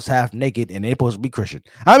the house half naked and they're supposed to be Christian.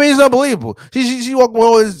 I mean, it's unbelievable. She walking with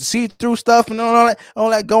all this see-through stuff and all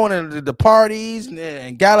that going to the parties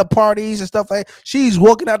and gala parties and stuff like that. She's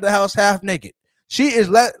walking out the house half naked. She is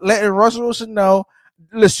letting Russell Wilson know,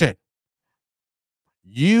 listen,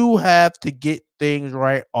 you have to get things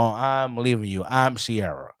right on I'm leaving you. I'm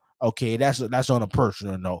Sierra. Okay, that's on a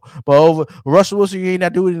personal note. But over Russell Wilson, you ain't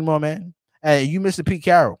not doing it anymore, man. And you missed Pete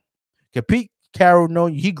Carroll. Because Pete Carroll know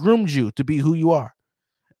he groomed you to be who you are.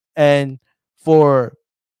 And for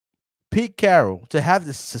Pete Carroll to have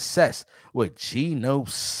the success with Geno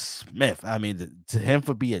Smith, I mean, to him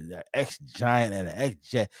for being an ex-Giant and an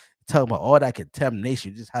ex-Jet, talking about all that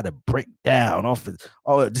contamination, just how to break down off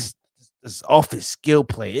his skill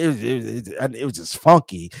play. It was just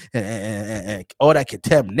funky and all that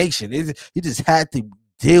contamination. You just had to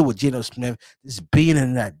deal with Geno Smith just being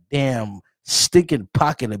in that damn stinking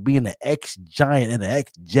pocket of being an ex-Giant and an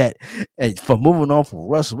ex-Jet, and for moving on from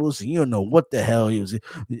Russell Wilson, you don't know what the hell it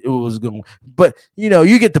was going. But you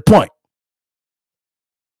get the point.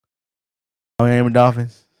 Miami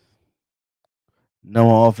Dolphins,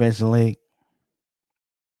 no offensive league.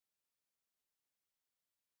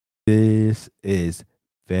 This is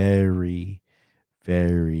very,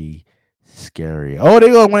 very scary. Oh,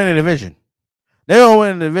 they're gonna win the division. They're gonna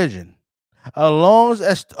win the division. As long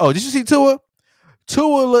as did you see Tua?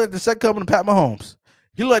 Tua looked the second coming to Pat Mahomes.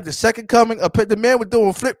 He looked like the second coming. The man was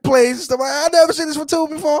doing flip plays and stuff. I never seen this for Tua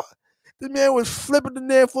before. The man was flipping the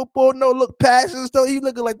damn football, no look passes and stuff. He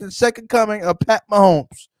looking like the second coming of Pat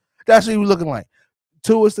Mahomes. That's what he was looking like.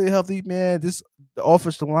 Tua stay healthy, man. The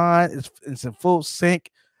offensive line is in full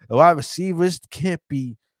sync. The wide receivers can't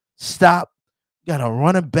be stopped. Got a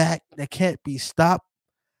running back that can't be stopped.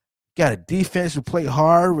 Got a defense who play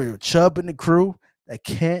hard with Chubb and the crew that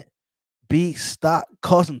can't be stopped,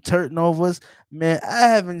 causing turnovers. Man, I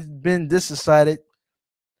haven't been this excited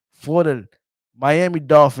for the Miami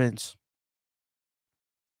Dolphins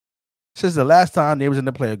since the last time they was in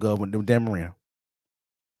the playoff game with Dan Marino.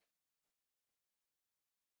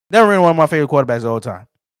 Dan Marino, one of my favorite quarterbacks of all time.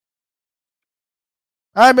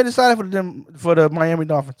 I haven't been excited for the Miami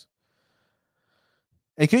Dolphins.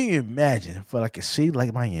 And can you imagine for like a city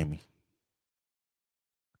like Miami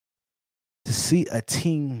to see a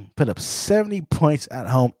team put up 70 points at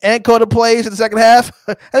home and call the plays in the second half?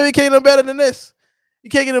 I mean, you can't get no better than this. You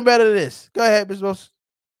can't get no better than this. Go ahead, Mr. Wilson.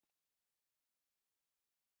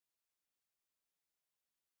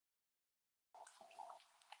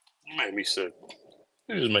 You make me sick.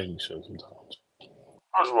 You just make me sick sometimes.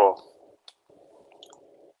 First of all,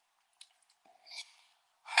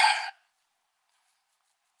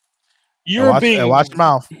 watch your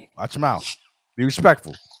mouth. Watch your mouth. Be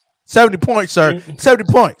respectful. 70 points, sir.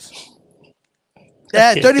 70 points.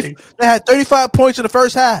 They had 35 points in the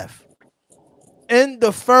first half. In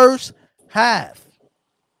the first half.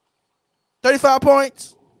 35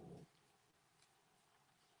 points.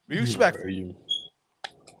 Be respectful.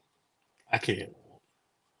 I can't.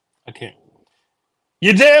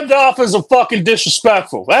 Your damn Dolphins are fucking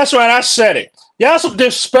disrespectful. That's right, I said it. Y'all some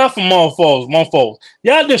disrespectful motherfuckers.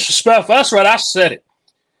 Y'all disrespectful. That's right, I said it.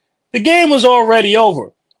 The game was already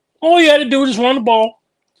over. All you had to do was just run the ball.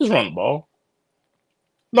 Just run the ball.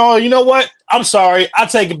 No, you know what? I'm sorry. I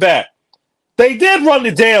take it back. They did run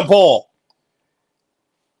the damn ball.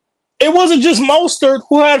 It wasn't just Mostert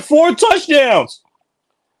who had 4 touchdowns.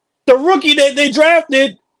 The rookie that they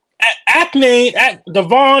drafted,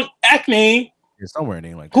 Devon Achane, somewhere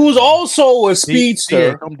in like that. Who's also a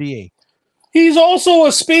speedster. He's also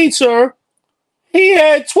a speedster. He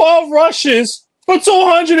had 12 rushes for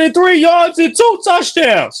 203 yards and 2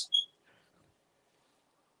 touchdowns.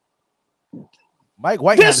 Mike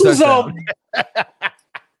White. This was I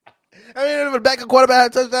mean, the back of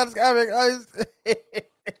quarterback had touchdowns.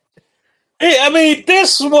 I mean,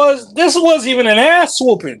 this was even an ass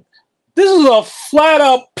whooping. This is a flat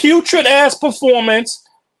up putrid ass performance.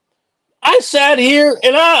 I sat here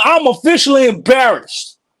and I'm officially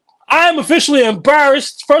embarrassed. I'm officially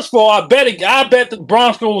embarrassed. First of all, I bet the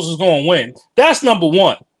Broncos is going to win. That's number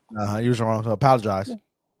one. You was wrong. So apologize.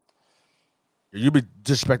 You be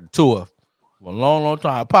disrespecting Tua for a long, long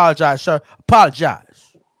time. Apologize, sir.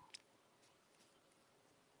 Apologize.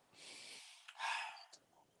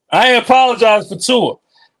 I apologize for Tua,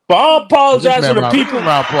 but I apologize to the people.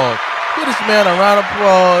 Give this man a round of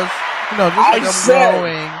applause. You know, just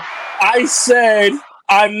I said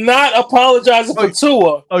I'm not apologizing for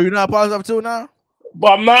Tua. Oh, you're not apologizing for Tua now?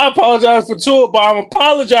 But I'm not apologizing for Tua, but I'm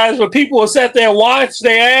apologizing for people who sat there and watched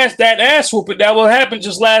that ass whooping that will happen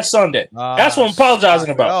just last Sunday. That's what I'm apologizing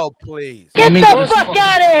about. Oh, please. Get the fuck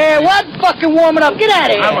out of here. What fucking warming up? Get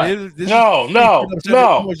out of here. No. First of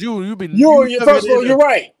all, you're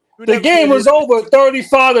right. The game was over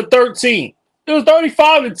 35-13. It was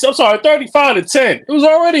 35-10. It was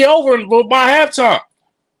already over by halftime.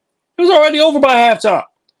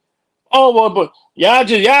 Oh, but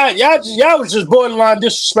y'all was just borderline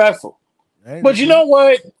disrespectful. But you know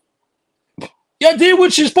what? Y'all did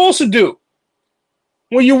what you're supposed to do.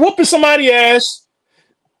 When you're whooping somebody's ass,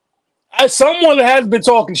 someone has been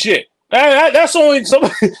talking shit. That's only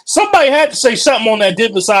somebody had to say something on that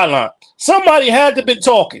Denver sideline. Somebody had to be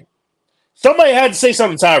talking. Somebody had to say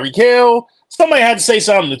something to Tyreek Hill. Somebody had to say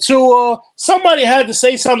something to Tua. Somebody had to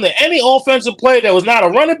say something to any offensive player that was not a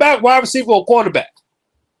running back, wide receiver, or quarterback.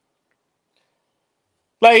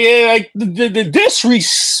 Like the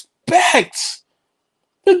disrespect.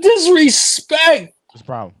 The disrespect. What's the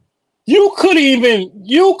problem? You couldn't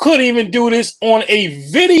even do this on a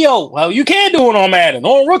video. Well, you can't do it on Madden,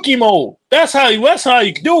 on rookie mode. That's how you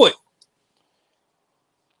can do it.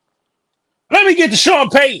 Let me get to Sean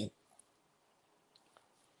Payton.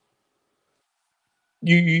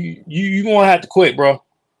 You gonna have to quit, bro.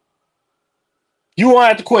 You gonna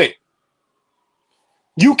have to quit.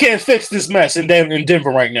 You can't fix this mess in Denver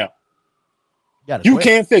right now. You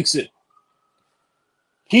can't fix it.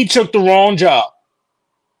 He took the wrong job.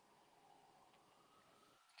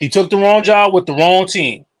 He took the wrong job with the wrong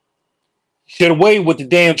team. Should have waited with the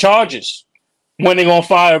damn Chargers. when they're gonna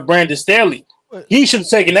fire Brandon Staley. He should have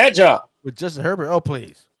taken that job. With Justin Herbert? Oh,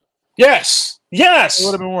 please. Yes. It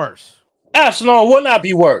would have been worse. Absolutely, it will not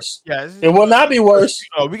be worse. Yes. It will not be worse.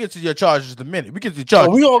 Oh, we get to your charges in a minute. We get to the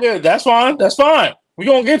charges. We gonna get that's fine. That's fine. We're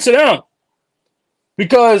gonna get to them.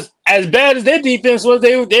 Because as bad as their defense was,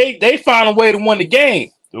 they found a way to win the game.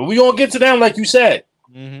 We're gonna get to them, like you said.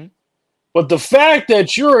 Mm-hmm. But the fact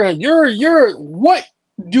that you're what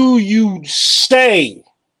do you say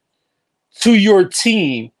to your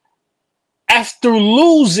team after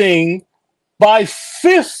losing by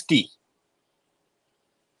 50?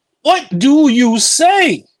 What do you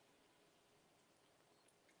say?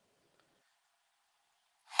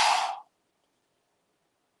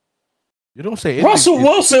 You don't say anything. Russell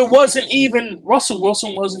Wilson wasn't even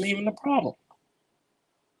the problem.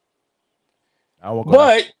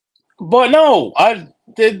 But no,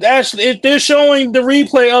 if they're showing the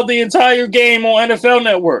replay of the entire game on NFL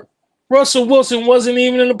Network, Russell Wilson wasn't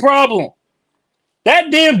even in the problem.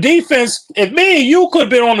 That damn defense, if me and you could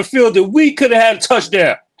have been on the field, that we could have had a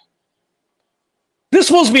touchdown. This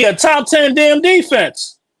supposed to be a top 10 damn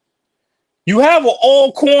defense. You have an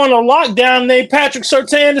all-corner lockdown named Patrick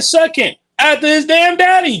Surtain II after his damn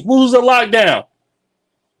daddy was a lockdown.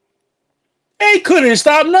 They couldn't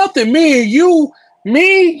stop nothing. Me and you,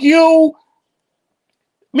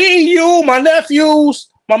 my nephews,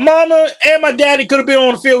 my mama, and my daddy could have been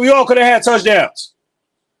on the field. We all could have had touchdowns.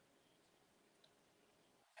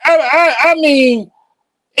 I mean,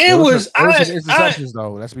 it was interceptions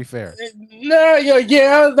though. Let's be fair.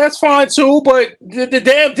 Yeah, that's fine too. But the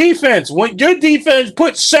damn defense, when your defense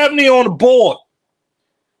put 70 on the board,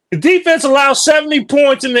 the defense allows 70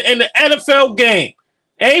 points in the NFL game.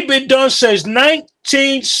 Ain't been done since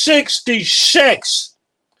 1966.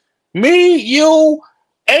 Me, you,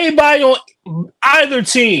 everybody on either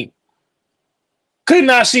team could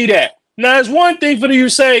not see that. Now, it's one thing for you to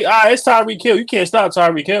say, it's Tyreek Hill. You can't stop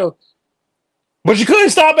Tyreek Hill. But you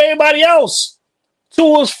couldn't stop anybody else.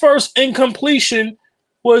 Tua's first incompletion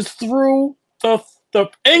was through the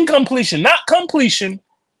incompletion, not completion.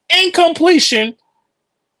 Incompletion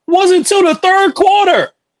was until the third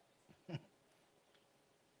quarter.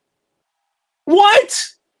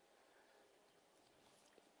 What?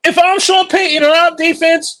 If I'm Sean Payton and our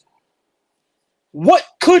defense, what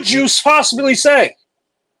could you possibly say?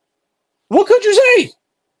 What could you say?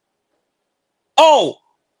 Oh,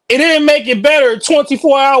 it didn't make it better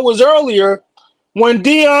 24 hours earlier when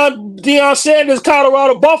Deion Sanders,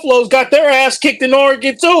 Colorado Buffaloes got their ass kicked in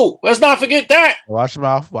Oregon too. Let's not forget that. Watch your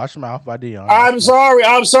mouth by Deion. I'm sorry.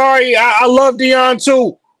 I love Deion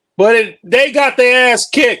too, but they got their ass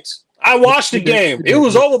kicked. I watched the game. It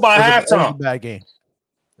was over by halftime. It was a bad game.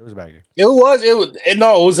 It was a bad game.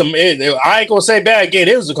 I ain't gonna say bad game.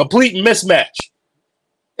 It was a complete mismatch.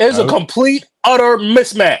 It's a complete, utter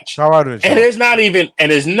mismatch. And it's not even,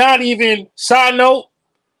 side note,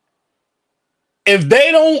 if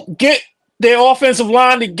they don't get their offensive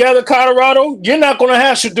line together, Colorado, you're not going to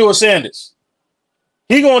have Shedeur Sanders.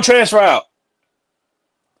 He's going to transfer out.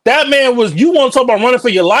 That man you want to talk about running for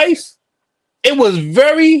your life? It was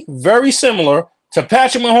very, very similar to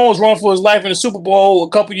Patrick Mahomes running for his life in the Super Bowl a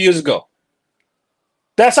couple years ago.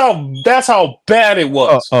 That's how bad it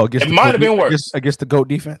was. It might have been worse. Against the GOAT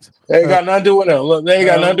defense. They ain't got nothing to do with them. Look, they ain't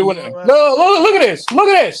got nothing to do with them. Look at this. Look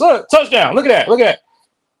at this. Look, touchdown. Look at that.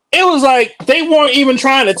 It was like they weren't even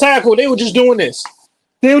trying to tackle. They were just doing this.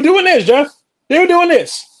 They were doing this, Jeff. They were doing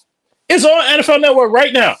this. It's on NFL Network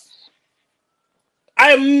right now. I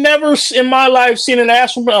have never in my life seen an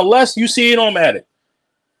ass from unless you see it on Madden.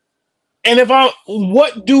 And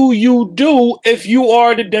what do you do if you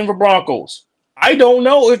are the Denver Broncos? I don't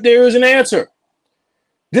know if there is an answer.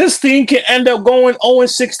 This team can end up going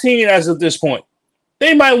 0-16 as of this point.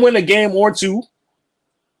 They might win a game or two,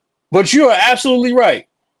 but you are absolutely right.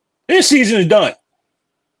 This season is done.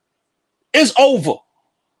 It's over.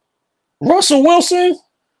 Russell Wilson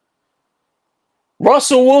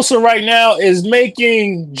right now is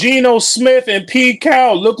making Geno Smith and Pete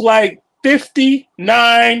Carroll look like $60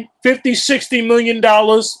 million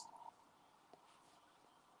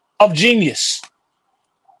of genius.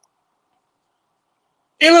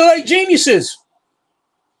 They look like geniuses.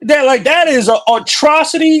 That is an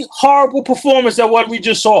atrocity, horrible performance that what we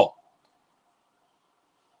just saw.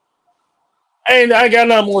 And I got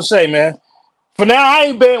nothing more to say, man. For now, I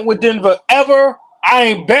ain't betting with Denver ever. I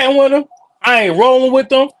ain't betting with them. I ain't rolling with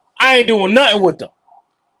them. I ain't doing nothing with them.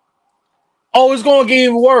 Oh, it's going to get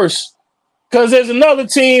even worse because there's another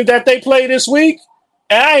team that they play this week,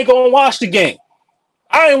 and I ain't going to watch the game.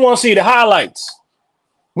 I ain't want to see the highlights.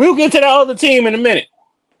 We'll get to that other team in a minute.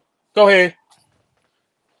 Go ahead.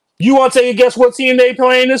 You want to take a guess what team they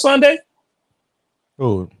playing this Sunday?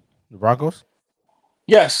 Oh, the Broncos?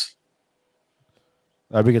 Yes.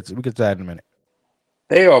 We get to that in a minute.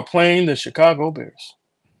 They are playing the Chicago Bears.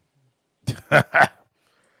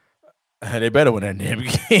 They better win that damn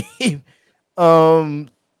game.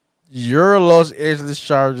 Your Los Angeles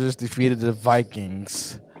Chargers defeated the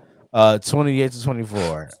Vikings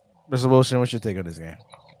 28-24. Mr. Wilson, what's your take on this game?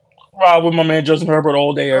 Ride with my man Justin Herbert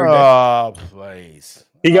all day, every day. Oh, please.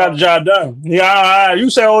 He got the job done. Yeah, you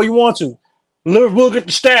say all you want to. Look at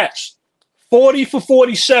the stats. 40 for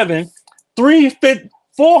 47,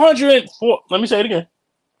 404. Let me say it again.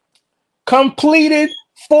 Completed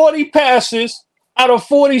 40 passes out of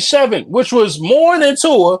 47, which was more than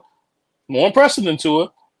Tua, more impressive than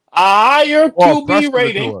Tua. A higher QB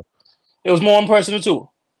rating. It was more impressive than Tua.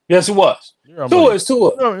 Yes, it was. Tua is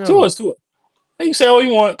Tua. Tua is Tua. You can say all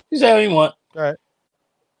you want. You say all you want. All right.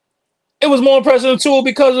 It was more impressive than Tua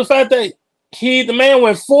because of the fact that the man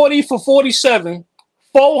went 40 for 47,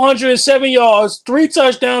 407 yards, 3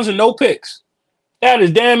 touchdowns, and no picks. That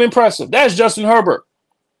is damn impressive. That's Justin Herbert.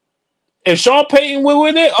 If Sean Payton were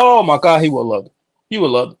with it, oh my God, he would love it. He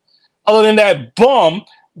would love it. Other than that bum,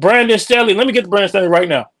 Brandon Staley. Let me get to Brandon Staley right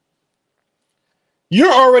now.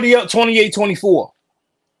 You're already up 28-24.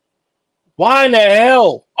 Why in the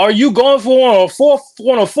hell are you going for on a fourth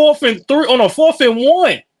and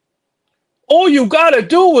 1? All you gotta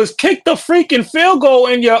do is kick the freaking field goal,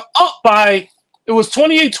 and you're up by. It was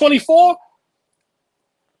 28-24.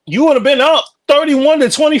 You would have been up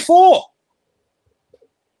 31-24.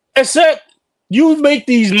 Except you make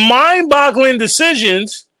these mind-boggling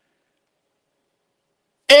decisions,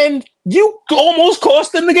 and you almost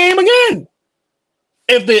cost them the game again.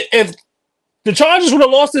 If the Chargers would have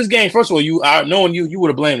lost this game, first of all, knowing you would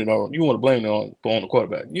have blamed it on. You would have blamed it on the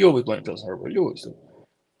quarterback. You always blame Justin Herbert. You always do.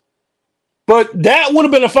 But that would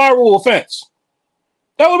have been a fireable offense.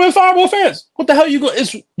 That would have been a fireable offense. What the hell you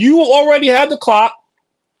already had the clock.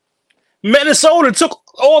 Minnesota took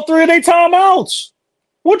all 3 of their timeouts.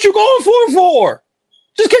 What you going for?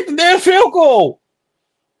 Just kick the damn field goal.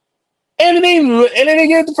 And then they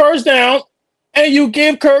get the first down, and you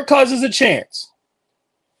give Kirk Cousins a chance.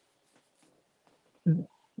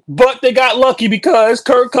 But they got lucky because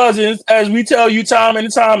Kirk Cousins, as we tell you time in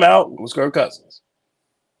and time out, was Kirk Cousins.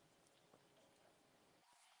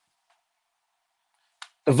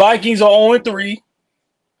 The Vikings are 0-3.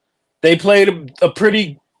 They played a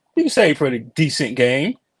pretty decent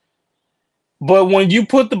game. But when you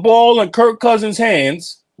put the ball in Kirk Cousins'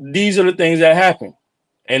 hands, these are the things that happen.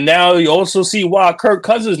 And now you also see why Kirk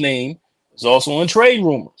Cousins' name is also in trade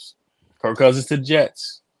rumors. Kirk Cousins to the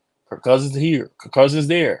Jets. Kirk Cousins here. Kirk Cousins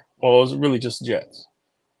there. Well, it's really just the Jets.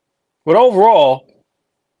 But overall,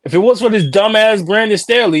 if it was for this dumbass Brandon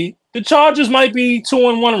Staley, the Chargers might be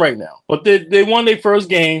 2-1 right now. But they won their first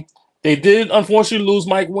game. They did unfortunately lose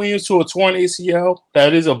Mike Williams to a torn ACL.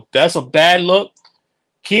 That's a bad look.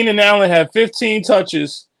 Keenan Allen had 15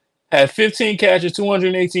 touches, had 15 catches,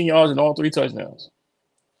 218 yards, and all 3 touchdowns.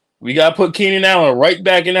 We got to put Keenan Allen right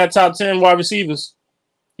back in that top 10 wide receivers.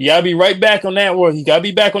 He got to be right back on that one. He got to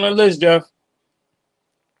be back on the list, Jeff.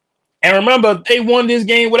 And remember, they won this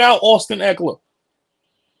game without Austin Eckler.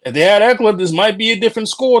 If they had Eckler, this might be a different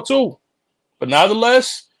score too. But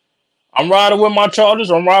nonetheless, I'm riding with my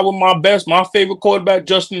Chargers. I'm riding with my favorite quarterback,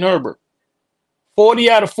 Justin Herbert. 40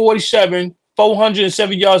 out of 47,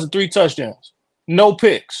 407 yards and 3 touchdowns. No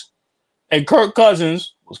picks. And Kirk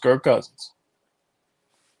Cousins was Kirk Cousins.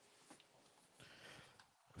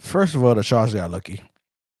 First of all, the Chargers got lucky.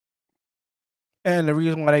 And the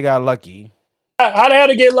reason why they got lucky. How the hell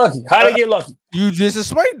they get lucky? How they get lucky? You just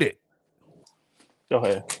explained it. Go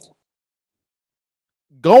ahead.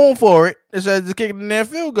 Going for it instead of just kicking the damn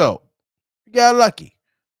field goal. You got lucky.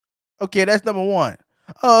 Okay, that's number one.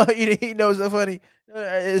 Oh, you know, it's funny.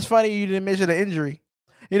 It's funny you didn't mention the injury.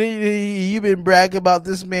 You've been bragging about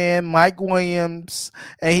this man, Mike Williams,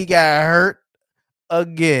 and he got hurt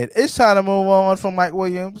again. It's time to move on from Mike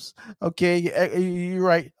Williams. Okay, you're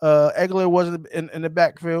right. Eckler wasn't in the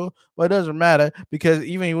backfield, but it doesn't matter because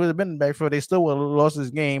even if he would have been in the backfield, they still would have lost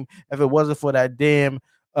this game if it wasn't for that damn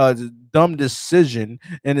dumb decision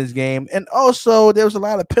in this game. And also, there was a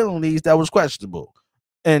lot of penalties that was questionable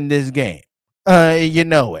in this game. You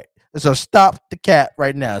know it. So stop the cap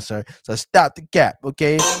right now, sir. So stop the cap,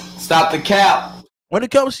 okay? Stop the cap. When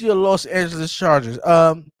it comes to your Los Angeles Chargers,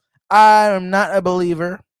 I am not a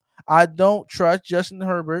believer. I don't trust Justin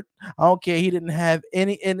Herbert. I don't care. He didn't have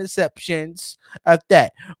any interceptions at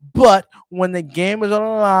that. But when the game is on the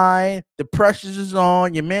line, the pressure is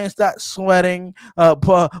on, your man starts sweating,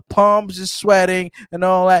 palms is sweating and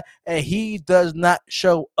all that, and he does not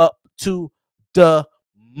show up to the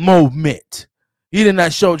moment. He did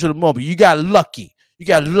not show up to the moment. You got lucky.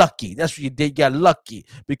 That's what you did. You got lucky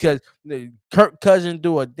because Kirk Cousins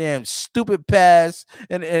do a damn stupid pass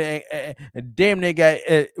and damn near got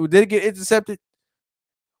did it get intercepted?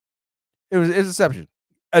 It was interception.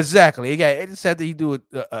 Exactly. He got intercepted. He do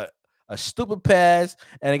a stupid pass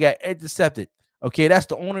and it got intercepted. Okay, that's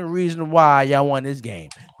the only reason why y'all won this game.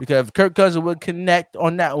 Because if Kirk Cousins would connect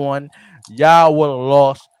on that one, y'all would have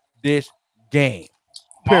lost this game.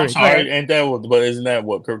 Period. I'm sorry, ain't that what? But isn't that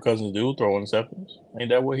what Kirk Cousins do? Throw interceptions?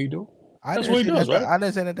 Ain't that what he do? That's what he does, right? I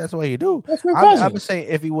didn't say that. That's what he do. I'm saying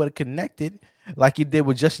if he would have connected like he did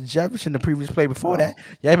with Justin Jefferson the previous play before that,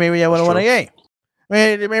 yeah, maybe they would have won a game.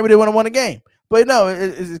 Maybe they would have won a game. But no,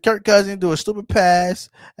 it's Kirk Cousins do a stupid pass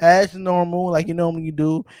as normal, like you normally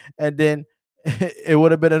do, and then it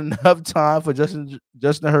would have been enough time for Justin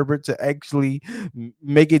Herbert to actually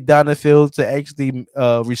make it down the field to actually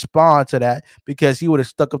respond to that because he would have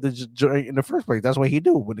stuck up the joint in the first place. That's what he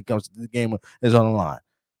do when it comes to the game is on the line.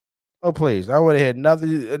 Oh please! I would have had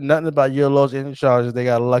nothing about your Los Angeles Chargers. They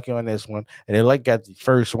got lucky on this one, and they got the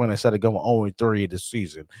first win instead of going 0-3 this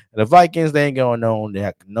season. And the Vikings, they ain't going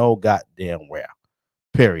no goddamn well.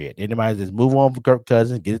 Period. Anybody just move on for Kirk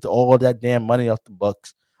Cousins, get all that damn money off the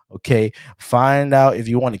Bucks. Okay, find out if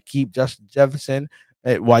you want to keep Justin Jefferson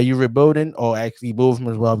while you're rebuilding, or actually move him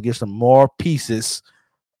as well. Get some more pieces.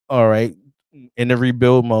 All right, in the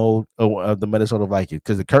rebuild mode of the Minnesota Vikings,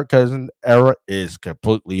 because the Kirk Cousins era is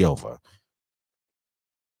completely over.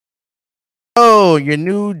 Oh, your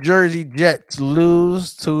New Jersey Jets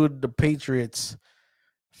lose to the Patriots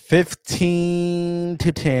 15-10.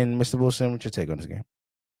 Mr. Wilson, what's your take on this game?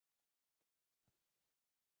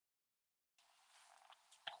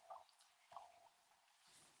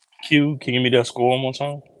 Q, can you give me that score one more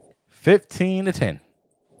time? 15-10.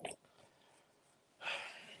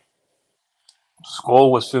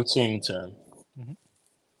 Score was 15-10. Mm-hmm.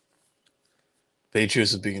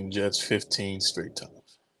 Patriots have beaten Jets 15 straight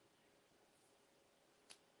times.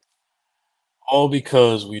 All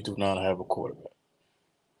because we do not have a quarterback.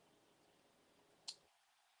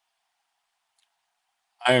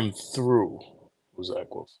 I am through with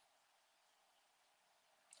Zach Wilson.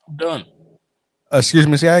 I'm done. Excuse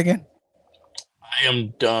me, say that again? I am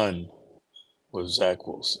done with Zach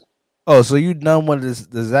Wilson. Oh, so you done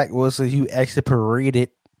with the Zach Wilson you actually paraded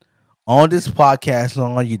on this podcast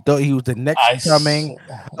on? You thought he was the next coming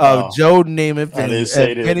of Joe Namath and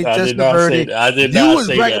Penny Testaverde. I did not say that. You was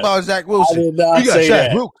bragging about Zach Wilson. I did not say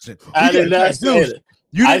that. I did not say that.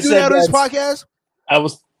 You didn't do that on this podcast? That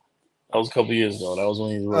was a couple years ago. That was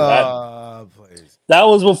when he was that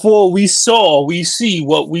was before we see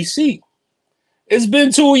what we see. It's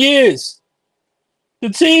been 2 years. The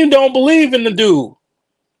team don't believe in the dude.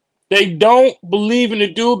 They don't believe in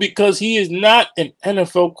the dude because he is not an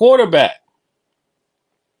NFL quarterback.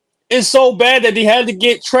 It's so bad that they had to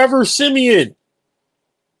get Trevor Siemian.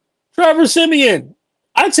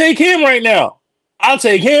 I take him right now. I'll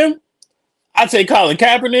take him. I take Colin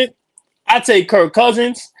Kaepernick. I take Kirk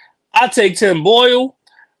Cousins. I take Tim Boyle.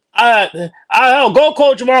 I'll go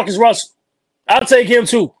coach Marcus Russell. I'll take him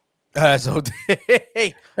too. I'll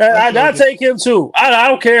take him too. I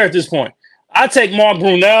don't care at this point. I take Mark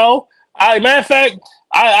Brunell. Matter of fact,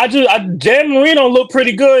 Dan Marino looked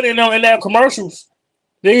pretty good in that commercials.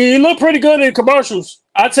 He looked pretty good in commercials.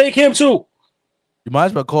 I take him too. You might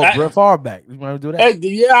as well call Brett Favre back. You want to do that?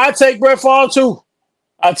 Yeah, I take Brett Favre too.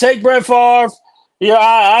 I take Brett Favre. Yeah,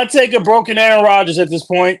 I take a broken Aaron Rodgers at this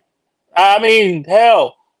point. I mean,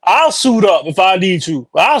 hell, I'll suit up if I need to.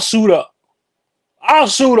 I'll suit up. I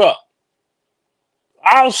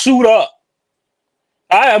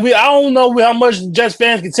don't know how much Jets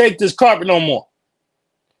fans can take this carpet no more.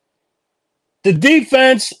 The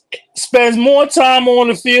defense spends more time on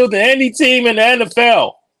the field than any team in the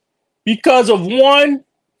NFL because of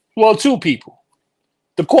two people.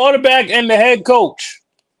 The quarterback and the head coach.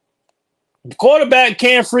 The quarterback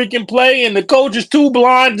can't freaking play, and the coach is too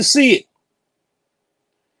blind to see it.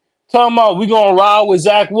 Talking about we're going to ride with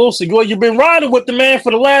Zach Wilson. Well, you've been riding with the man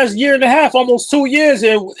for the last year and a half, almost 2 years,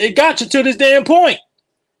 and it got you to this damn point.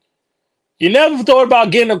 You never thought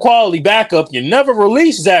about getting a quality backup. You never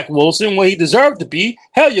released Zach Wilson when he deserved to be.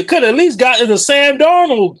 Hell, you could have at least gotten the Sam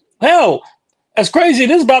Darnold. Hell, as crazy as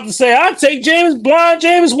it is about to say, I'd take blind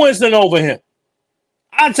James Winston over him.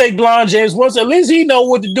 I'd take blind James Winston. At least he know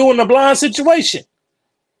what to do in a blind situation.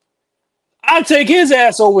 I'll take his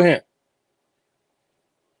ass over him.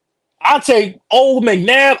 I'll take old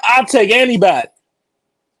McNabb. I'll take anybody.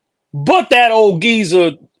 But that old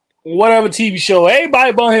geezer, whatever TV show,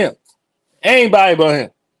 everybody but him. Anybody but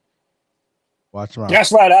him. Watch him out.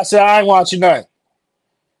 That's right. I said I ain't watching nothing.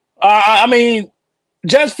 I mean,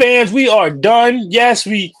 Jets fans, we are done. Yes,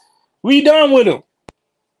 we done with him.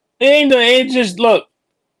 Ain't just look.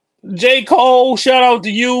 J. Cole, shout out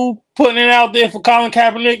to you putting it out there for Colin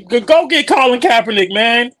Kaepernick. Go get Colin Kaepernick,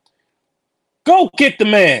 man. Go get the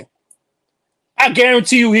man. I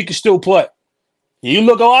guarantee you he can still play. You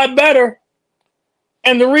look a lot better.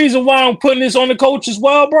 And the reason why I'm putting this on the coach as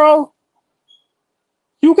well, bro,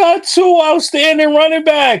 you got 2 outstanding running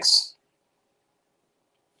backs.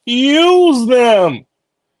 Use them.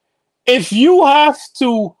 If you have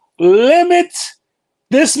to limit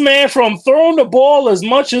this man from throwing the ball as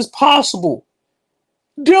much as possible,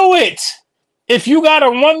 do it. If you got to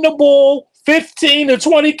run the ball 15 to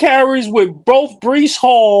 20 carries with both Breece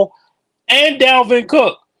Hall and Dalvin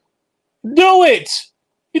Cook, do it.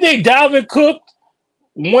 You think Dalvin Cook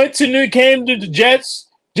came to the Jets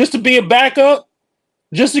just to be a backup?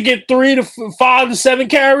 Just to get 3 to 5 to 7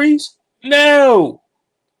 carries? No.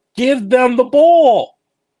 Give them the ball.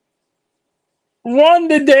 Run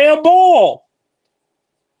the damn ball.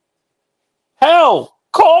 Hell,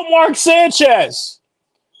 call Mark Sanchez.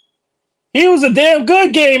 He was a damn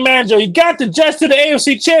good game manager. He got the Jets to the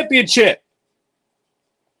AFC Championship.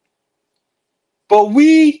 But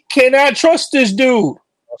we cannot trust this dude.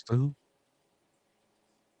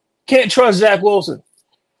 Can't trust Zach Wilson.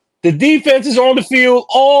 The defense is on the field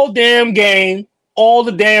all damn game, all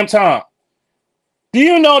the damn time. Do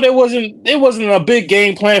you know there wasn't a big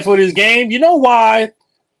game plan for this game? You know why?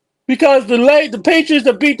 Because the Patriots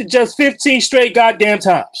that beat the Jets 15 straight goddamn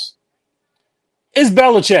times. It's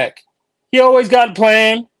Belichick. He always got a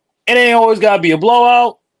plan. It ain't always got to be a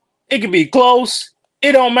blowout. It could be close.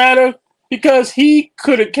 It don't matter because he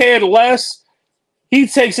could have cared less. He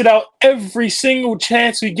takes it out every single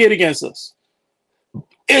chance we get against us.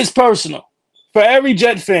 It's personal. For every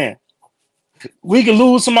Jet fan, we could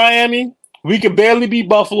lose to Miami. We could barely beat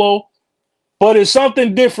Buffalo. But it's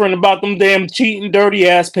something different about them damn cheating,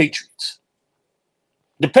 dirty-ass Patriots.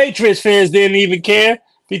 The Patriots fans didn't even care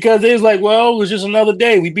because it was like, well, it was just another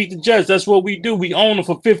day. We beat the Jets. That's what we do. We own them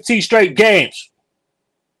for 15 straight games.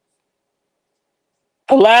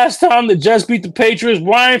 The last time the Jets beat the Patriots,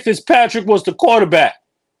 Ryan Fitzpatrick was the quarterback.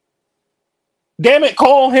 Damn it,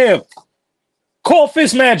 call him. Call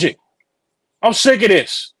Fitzmagic. I'm sick of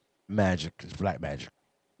this. Magic. It's black magic.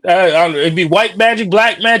 It'd be white magic,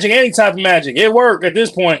 black magic, any type of magic. It worked at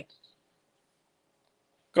this point.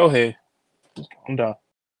 Go ahead. I'm done.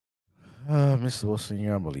 Mr. Wilson,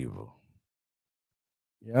 you're unbelievable.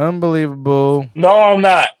 You're unbelievable. No, I'm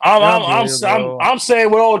not. I'm saying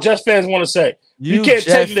what all Jets fans want to say. You can't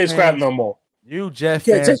take this crap no more. You Jets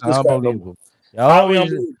fans are unbelievable. Y'all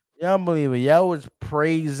unbelievable. Y'all was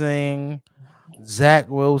praising Zach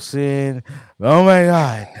Wilson. Oh my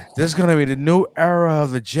God, this is gonna be the new era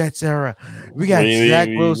of the Jets era. We got Zach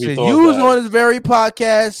Wilson. You was on this very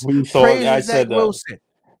podcast praising Zach Wilson.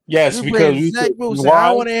 Yes, because Zach Wilson.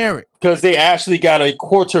 I want to hear it because they actually got a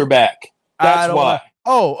quarterback. That's why.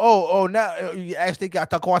 Now you actually got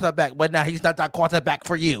the quarterback, but now he's not that quarterback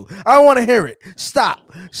for you. I want to hear it. Stop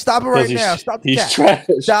it right now. Stop the cap. Trash.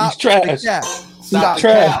 Stop he's trash. The cap. Stop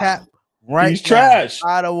trash. Cap. Right, he's trash.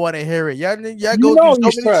 I don't want to hear it. Y'all go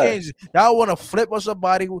through so many changes. Y'all want to flip on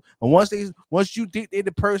somebody, and once you think they're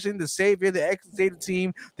the person, the savior, the ex-savior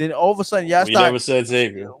team, then all of a sudden y'all start. Never said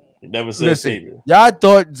savior. Never said savior. Y'all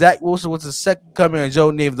thought Zach Wilson was the second coming of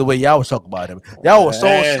Joe Namath the way y'all was talking about him. Y'all was so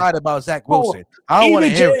excited about Zach Wilson. I don't want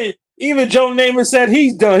to hear it. Even Joe Namath said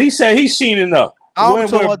he's done. He said he's seen enough. When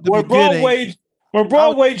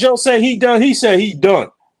Broadway Joe said he done, he said he done.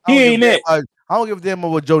 He ain't it. I don't give a damn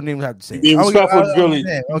what Joe Namath had to say. Be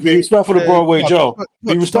respectful to Broadway Joe.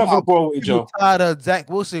 Be respectful to Broadway Joe. Tired of Zach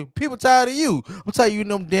Wilson. People tired of you. I'm tired of you in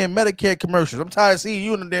them damn Medicare commercials. I'm tired of seeing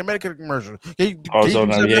you in them damn Medicare commercials. Can you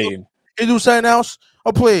do something else?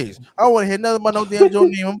 Oh, please. I don't want to hear nothing about no damn Joe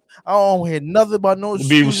Namath. I don't want to hear nothing about no.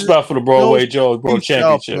 Be respectful to Broadway Joe. Bro,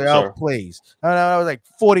 championship, sir. Please. I was like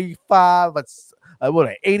 45,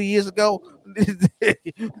 80 years ago.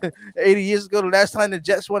 80 years ago, the last time the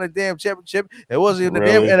Jets won a damn championship, it wasn't in the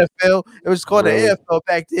damn NFL. It was called the AFL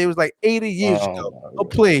back then. It was like 80 years ago. Oh,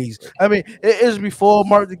 please. I mean, it was before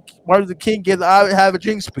Martin Luther King gave the I Have a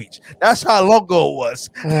Dream speech. That's how long ago it was.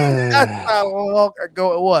 That's how long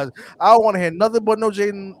ago it was. I don't want to hear nothing but no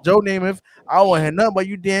Joe Namath. I don't want to hear nothing but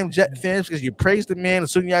you damn Jet fans because you praised the man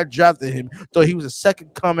as soon as you drafted him. Thought he was the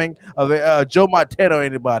second coming of Joe Montana or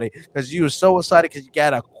anybody because you were so excited because you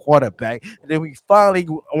got a quarterback. And then we finally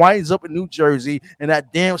winds up in New Jersey in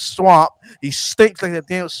that damn swamp. He stinks like that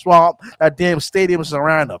damn swamp. That damn stadium is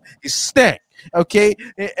around him. He stinks. Okay,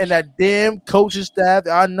 and that damn coaching staff.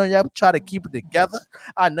 I know y'all try to keep it together.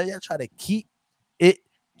 I know y'all try to keep it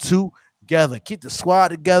together, keep the squad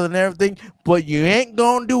together and everything. But you ain't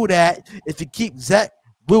gonna do that if you keep Zach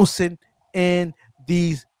Wilson in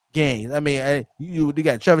these games. I mean, you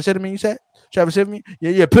got Trevor Simeon. You said Trevor Simeon.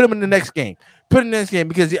 Yeah. Put him in the next game. Put him in the next game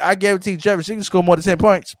because I guarantee Trevor Simeon score more than 10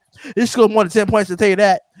 points. He scored more than 10 points to tell you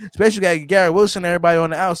that. Especially got Garrett Wilson, everybody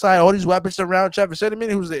on the outside, all these weapons around Trevor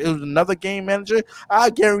Simeon, who's another game manager. I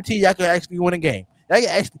guarantee y'all can actually win a game.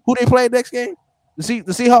 Who they play next game? The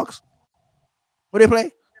Seahawks. Who they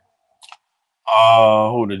play?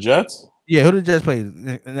 Who, the Jets? Yeah, who the Jets play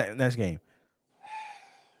next game?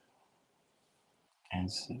 Can't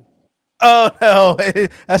see. Oh no,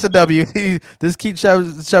 that's a W. Just keep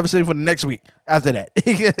Trevor Simeon for the next week. After that,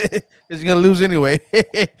 because you're gonna lose anyway.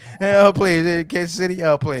 Oh please, Kansas City.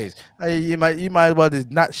 Oh please, you might as well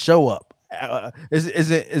just not show up.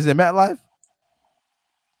 Is it MetLife?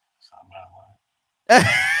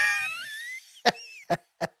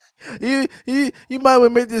 You might well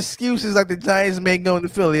make the excuses like the Giants made going to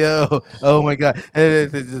Philly. Oh my God,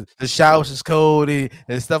 the showers is cold and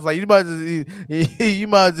stuff like. You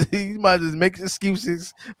might just make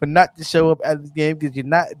excuses for not to show up at the game because you're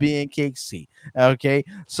not being KC. Okay,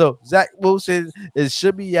 so Zach Wilson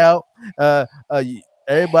should be out.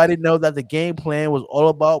 Everybody know that the game plan was all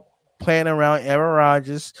about playing around Aaron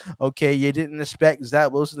Rodgers. Okay, you didn't expect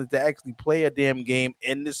Zach Wilson to actually play a damn game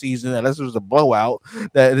in the season unless it was a blowout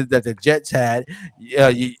that the Jets had.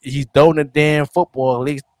 He's throwing the damn football at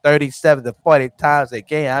least 37 to 40 times a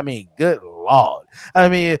game. I mean, good Lord. I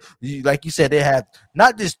mean, like you said, they have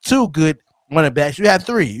not just two good running backs. You have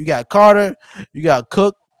three. You got Carter, you got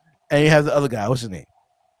Cook, and you have the other guy. What's his name?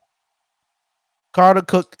 Carter,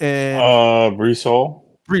 Cook, and Breece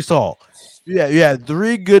Hall. Yeah, you had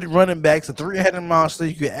three good running backs, a three-headed monster.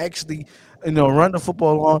 You could actually, run the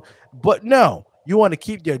football along. But no, you want to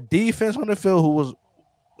keep your defense on the field, who was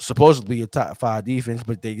supposedly a top 5 defense,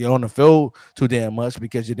 but they get on the field too damn much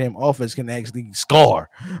because your damn offense can actually score.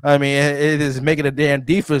 I mean, it is making the damn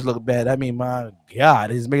defense look bad. I mean, my God,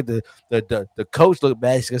 it's making the coach look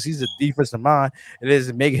bad because he's a defensive mind. It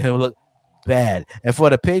is making him look bad. And for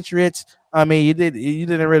the Patriots, I mean, you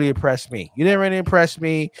didn't really impress me. You didn't really impress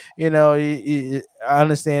me. I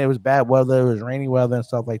understand it was bad weather, it was rainy weather and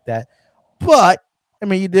stuff like that. But I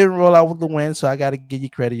mean, you didn't roll out with the win, so I got to give you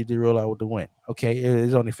credit. You did roll out with the win. Okay, it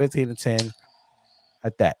is only 15-10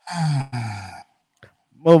 at that.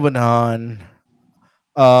 Moving on.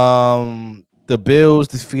 The Bills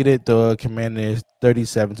defeated the Commanders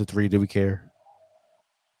 37-3. Did we care?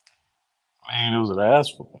 Man, it was an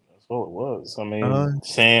ass whooping. All it was. I mean,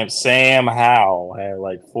 Sam Howell had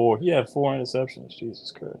like 4. He had 4 interceptions.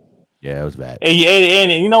 Jesus Christ. Yeah, it was bad. And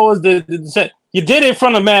you know what? You did it in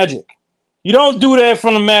front of Magic. You don't do that in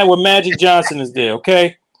front of when Magic Johnson is there.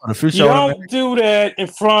 Okay. You don't do that in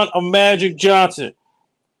front of Magic Johnson.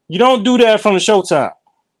 You don't do that from the Showtime.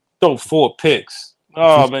 Throw 4 picks.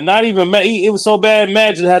 Oh man, not even. It was so bad.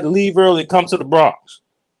 Magic had to leave early and come to the Bronx.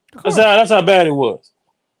 That's how bad it was.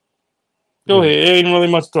 Go ahead. It ain't really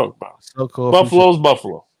much to talk about. So cool. Buffalo's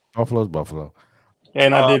Buffalo.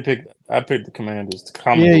 And I picked the Commanders to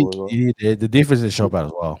come. Yeah, you did. The defense didn't show up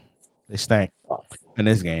as well. They stank in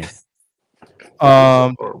this game.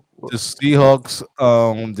 The Seahawks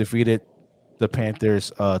defeated the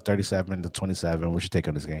Panthers 37-27. What's your take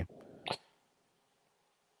on this game?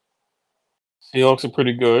 Seahawks are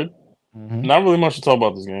pretty good. Mm-hmm. Not really much to talk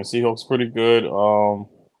about this game. Seahawks are pretty good.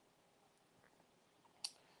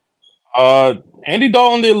 Andy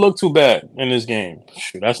Dalton didn't look too bad in this game.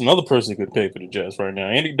 Shoot, that's another person who could pay for the Jets right now.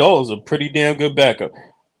 Andy Dalton's a pretty damn good backup.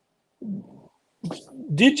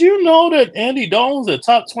 Did you know that Andy Dalton's a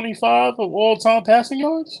top 25 of all-time passing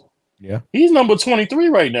yards? Yeah. He's number 23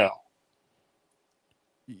 right now.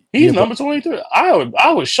 He's number 23.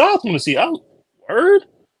 I was shocked when to see. Heard?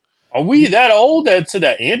 Are we that old to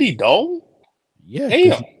that Andy Dalton? Yeah.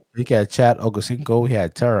 Damn. He got Chad Ochocinco. He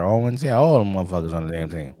had Terrell Owens. Yeah, all them motherfuckers on the damn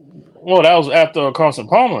team. Well, that was after Carson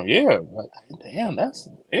Palmer. Yeah. Damn, that's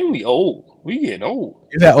really old. We getting old.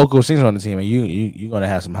 You got Oko Sings on the team, and you're gonna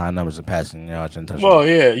have some high numbers of passing yards and touchdowns. Well,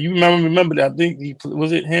 yeah, you remember that? I think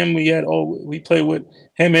was it him? We played with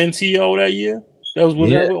him and T.O. that year. That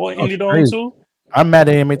what ended on too. I'm mad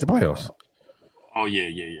they didn't make the playoffs. Oh yeah.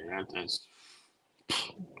 That's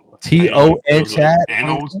T.O. and Chad.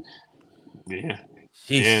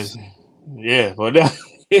 Yeah, but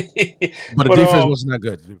the defense wasn't that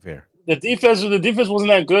good. To be fair, the defense wasn't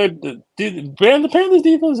that good. The Panthers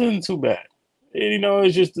defense isn't too bad. And,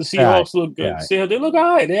 it's just the Seahawks look good. Yeah. They look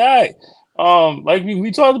all right. They all right. Like we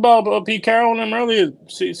talked about Pete Carroll and them earlier.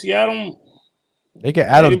 Seattle. They get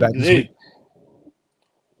Adams back this week.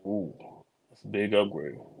 Ooh, that's a big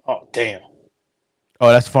upgrade. Oh damn. Oh,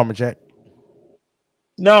 that's former Jet.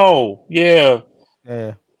 No, yeah.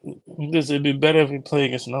 It'd be better if we play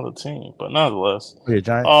against another team, but nonetheless.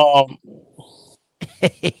 Giants.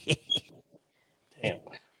 Damn.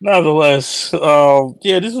 Nonetheless,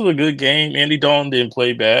 this was a good game. Andy Dalton didn't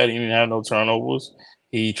play bad. He didn't have no turnovers.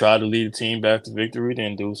 He tried to lead the team back to victory,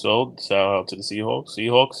 didn't do so. Shout out to the Seahawks.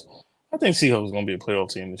 I think Seahawks is going to be a playoff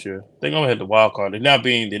team this year. They're going to hit the wild card. They're not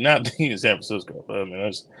being San Francisco. I mean,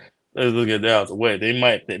 let's look at that out the way.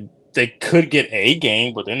 They could get a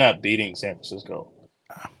game, but they're not beating San Francisco.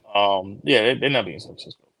 They're not beating San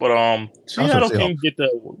Francisco. But Seattle can get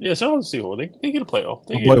Seahawks. They get a playoff.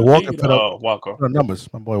 They get Walker put up wild card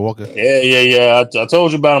numbers. My boy Walker. Yeah. I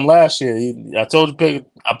told you about him last year. I told you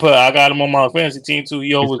I got him on my fantasy team too.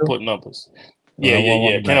 He always put numbers.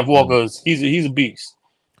 Yeah. Kenneth Walker, he's a beast.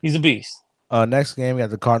 He's a beast. Next game, we got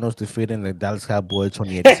the Cardinals defeating the Dallas Cowboys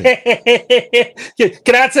 28-6.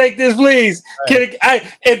 Can I take this, please?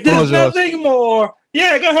 If there's nothing more, go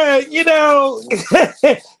ahead.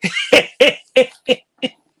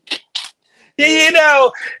 If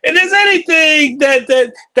there's anything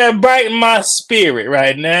that brighten my spirit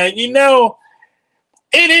right now,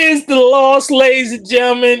 it is the loss, ladies and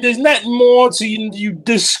gentlemen. There's nothing more to you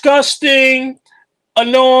disgusting,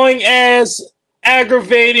 annoying ass,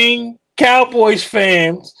 aggravating Cowboys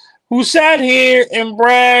fans who sat here and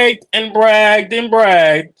bragged and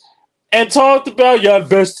talked about y'all the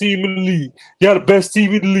best team in the league. Y'all the best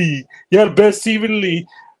team in the league. Y'all the best team in the league.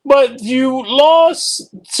 But you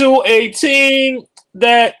lost to a team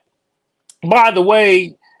that, by the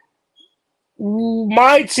way,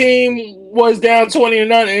 my team was down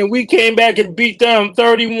 20-0, and we came back and beat them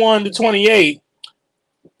 31-28.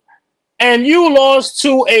 And you lost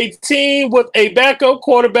to a team with a backup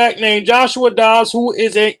quarterback named Joshua Dobbs, who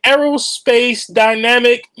is an aerospace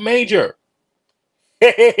dynamic major.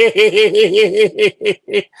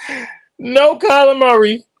 No Kyler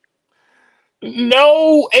Murray.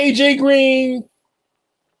 No AJ Green.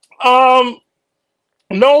 No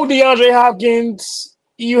DeAndre Hopkins.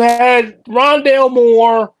 You had Rondale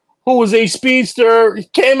Moore, who was a speedster. He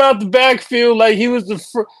came out the backfield like he was who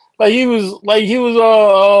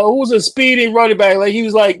was a speedy running back, like he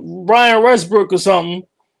was like Brian Westbrook or something.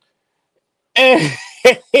 And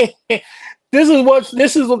this is what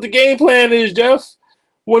the game plan is, Jeff.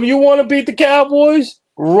 When you want to beat the Cowboys,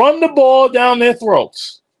 run the ball down their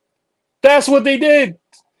throats. That's what they did.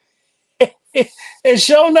 And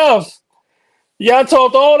sure enough, y'all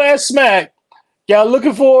talked all that smack. Y'all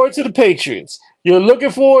looking forward to the Patriots. You're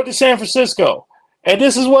looking forward to San Francisco. And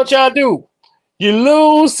this is what y'all do. You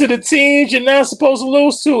lose to the teams you're not supposed to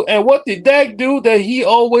lose to. And what did Dak do that he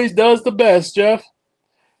always does the best, Jeff?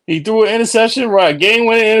 He threw an interception, right?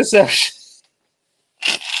 Game-winning interception.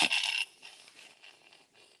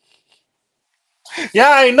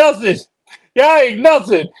 Y'all ain't nothing. Y'all ain't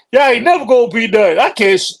never gonna be done. I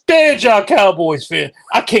can't stand y'all Cowboys fans.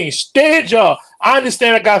 I can't stand y'all. I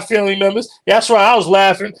understand I got family members. That's why I was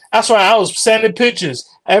laughing. That's why I was sending pictures.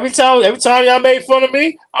 Every time y'all made fun of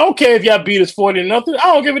me, I don't care if y'all beat us 40-0. I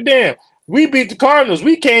don't give a damn. We beat the Cardinals.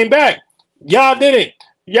 We came back. Y'all didn't.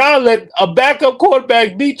 Y'all let a backup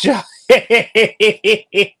quarterback beat y'all.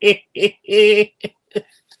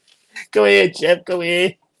 Go ahead, Jeff. Go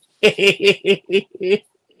ahead.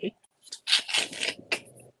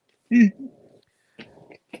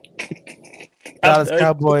 Dallas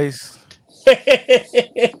Cowboys.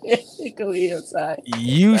 Go ahead, side.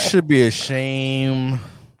 You should be ashamed.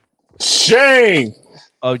 Shame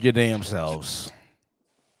of your damn selves.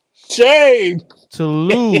 Shame to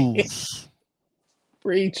lose.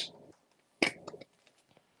 Preach.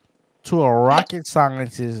 To a rocket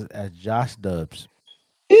scientist as Josh Dobbs.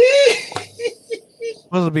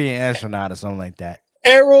 Supposed to be an astronaut or something like that.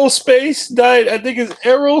 Aerospace died. I think it's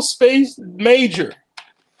aerospace major.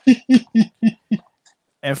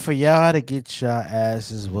 And for y'all to get your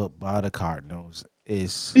asses whooped by the Cardinals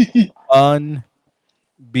is unbelievable.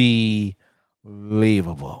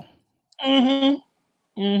 I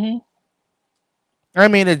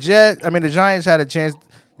mean, the Giants had a chance.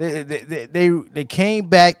 They came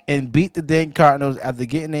back and beat the dang Cardinals after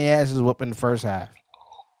getting their asses whooped in the first half.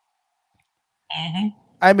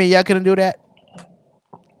 I mean, y'all couldn't do that.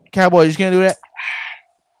 Cowboys, you can't do that.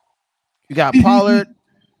 You got Pollard.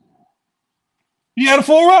 You had a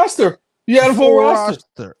full roster. You have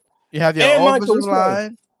your offensive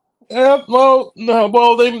line. Yeah, well, no,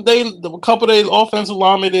 well, they a couple of their offensive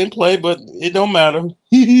linemen didn't play, but it don't matter.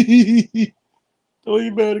 Oh,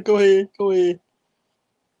 you better go ahead.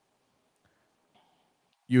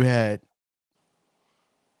 You had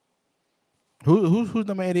who's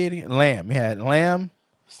number 88? Lamb. You had Lamb.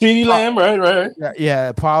 CeeDee Lamb, right.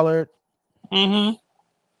 Yeah, Pollard. Michael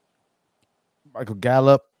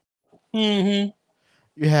Gallup. You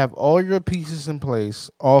have all your pieces in place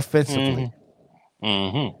offensively.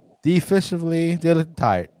 Defensively, they look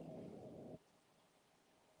tired.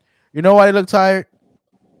 You know why they look tired?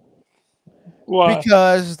 Why?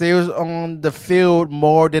 Because they was on the field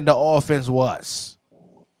more than the offense was.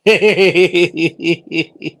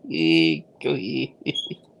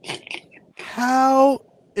 How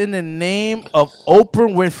in the name of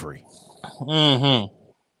Oprah Winfrey,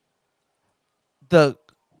 the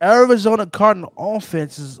Arizona Cardinal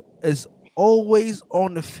offense is always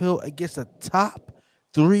on the field against the top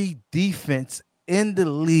 3 defense in the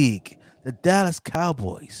league, the Dallas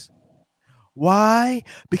Cowboys. Why?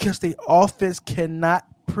 Because the offense cannot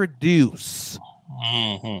produce.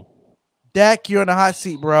 Dak, you're in the hot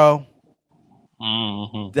seat, bro.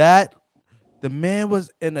 That the man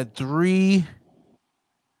was in a 3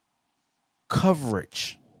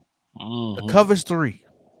 coverage. The coverage 3.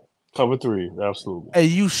 Cover 3, absolutely. And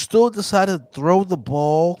you still decided to throw the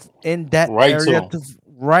ball in that area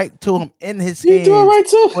right to him in his hands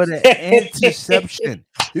for an interception.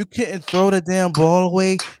 You couldn't throw the damn ball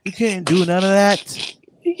away. You couldn't do none of that.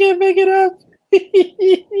 You can't make it up.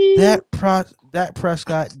 that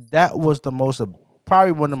Prescott, that was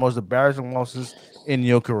probably one of the most embarrassing losses in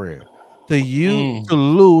your career. To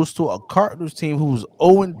lose to a Cardinals team who was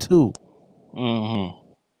 0-2.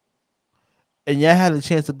 And y'all had a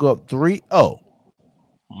chance to go up 3-0.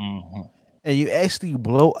 And you actually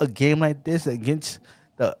blow a game like this against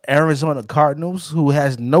the Arizona Cardinals, who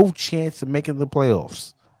has no chance of making the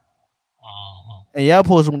playoffs. And y'all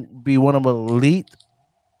supposed to be one of the elite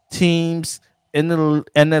teams in the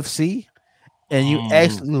NFC, and you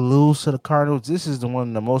actually lose to the Cardinals. This is one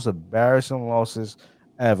of the most embarrassing losses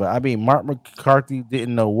ever. I mean, Mark McCarthy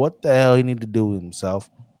didn't know what the hell he needed to do with himself.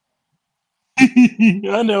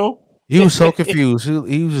 I know. He was so confused.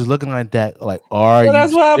 He was just looking like that, like,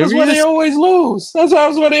 that's what happens when they always lose. And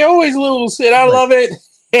I love it.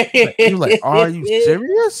 He was like, are you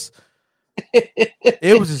serious?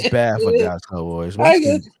 It was just bad for the Dallas Cowboys. I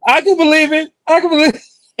can believe it. I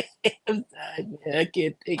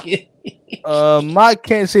can't take it. My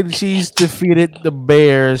Kansas City Chiefs defeated the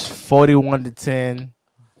Bears 41-10.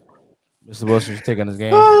 Mr. Wilson's taking this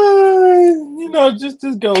game.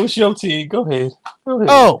 Just go with your team. Go ahead.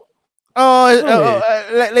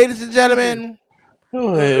 Ladies and gentlemen.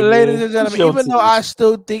 Even though I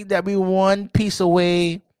still think that we one piece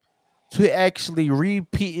away to actually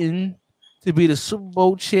repeating to be the Super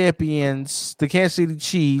Bowl champions, the Kansas City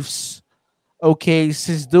Chiefs. Okay,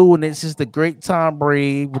 since the great Tom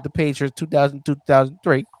Brady with the Patriots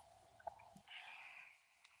 2002-2003.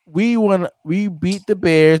 We beat the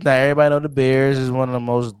Bears. Now everybody know the Bears is one of the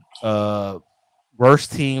most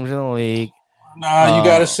worst teams in the league. Nah, you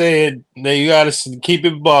gotta say it. You gotta keep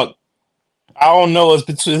it buck. I don't know. It's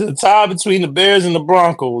the tie between the Bears and the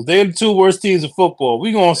Broncos. They're the 2 worst teams in football.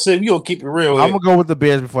 We gonna keep it real. I'm gonna go with the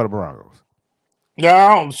Bears before the Broncos. No,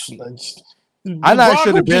 I'm not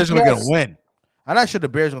sure the Bears are gonna get a win. I'm not sure the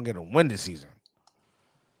Bears are gonna get a win this season.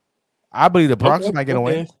 I believe the Broncos might get a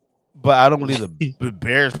win, but I don't believe the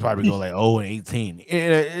Bears probably go like 0-18.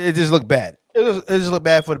 It just looked bad. It just looked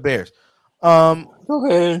bad for the Bears.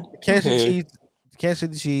 Kansas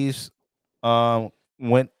City Chiefs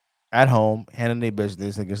went at home, handling their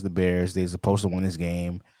business against the Bears. They're supposed to win this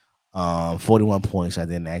game. 41 points. I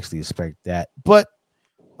didn't actually expect that, but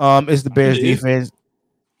it's the Bears defense.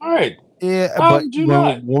 All right. Yeah, but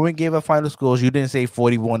when we gave our final scores, you didn't say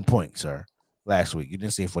 41 points, sir. Last week, you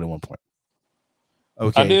didn't say 41 points.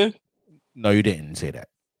 Okay, I did. No, you didn't say that.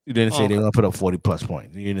 You didn't say they're gonna put up 40+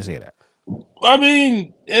 points. You didn't say that. I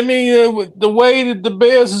mean, the way that the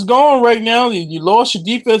Bears is going right now, you lost your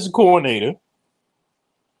defensive coordinator.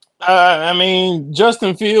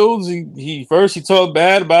 Justin Fields. He talked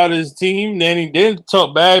bad about his team, then he didn't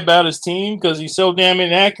talk bad about his team because he's so damn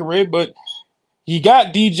inaccurate. But he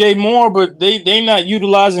got DJ Moore, but they not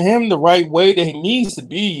utilizing him the right way that he needs to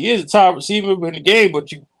be. He is a top receiver in the game,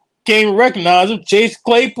 but you can't recognize him. Chase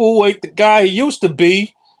Claypool ain't the guy he used to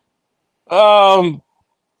be. The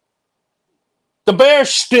Bears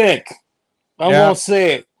stink. I'm gonna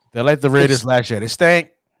say it. They're like the Raiders last year. They stink.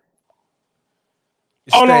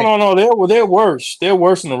 No. They're worse. They're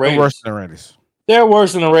worse than the Raiders. They're worse than the Raiders. They're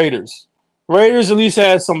worse than the Raiders. Raiders at least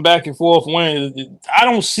had some back and forth wins. I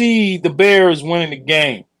don't see the Bears winning the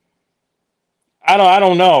game. I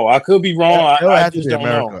don't know. I could be wrong. I just don't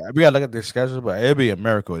know. We gotta look at their schedule, but it'd be a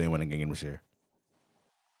miracle they win a game this year.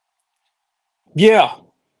 Yeah.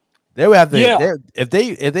 They would have to. Yeah. If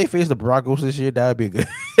they face the Broncos this year, that would be good.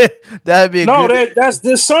 That'd be that's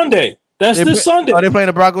this Sunday. That's this Sunday. Are they playing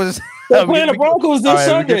the Broncos? They're playing the Broncos this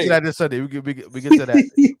Sunday. We get to that this Sunday. We get to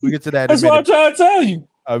that. We get to that. That's what I'm trying to tell you.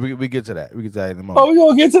 We get to that. We get to that in a moment. Oh, we're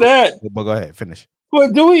gonna get to that. But go ahead, finish.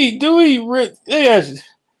 But do we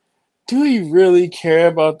really care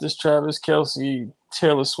about this Travis Kelce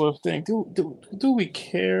Taylor Swift thing? Do we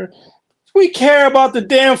care? Do we care about the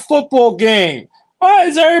damn football game? Why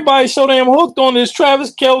is everybody so damn hooked on this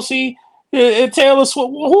Travis Kelce and Taylor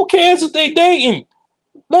Swift? Who cares if they dating?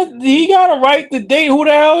 He got a right to date who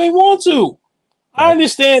the hell he wants to. I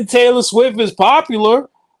understand Taylor Swift is popular,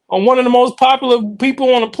 or one of the most popular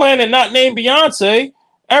people on the planet, not named Beyonce.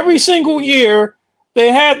 Every single year,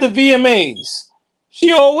 they had the VMAs.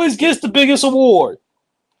 She always gets the biggest award.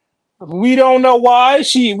 We don't know why.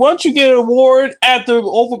 Once you get an award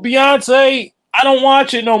over Beyonce, I don't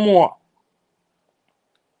watch it no more.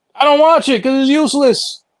 I don't watch it because it's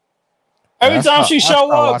useless. Every time she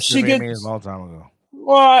show up, she gets. A long time ago.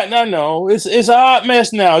 Well, no. It's a hot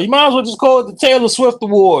mess now. You might as well just call it the Taylor Swift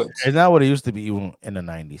Awards. It's not what it used to be even in the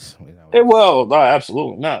 90s. No,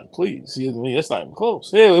 absolutely not. Please. That's not even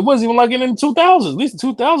close. It wasn't even like it in the 2000s. At least the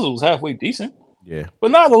 2000s was halfway decent. Yeah.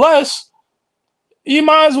 But nonetheless, you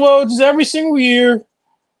might as well just every single year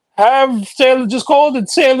have Taylor, just call it the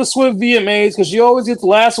Taylor Swift VMAs because she always gets the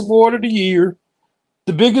last award of the year.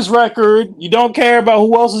 The biggest record. You don't care about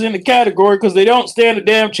who else is in the category because they don't stand a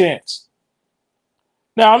damn chance.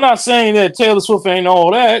 Now, I'm not saying that Taylor Swift ain't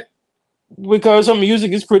all that because her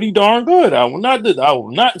music is pretty darn good. I will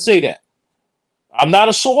not say that. I'm not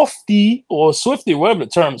a softie or a Swiftie, whatever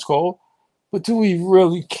the term is called. But do we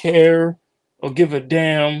really care or give a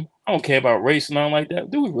damn? I don't care about race and nothing like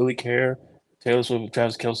that. Do we really care? Taylor Swift and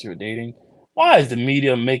Travis Kelce are dating. Why is the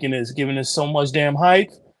media giving this so much damn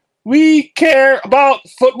hype? We care about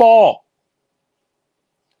football.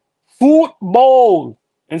 Football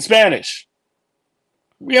in Spanish.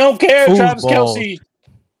 We don't care, Travis Kelce.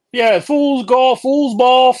 Yeah, fool's gold, fool's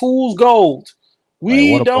ball, fool's gold.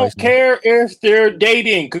 We don't care if they're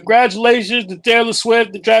dating. Congratulations to Taylor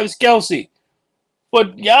Swift and Travis Kelce.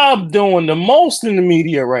 But y'all doing the most in the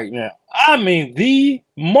media right now. I mean, the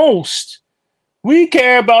most. We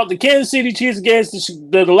care about the Kansas City Chiefs against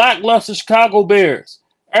the lackluster Chicago Bears.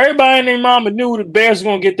 Everybody and their mama knew the Bears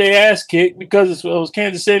were going to get their ass kicked because it was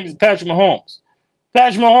Kansas City's Patrick Mahomes.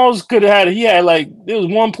 Patrick Mahomes could have there was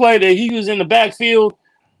one play that he was in the backfield.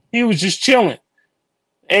 He was just chilling.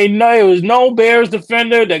 There was no Bears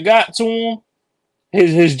defender that got to him.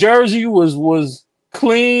 His jersey was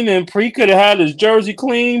clean, and he could have had his jersey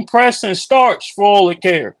clean, pressed, and starched for all it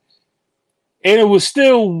cared. And it was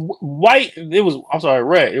still white.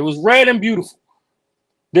 Red. It was red and beautiful.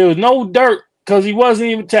 There was no dirt because he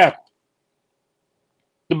wasn't even tackled.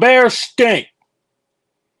 The Bears stink.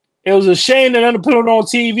 It was a shame that they put it on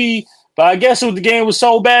TV, but I guess the game was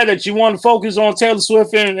so bad that you wanted to focus on Taylor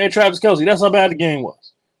Swift and Travis Kelce. That's how bad the game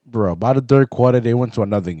was. Bro, by the third quarter, they went to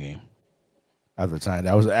another game. At the time,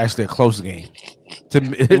 that was actually a close game to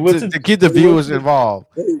keep the viewers involved.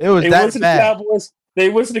 It was that bad. They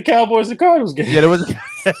went to the Cowboys and Cardinals game. Yeah,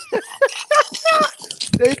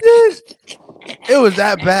 they did. It was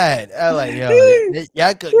that bad. I like,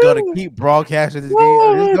 y'all gonna keep broadcasting this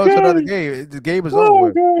game. Let's go to another game. The game is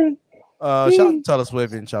over. Shout out to Taylor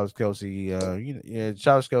Swift and Travis Kelce.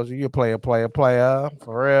 Travis Kelce, you're a player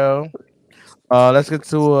for real. Let's get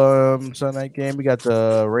to Sunday night game. We got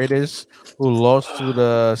the Raiders who lost to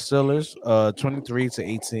the Steelers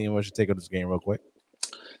 23-18. What's your take on this game, real quick?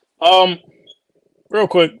 Real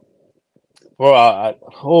quick. Bro, I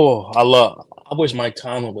wish Mike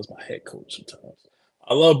Tomlin was my head coach sometimes.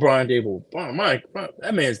 I love Brian Dable. Mike,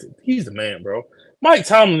 he's the man, bro. Mike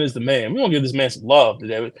Tomlin is the man. We're gonna give this man some love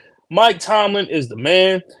today. Mike Tomlin is the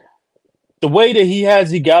man. The way that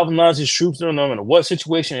he galvanized his troops, no matter what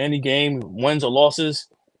situation, any game, wins or losses,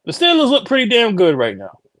 the Steelers look pretty damn good right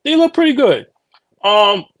now. They look pretty good.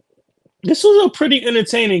 This was a pretty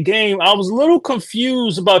entertaining game. I was a little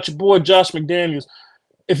confused about your boy Josh McDaniels.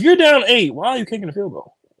 If you're down 8, why are you kicking the field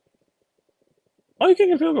goal? Why are you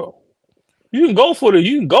kicking the field goal? You can go for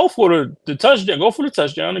the touchdown. Go for the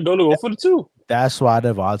touchdown and go for the 2. That's why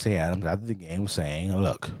Devontae Adams after the game was saying,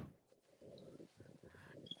 "Look,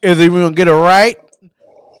 either we're gonna get it right,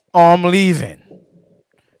 or I'm leaving."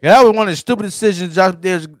 Yeah, that was one of the stupid decisions. Josh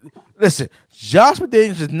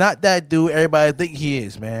McDaniels is not that dude everybody think he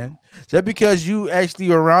is, man. Just because you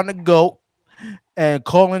actually around the GOAT and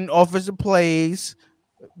calling offensive plays,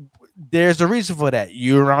 there's a reason for that.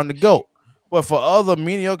 You're around the GOAT. But for other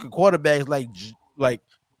mediocre quarterbacks like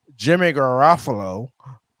Jimmy Garoppolo,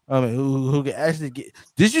 I mean, who can actually get?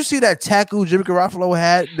 Did you see that tackle Jimmy Garoppolo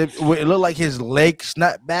had? It looked like his leg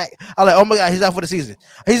snapped back. I was like, oh my god, he's out for the season.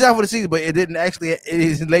 He's out for the season, but it didn't actually.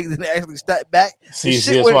 His leg didn't actually snap back. See,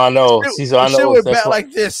 that's why I know. Shit went back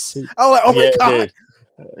like this. I was like, oh my god.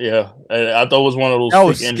 Yeah, I thought it was one of those. That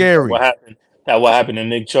was scary. What happened to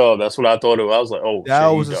Nick Chubb? That's what I thought it was. I was like, oh, that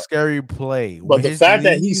was a scary play. But the fact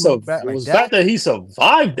that he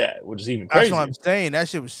survived that, which is even crazy. That's what I'm saying. That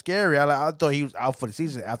shit was scary. I thought he was out for the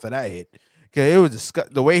season after that hit. Cause it was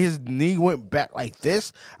the way his knee went back like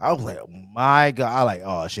this. I was like, oh my god! I like,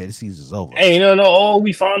 oh shit, the season's over. Hey, no. Oh,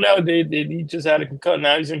 we found out that he just had a concussion.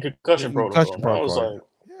 Now he's in concussion protocol. I was like,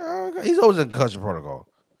 yeah, he's always in concussion protocol.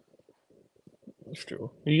 That's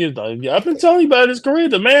true. I've been telling you about his career.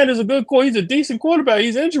 The man is a good he's a decent quarterback.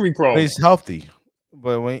 He's injury prone. He's healthy,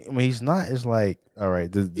 but when he's not, it's like, all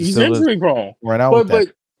right, he's injury prone. Right now,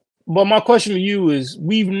 but my question to you is: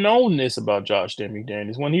 we've known this about Josh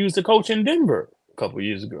McDaniels when he was the coach in Denver a couple of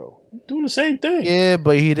years ago, doing the same thing. Yeah,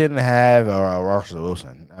 but he didn't have Russell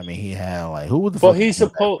Wilson. I mean, he had like who was the? But he's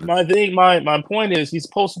supposed. My point is he's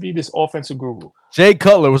supposed to be this offensive guru. Jay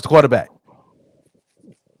Cutler was the quarterback.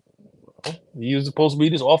 He was supposed to be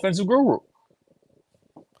this offensive guru.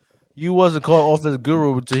 You wasn't called offensive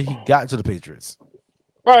guru until he got to the Patriots.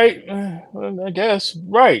 Right. I guess.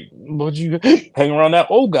 Right. But you hang around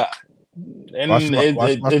that old guy. And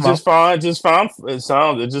it just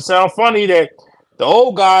sounds funny that the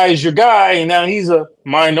old guy is your guy and now he's a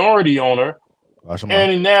minority owner.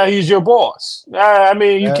 And now he's your boss. I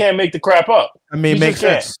mean, you can't make the crap up. I mean, it makes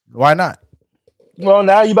sense. Why not? Well,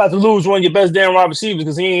 now you're about to lose one of your best damn wide receivers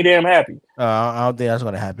because he ain't damn happy. I don't think that's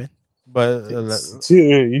going to happen. But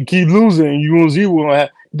you keep losing, you won't see what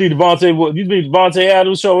happen. You think Devontae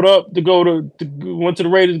Adams showed up went to the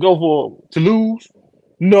Raiders to lose?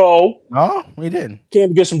 No, he didn't. Came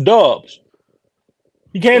to get some dubs.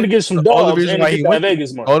 He came to get some dubs and get that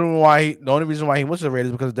Vegas money. The only reason why he went to the Raiders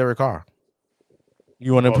is because of Derek Carr.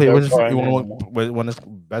 You want to play with one of his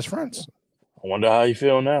best friends. I wonder how you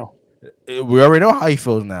feel now. We already know how he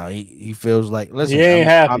feels now. He feels like, listen, he ain't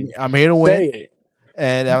happy. I'm here to win,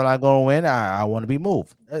 and I'm not going to win. I want to be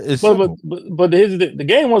moved. But the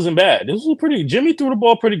game wasn't bad. This was Jimmy threw the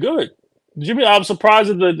ball pretty good. I was surprised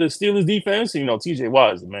at the Steelers defense. You know, TJ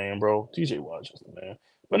Watt is the man, bro. TJ Watt is the man.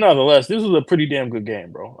 But nonetheless, this was a pretty damn good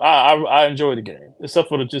game, bro. I enjoyed the game, except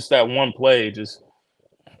for just that one play. Just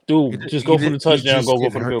go for the touchdown. Go for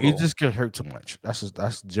the field goal. He just get hurt too much.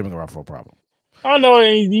 That's Jimmy Garoppolo problem. I know,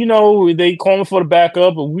 and you know they calling for the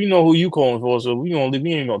backup, but we know who you calling for, so we ain't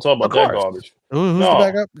gonna talk about that garbage. Who's the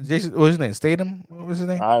backup? Jason, what's his name? Statham? What was his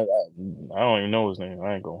name? I don't even know his name.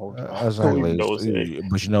 I ain't gonna hold you.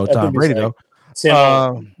 But you know Tom Brady though.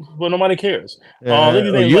 But nobody cares.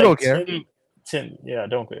 You don't care. Tim, I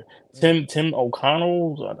don't care. Tim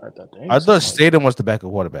O'Connell. I thought Statham was the backup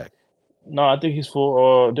quarterback. No, I think he's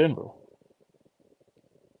for Denver.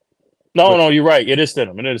 No, you're right. It is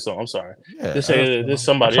Stidham. It is so. I'm sorry. Yeah, this is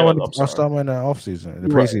somebody else. I'm sorry. In the offseason, the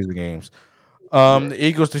preseason games. The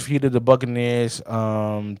Eagles defeated the Buccaneers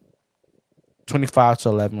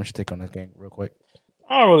 25-11. Let's take on this game real quick.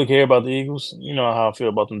 I don't really care about the Eagles. You know how I feel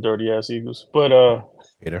about them dirty ass Eagles. But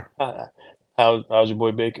Hater. How's your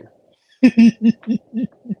boy Baker?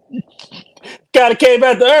 Gotta came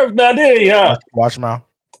back to earth now, didn't he? Huh? Watch him out.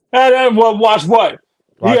 Watch what?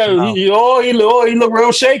 He looked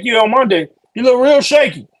real shaky on Monday. He looked real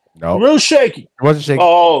shaky. No, real shaky. He wasn't shaky.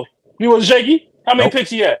 Oh, he wasn't shaky. How many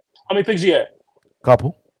picks he had?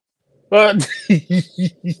 Couple. But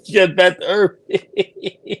get back to earth.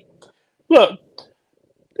 Look,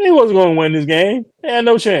 he wasn't going to win this game. They had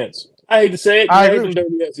no chance. I hate to say it. I hate them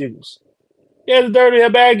dirty ass Eagles. He had a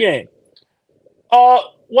bad game.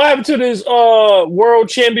 What happened to this world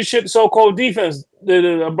championship so-called defense that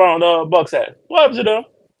the Bucks had? What happened to them?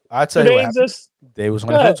 I tell you what happened. They was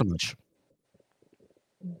going to play too much.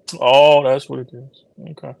 Oh, that's what it is.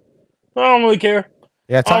 Okay. I don't really care.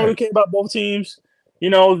 Yeah, I don't really care about both teams. You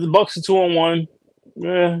know, the Bucks are 2-1.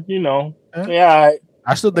 Yeah, yeah.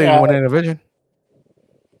 I still think we win the division.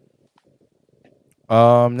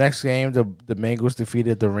 Next game, the Bengals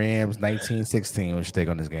defeated the Rams 19-16. What's your take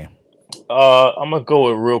on this game? I'm gonna go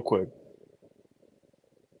it real quick.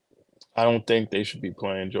 I don't think they should be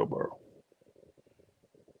playing Joe Burrow.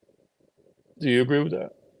 Do you agree with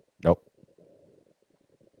that? Nope.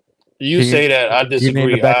 You say that. I disagree. You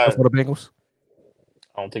name the backup for the Bengals?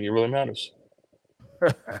 I don't think it really matters.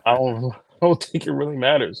 I don't think it really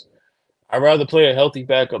matters. I'd rather play a healthy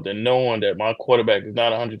backup than knowing that my quarterback is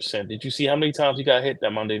not 100%. Did you see how many times he got hit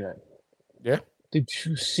that Monday night? Yeah. Did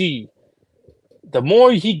you see? The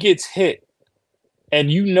more he gets hit, and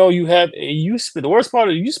the worst part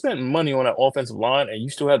is you spent money on that offensive line, and you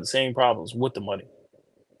still have the same problems with the money.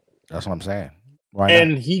 That's what I'm saying.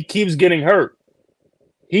 He keeps getting hurt.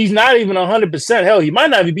 He's not even 100%. Hell, he might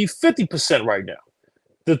not even be 50% right now.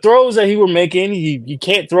 The throws that he was making, he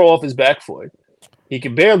can't throw off his back foot. He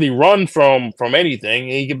can barely run from anything.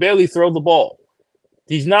 He can barely throw the ball.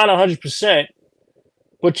 He's not 100%,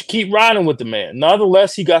 but you keep riding with the man.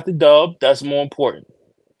 Nonetheless, he got the dub. That's more important.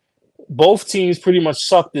 Both teams pretty much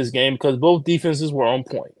sucked this game because both defenses were on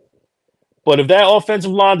point. But if that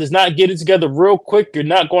offensive line does not get it together real quick, you're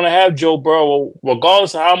not going to have Joe Burrow,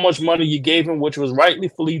 regardless of how much money you gave him, which was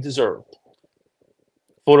rightfully deserved.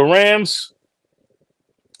 For the Rams,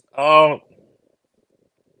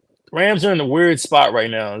 Rams are in a weird spot right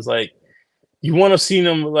now. It's like you want to see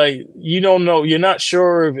them, like you don't know, you're not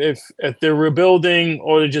sure if they're rebuilding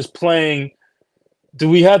or they're just playing. Do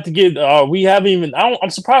we have to get? We haven't even. I'm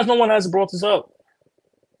surprised no one hasn't brought this up.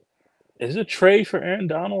 Is a trade for Aaron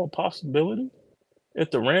Donald a possibility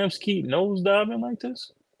if the Rams keep nosediving like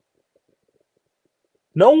this?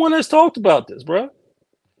 No one has talked about this, bro.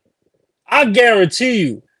 I guarantee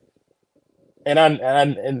you, and I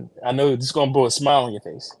know this is gonna put a smile on your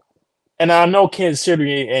face. And I know Kansas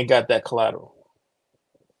City ain't got that collateral.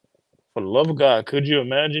 For the love of God, could you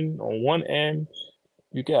imagine on one end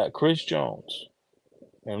you got Chris Jones,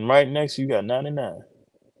 and right next you got 99.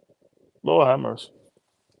 Lord have mercy.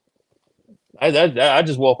 I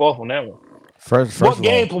just walk off on that one.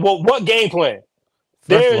 What game plan?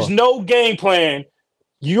 There is no game plan.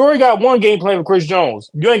 You already got one game plan for Chris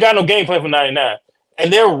Jones. You ain't got no game plan for 99.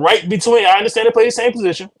 And they're right between. I understand they play the same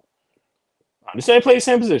position.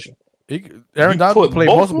 Aaron Donald can play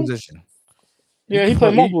multiple positions. Yeah, he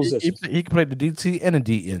played multiple positions. He can play the DT and the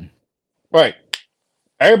DN. Right.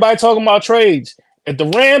 Everybody talking about trades. If the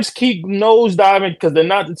Rams keep nosediving because they're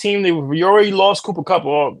not the team, we already lost Cooper Kupp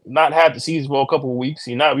or not had the season for a couple of weeks.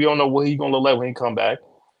 We don't know what he's going to look like when he come back.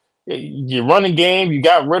 You run the game. You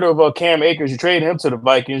got rid of Cam Akers. You traded him to the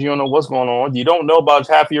Vikings. You don't know what's going on. You don't know about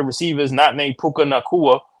half of your receivers not named Puka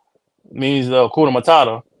Nakua. Means Kuda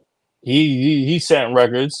Matata. He's setting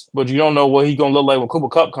records, but you don't know what he's going to look like when Cooper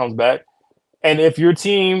Kupp comes back. And if your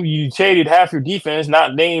team, you traded half your defense,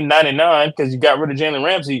 not named 99 because you got rid of Jalen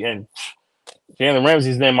Ramsey, and Jalen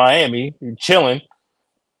Ramsey's in Miami, you're chilling.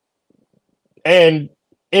 And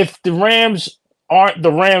if the Rams aren't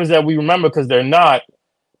the Rams that we remember because they're not,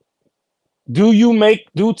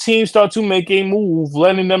 do teams start to make a move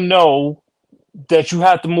letting them know that you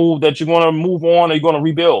have to move, that you're going to move on or you're going to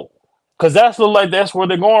rebuild? Because that's where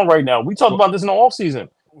they're going right now. We talked about this in the offseason.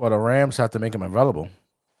 Well, the Rams have to make them available.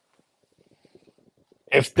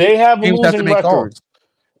 If they have a losing record,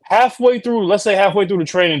 halfway through the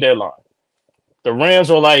training deadline, the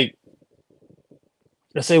Rams are like,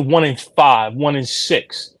 let's say 1-5,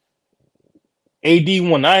 1-6. AD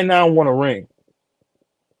won 99, won a ring.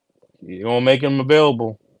 You're going to make them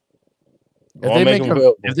available.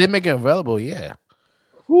 If they make it available, yeah.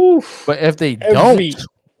 Oof. But if they don't.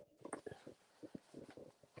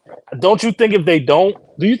 Don't you think if they don't?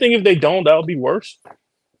 Do you think if they don't, that would be worse?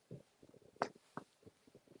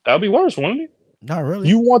 That would be worse, wouldn't it? Not really.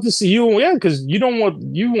 You want to see because you want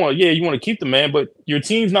to keep the man, but your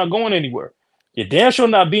team's not going anywhere. You're damn sure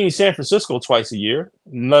not beating San Francisco twice a year,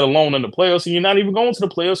 let alone in the playoffs, and you're not even going to the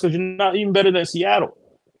playoffs because you're not even better than Seattle.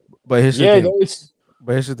 But here's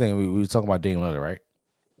the thing. We were talking about Dame Lillard, right?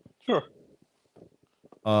 Sure.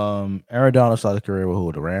 Aaron Donald started his career with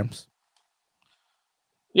who? The Rams?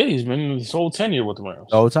 Yeah, he's been in his whole tenure with the Rams.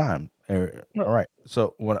 The whole time. All right.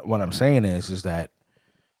 So what I'm saying is that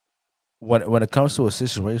when it comes to a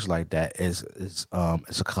situation like that, it's a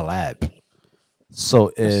collab.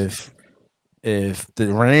 So if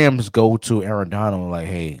the Rams go to Aaron Donald like,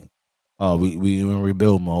 hey, we in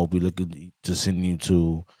rebuild mode, we looking to send you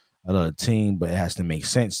to another team, but it has to make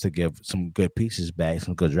sense to give some good pieces back,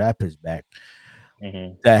 some good draft picks back.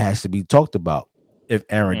 Mm-hmm. That has to be talked about. If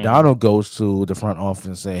Aaron Donald goes to the front office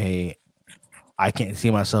and say, hey, I can't see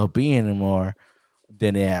myself being anymore,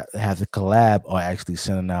 then they have to collab or actually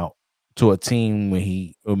send him out to a team where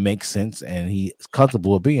it makes sense and he's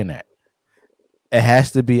comfortable with being at. It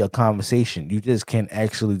has to be a conversation. You just can't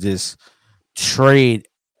actually just trade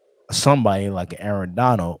somebody like Aaron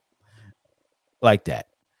Donald like that.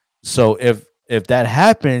 So if that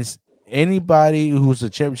happens, anybody who's a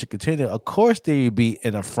championship contender, of course they would be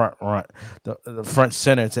in the front run, the front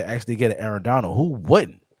center to actually get an Aaron Donald. Who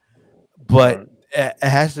wouldn't? But it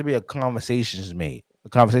has to be a conversation made,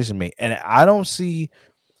 and I don't see.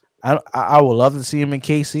 I would love to see him in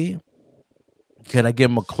KC. Can I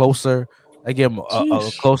get him a closer? I get him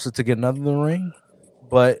a closer to get another ring.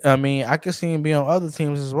 But I mean, I could see him be on other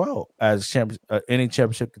teams as well as any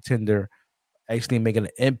championship contender, actually making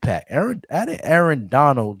an impact. Adding Aaron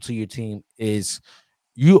Donald to your team is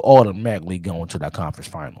you automatically going to that conference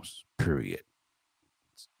finals. Period.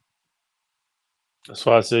 That's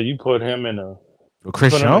why I said you put him in a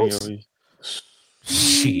Chris Jones.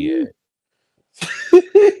 Shit.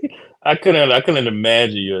 I couldn't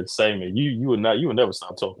imagine your excitement. You would never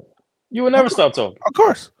stop talking. You would never stop talking. Of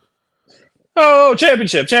course. Oh,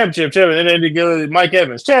 championship, and then you go Mike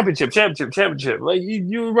Evans, championship. Like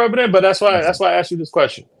you rub it in, but that's why I asked you this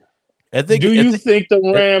question. Do you think the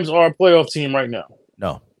Rams are a playoff team right now?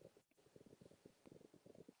 No,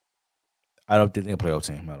 I don't think they're a playoff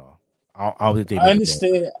team at all. I don't think they. I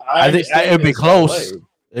understand. I think it'd be close.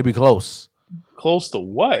 It'd be close. Close to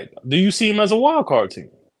what? Do you see them as a wild card team?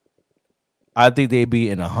 I think they'd be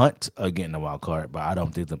in a hunt of getting a wild card, but I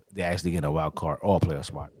don't think they actually get a wild card or a playoff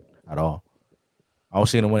spot at all. I was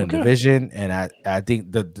seeing them win the division, and I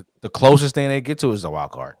think the closest thing they get to is a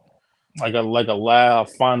wild card, like a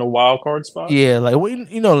final wild card spot. Yeah, like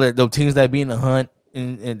the teams that be in the hunt,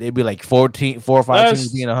 and they'd be like 4 or 5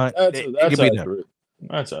 teams be in the hunt. That's accurate.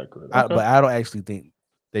 That's accurate. Okay. But I don't actually think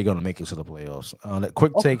they're gonna make it to the playoffs.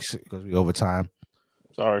 Quick takes because we overtime.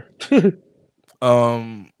 Sorry.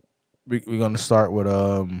 We're gonna start with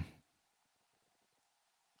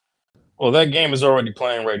Well, that game is already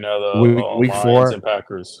playing right now. The week Lions 4 and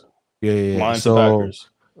Packers. Yeah. Lions and Packers.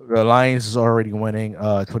 The Lions is already winning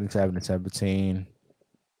 27-17.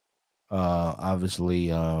 Obviously,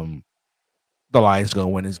 the Lions gonna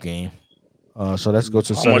win this game. So let's go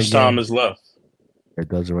to how much time is left. It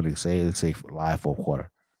doesn't really say. It's say live for a quarter.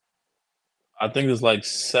 I think there's like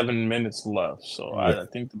 7 minutes left. So yeah. I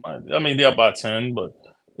think they're up by 10, but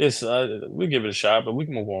it's we give it a shot, but we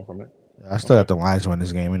can move on from it. I still have the Lions win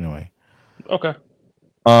this game anyway. Okay.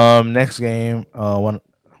 Next game, 1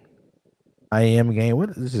 a.m. game. What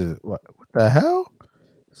is this? What the hell?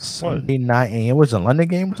 Sunday 9 a.m. Was it a London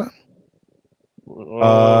game or something?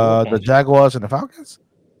 The Jaguars and the Falcons.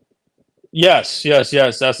 Yes.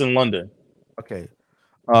 That's in London. Okay.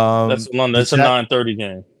 That's in London. It's a 9:30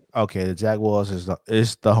 game. Okay, the Jaguars is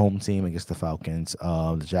the home team against the Falcons.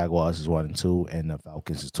 The Jaguars is 1-2, and the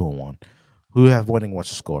Falcons is 2-1. Who have winning? What's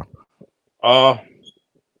the score? I'm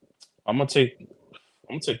gonna take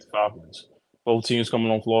the Falcons. Both teams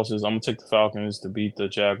coming off losses. I'm gonna take the Falcons to beat the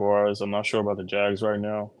Jaguars. I'm not sure about the Jags right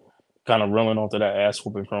now. Kind of reeling onto that ass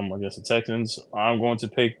whooping from, I guess, the Texans. I'm going to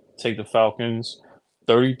take the Falcons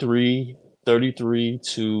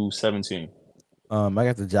 33-17. I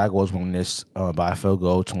got the Jaguars winning this by a field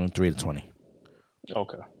goal, 23-20.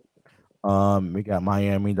 Okay. We got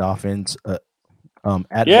Miami Dolphins at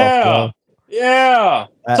Buffalo. Yeah.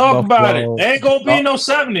 At Talk Buffalo. about it. Ain't gonna be no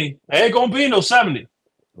 70.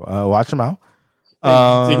 Watch them out.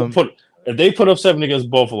 If they put up 70 against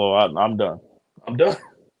Buffalo, I'm done.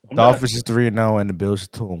 Dolphins is 3-0 and the Bills is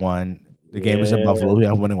 2-1. The game is in Buffalo. We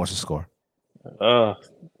have winning. What's the score?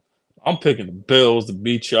 I'm picking the Bills to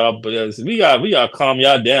beat y'all, but we gotta calm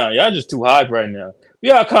y'all down. Y'all just too hype right now. We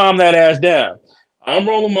gotta calm that ass down. I'm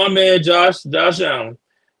rolling my man Josh Allen.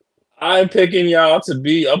 I'm picking y'all to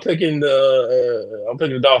beat. I'm picking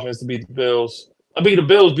the Dolphins to beat the Bills. I beat the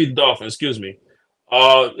Bills, beat the Dolphins. Excuse me.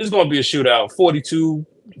 It's gonna be a shootout.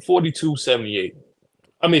 42-78.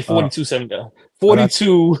 I mean 42-7.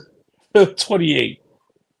 42-28.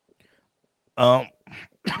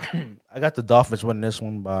 I got the Dolphins winning this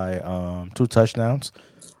one by 2 touchdowns.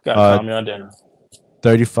 Got to calm y'all down.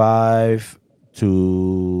 35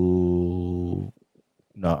 to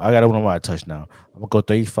no, I got to win by a touchdown. I'm gonna go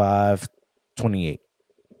 35-28.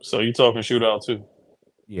 So you talking shootout too?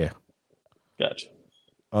 Yeah. Gotcha.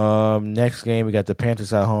 Next game we got the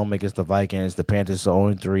Panthers at home against the Vikings. The Panthers are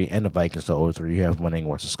 0-3 and the Vikings are 0-3. You have winning.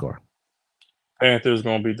 What's the score? Panthers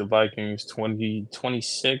gonna beat the Vikings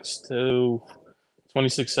 26-17. I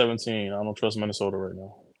don't trust Minnesota right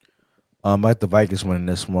now. I got the Vikings winning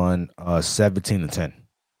this one 17-10.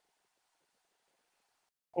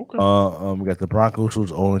 Okay. We got the Broncos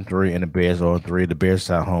who's 0-3 and the Bears 0-3. The Bears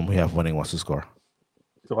at home. We have winning. What's the score?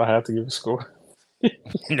 Do I have to give a score?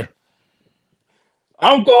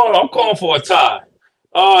 I'm calling for a tie.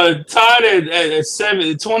 Tied at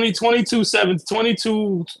 7, 20, 22, 7,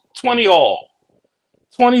 22, 20 all.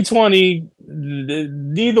 2020,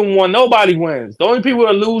 neither one, nobody wins. The only people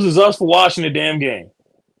that lose is us for watching the damn game.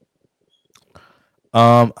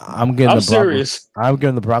 I'm serious. I'm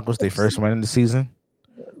giving the Broncos their first win in the season.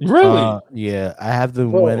 Really? Yeah, I have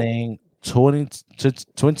them winning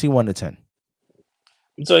 21-10.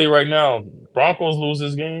 I'll tell you right now, Broncos lose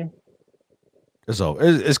this game. It's over.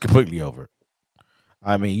 It's completely over.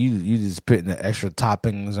 I mean, you just putting the extra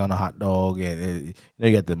toppings on a hot dog, and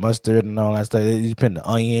you got the mustard and all that stuff. You putting the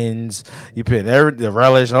onions, you putting the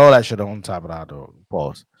relish, all that shit on top of the hot dog.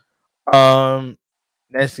 Pause.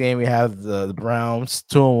 Next game we have the Browns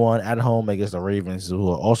 2-1 at home against the Ravens, who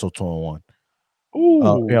are also 2-1.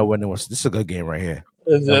 Ooh, yeah, this is a good game right here.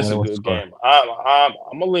 That's a good game. I'm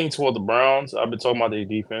gonna lean toward the Browns. I've been talking about their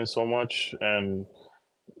defense so much, and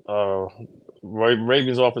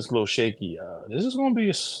Ravens offense a little shaky. This is gonna be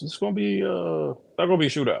not gonna be a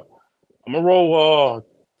shootout. I'm gonna roll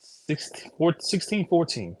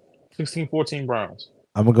 16-14 Browns.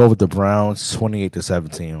 I'm gonna go with the Browns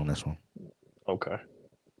 28-17 on this one. Okay.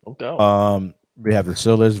 No doubt. We have the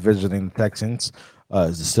Steelers visiting the Texans. The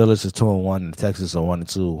Steelers is 2-1 and the Texans are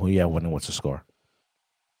 1-2. Who you have winning? What's the score?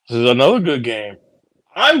 This is another good game.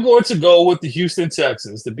 I'm going to go with the Houston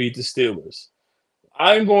Texans to beat the Steelers.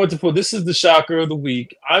 I'm going to put this is the shocker of the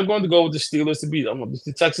week. I'm going to go with the Steelers to beat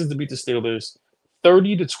the Texans to beat the Steelers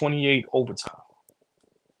 30-28 overtime.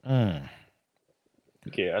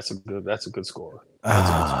 Yeah, that's a good score.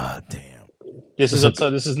 Damn. This is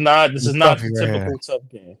not a typical tough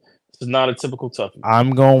game. This is not a typical tough game.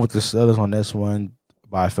 I'm going with the Steelers on this one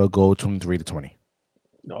by field goal 23-20.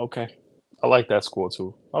 Okay. I like that score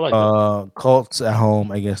too. I like that. Colts at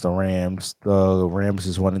home against the Rams. The Rams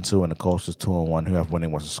is 1-2 and the Colts is 2-1. Who have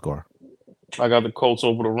winning? What's the score? I got the Colts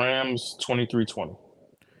over the Rams 23-20.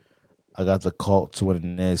 I got the Colts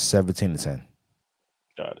winning this 17-10.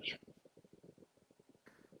 Got it.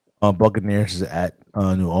 Buccaneers is at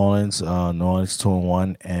New Orleans. New Orleans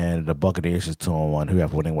 2-1 and the Buccaneers is 2-1. Who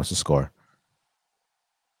have winning? What's the score?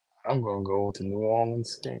 I'm gonna go with the New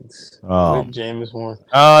Orleans Saints. Jameis won.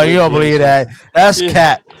 Oh, you don't believe that? That's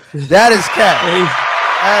cap. That is cap.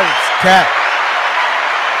 That is cap.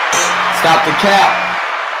 Stop the cap.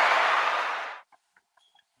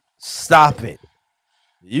 Stop it.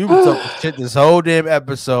 You've been talking shit this whole damn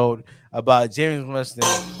episode about James Winston.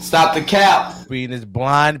 Stop the cap. Being this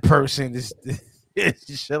blind person, this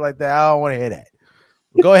shit like that. I don't want to hear that.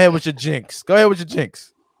 Go ahead with your jinx. You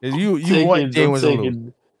want James to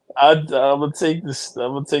lose. I'm gonna take this.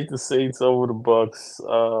 I'm gonna take the Saints over the Bucks.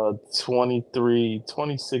 23-26,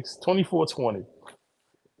 24-20.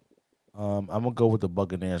 I'm gonna go with the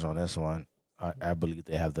Buccaneers on this one. I believe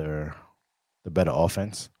they have the better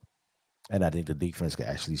offense, and I think the defense can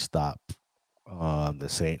actually stop the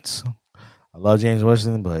Saints. I love James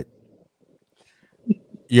Winston, but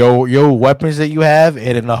your weapons that you have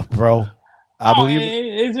ain't enough, bro. I believe.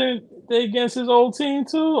 Isn't they against his old team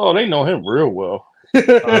too? Oh, they know him real well. I'm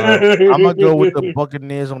gonna go with the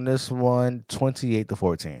Buccaneers on this one,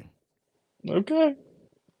 28-14. Okay.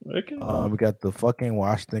 We got the fucking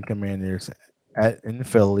Washington Commanders in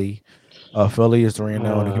Philly. Philly is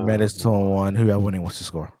 3-0, and the Commanders 2-1. Who got winning? What's the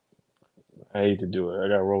score? I hate to do it. I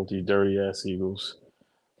got to roll these dirty ass Eagles.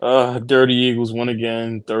 Dirty Eagles win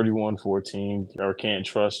again, 31-14. I can't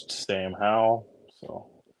trust Sam Howell, so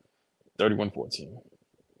 31-14.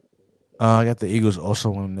 I got the Eagles also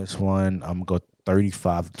win this one. I'm gonna go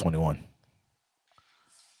 35-21.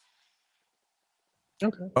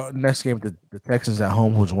 Okay. Next game, the Texans at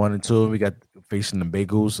home, who's 1-2. We got facing the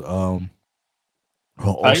Bengals.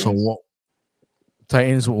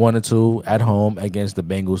 Titans 1-2 at home against the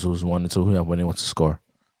Bengals, who's 1-2. Who have winning? What's the score?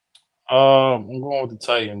 I'm going with the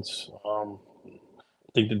Titans. I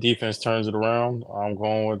think the defense turns it around. I'm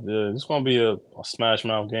going with it's going to be a smash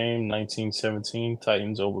mouth game. 19-17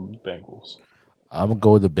 Titans over the Bengals. I'm gonna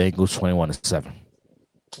go with the Bengals 21-7.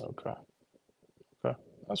 Okay,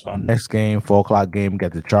 that's fine. Next game, 4:00 game,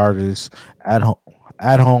 got the Chargers at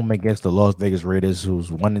home against the Las Vegas Raiders, who's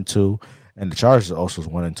 1-2, and the Chargers also is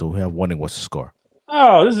 1-2. Who have winning? What's the score?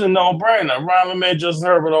 Oh, this is a no-brainer. Ryan man Justin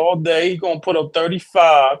Herbert all day. He's gonna put up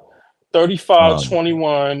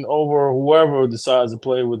 35-21 over whoever decides to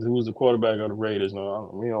play with who's the quarterback of the Raiders.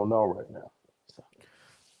 No, we don't know right now.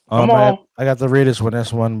 Come on. I got the Raiders win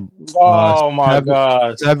this one. Oh my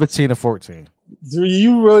God, 17-14. Do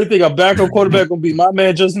you really think a backup quarterback gonna be my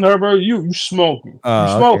man Justin Herbert? You smoking. You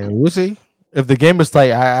smoking. Okay, we'll see. If the game is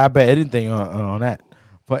tight, I bet anything on that.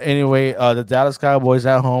 But anyway, the Dallas Cowboys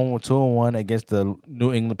at home with 2-1 against the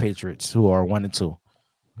New England Patriots, who are 1-2.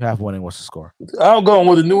 Half winning. What's the score? I'm going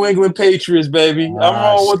with the New England Patriots, baby. I'm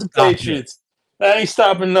rolling with the Patriots. That ain't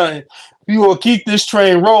stopping nothing. We gonna keep this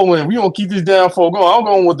train rolling. We gonna keep this downfall going. I'm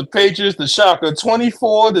going with the Patriots, the shocker,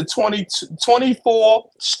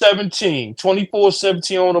 24-17.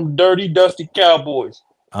 24-17 on them dirty, dusty Cowboys.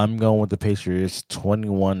 I'm going with the Patriots,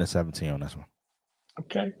 21-17 on this one.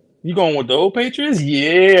 Okay. You going with the old Patriots?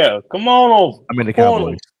 Yeah. Come on over. I mean the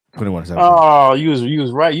Cowboys. 21-17. Oh, you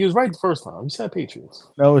was right. You was right the first time. You said Patriots.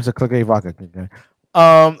 No, it's a click a vodka.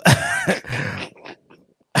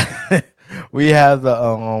 We have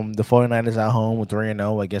the 49ers at home with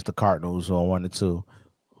 3-0 against the Cardinals who are 1-2.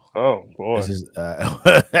 Oh boy. This is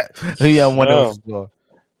yeah, 1-0.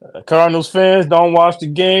 Cardinals fans, don't watch the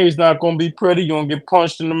game. It's not gonna be pretty. You're gonna get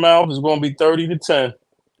punched in the mouth. It's gonna be 30-10.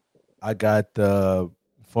 I got the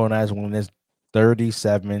 49ers winning this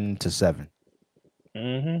 37-7.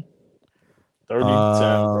 30-10,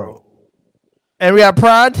 bro. And we got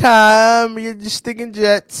prime time. You're just sticking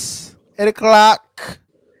Jets. 8:00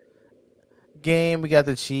 game. We got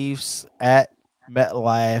the Chiefs at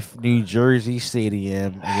MetLife, New Jersey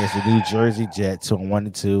Stadium against the New Jersey Jets. So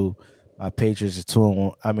 1-2. My Patriots is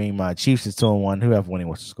 2-1. I mean, my Chiefs is 2-1. Who have winning?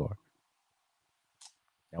 What's the score?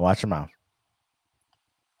 And watch them out.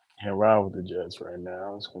 Can't ride with the Jets right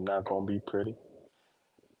now. It's not gonna be pretty.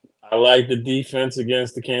 I like the defense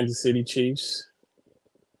against the Kansas City Chiefs.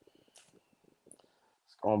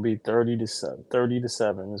 It's gonna be 30-7.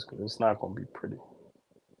 30-7. It's not gonna be pretty.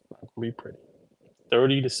 It's not gonna be pretty.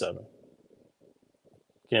 30-7.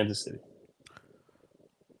 Kansas City.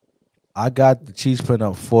 I got the Chiefs putting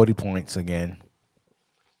up 40 points again.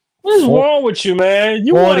 What is wrong with you, man?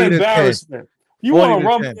 You want embarrassment. You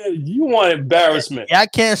want embarrassment. Yeah, I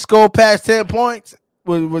can't score past 10 points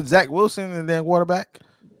with Zach Wilson and then quarterback.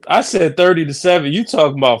 I said 30-7. You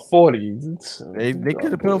talking about 40. They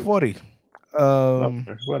could have put up 40.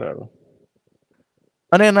 Whatever.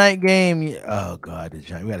 Monday night game. Oh God, we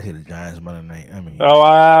gotta hit the Giants Monday night. I mean,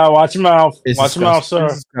 watch your mouth. Watch disgusting. your mouth, sir.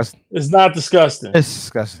 It's not disgusting. It's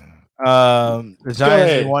disgusting. The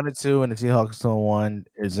Giants 1-2 and the Seahawks 2-1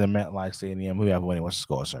 is in MetLife Stadium. Who have winning? What's the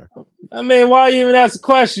score, sir? I mean, why you even ask the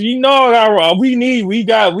question? You know, we need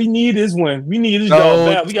this win. We need this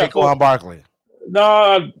job. We got Saquon Barkley.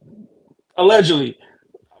 No, allegedly.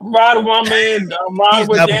 I'm riding with my man. I'm riding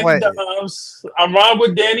with Danny Dimes. I'm riding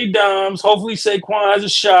with Danny Dimes. Hopefully Saquon has a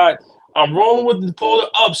shot. I'm rolling with the polar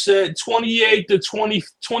upset,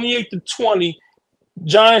 28-20,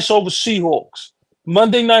 Giants over Seahawks.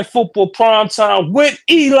 Monday Night Football prime time with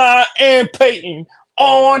Eli and Peyton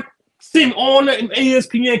on the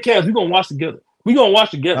ESPN cast. We're gonna watch together.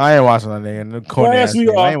 I ain't watching that nigga. Yes, we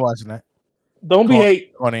are. I ain't watching that. Don't be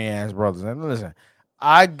hate. Corny ass brothers. And listen,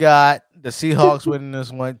 I got the Seahawks winning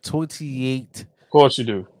this one 28. Of course you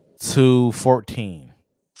do. 14.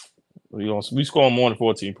 We scoring more than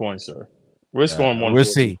 14 points, sir. We're scoring more than 14. We'll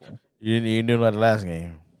see. You knew like the last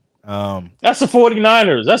game. That's the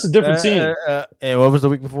 49ers. That's a different team. And what was the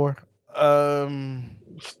week before?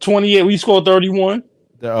 28. We scored 31.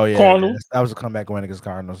 Oh yeah, Cardinals. That was a comeback win against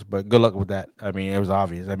Cardinals. But good luck with that. I mean, it was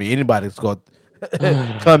obvious. I mean, anybody scored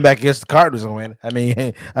come back against the Cardinals and win. I mean,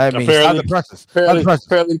 stop the presses.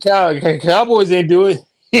 Apparently, Cowboys ain't do it.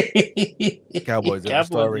 Cowboys are the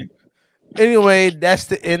story. Anyway, that's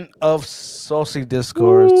the end of Saucy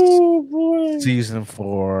Discourse season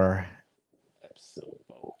 4.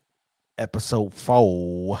 Episode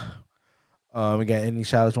 4. We got any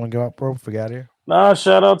shout outs you want to give out, bro? Forgot here. Nah,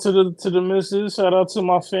 shout out to the missus. Shout out to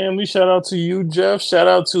my family. Shout out to you, Jeff. Shout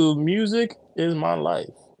out to Music is My Life.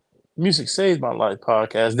 Music Saves My Life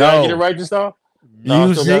podcast. Did I get it right this time?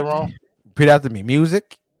 Music. No, I wrong. Repeat after me.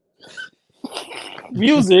 Music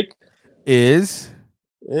is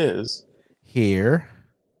here.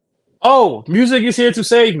 Oh, music is here to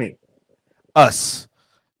save me. Us.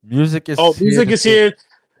 Music is here.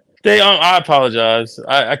 I apologize.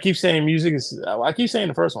 I keep saying music is. I keep saying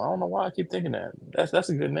the first one. I don't know why I keep thinking that. That's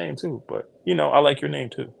a good name too. But I like your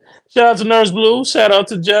name too. Shout out to Nurse Blue. Shout out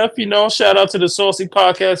to Jeff. Shout out to the Saucy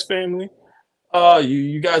Podcast family.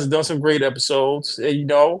 You guys have done some great episodes.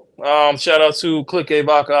 Shout out to Click A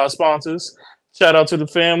Vodka, our sponsors. Shout out to the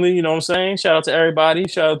family. You know what I'm saying? Shout out to everybody.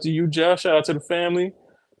 Shout out to you, Jeff. Shout out to the family.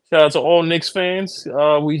 Shout out to all Knicks fans.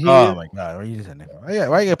 We here. Oh my God! Why you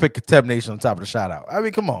gotta put Kateb Nation on top of the shout out? I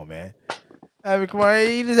mean, come on, man.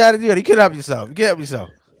 You just had to do it. You can't help yourself.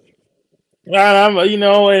 And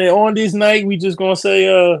on this night, we just gonna say,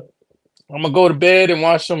 I'm gonna go to bed and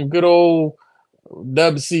watch some good old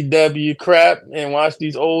WCW crap and watch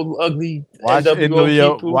these old ugly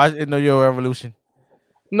NWO people. Watch NWO Revolution.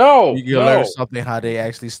 No, you can learn something how they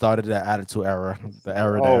actually started the Attitude Era, the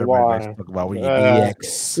era that everybody talk about when you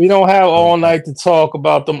DX. We don't have all night to talk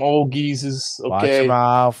about them old geezers. Okay, watch your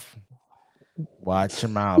mouth. Watch your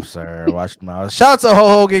mouth, sir. Watch your mouth. Shout out to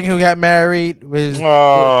Hulk Hogan who got married with his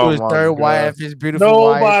third wife, his beautiful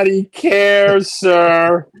wife. Nobody cares,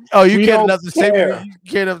 sir. Oh, you cared enough to say me. You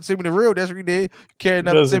cared enough to say me the real. That's what you did. You cared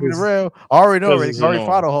enough to say me the real. I already know already. I already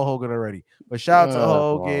followed Hulk Hogan already. But shout out to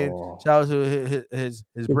Hogan. Shout out to his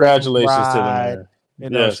congratulations to him. You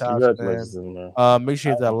know, yes, congratulations to him. Make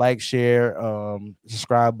sure you hit that like, share,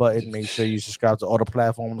 subscribe button. Make sure you subscribe to all the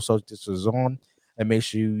platforms so this is on. And make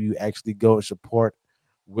sure you actually go and support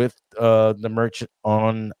with the merch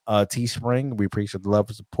on Teespring. We appreciate the love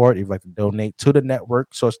and support. If you'd like to donate to the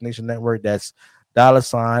network, Saucy Nation Network, that's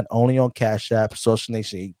 $ only on Cash App, Saucy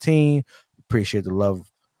Nation 18. Appreciate the love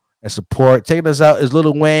and support. Taking us out is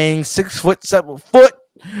Lil Wayne, 6 foot, 7 foot.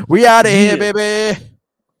 We out of here, baby.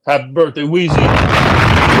 Happy birthday, Weezy.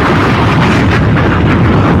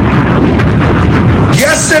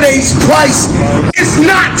 Yesterday's price is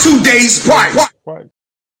not today's price.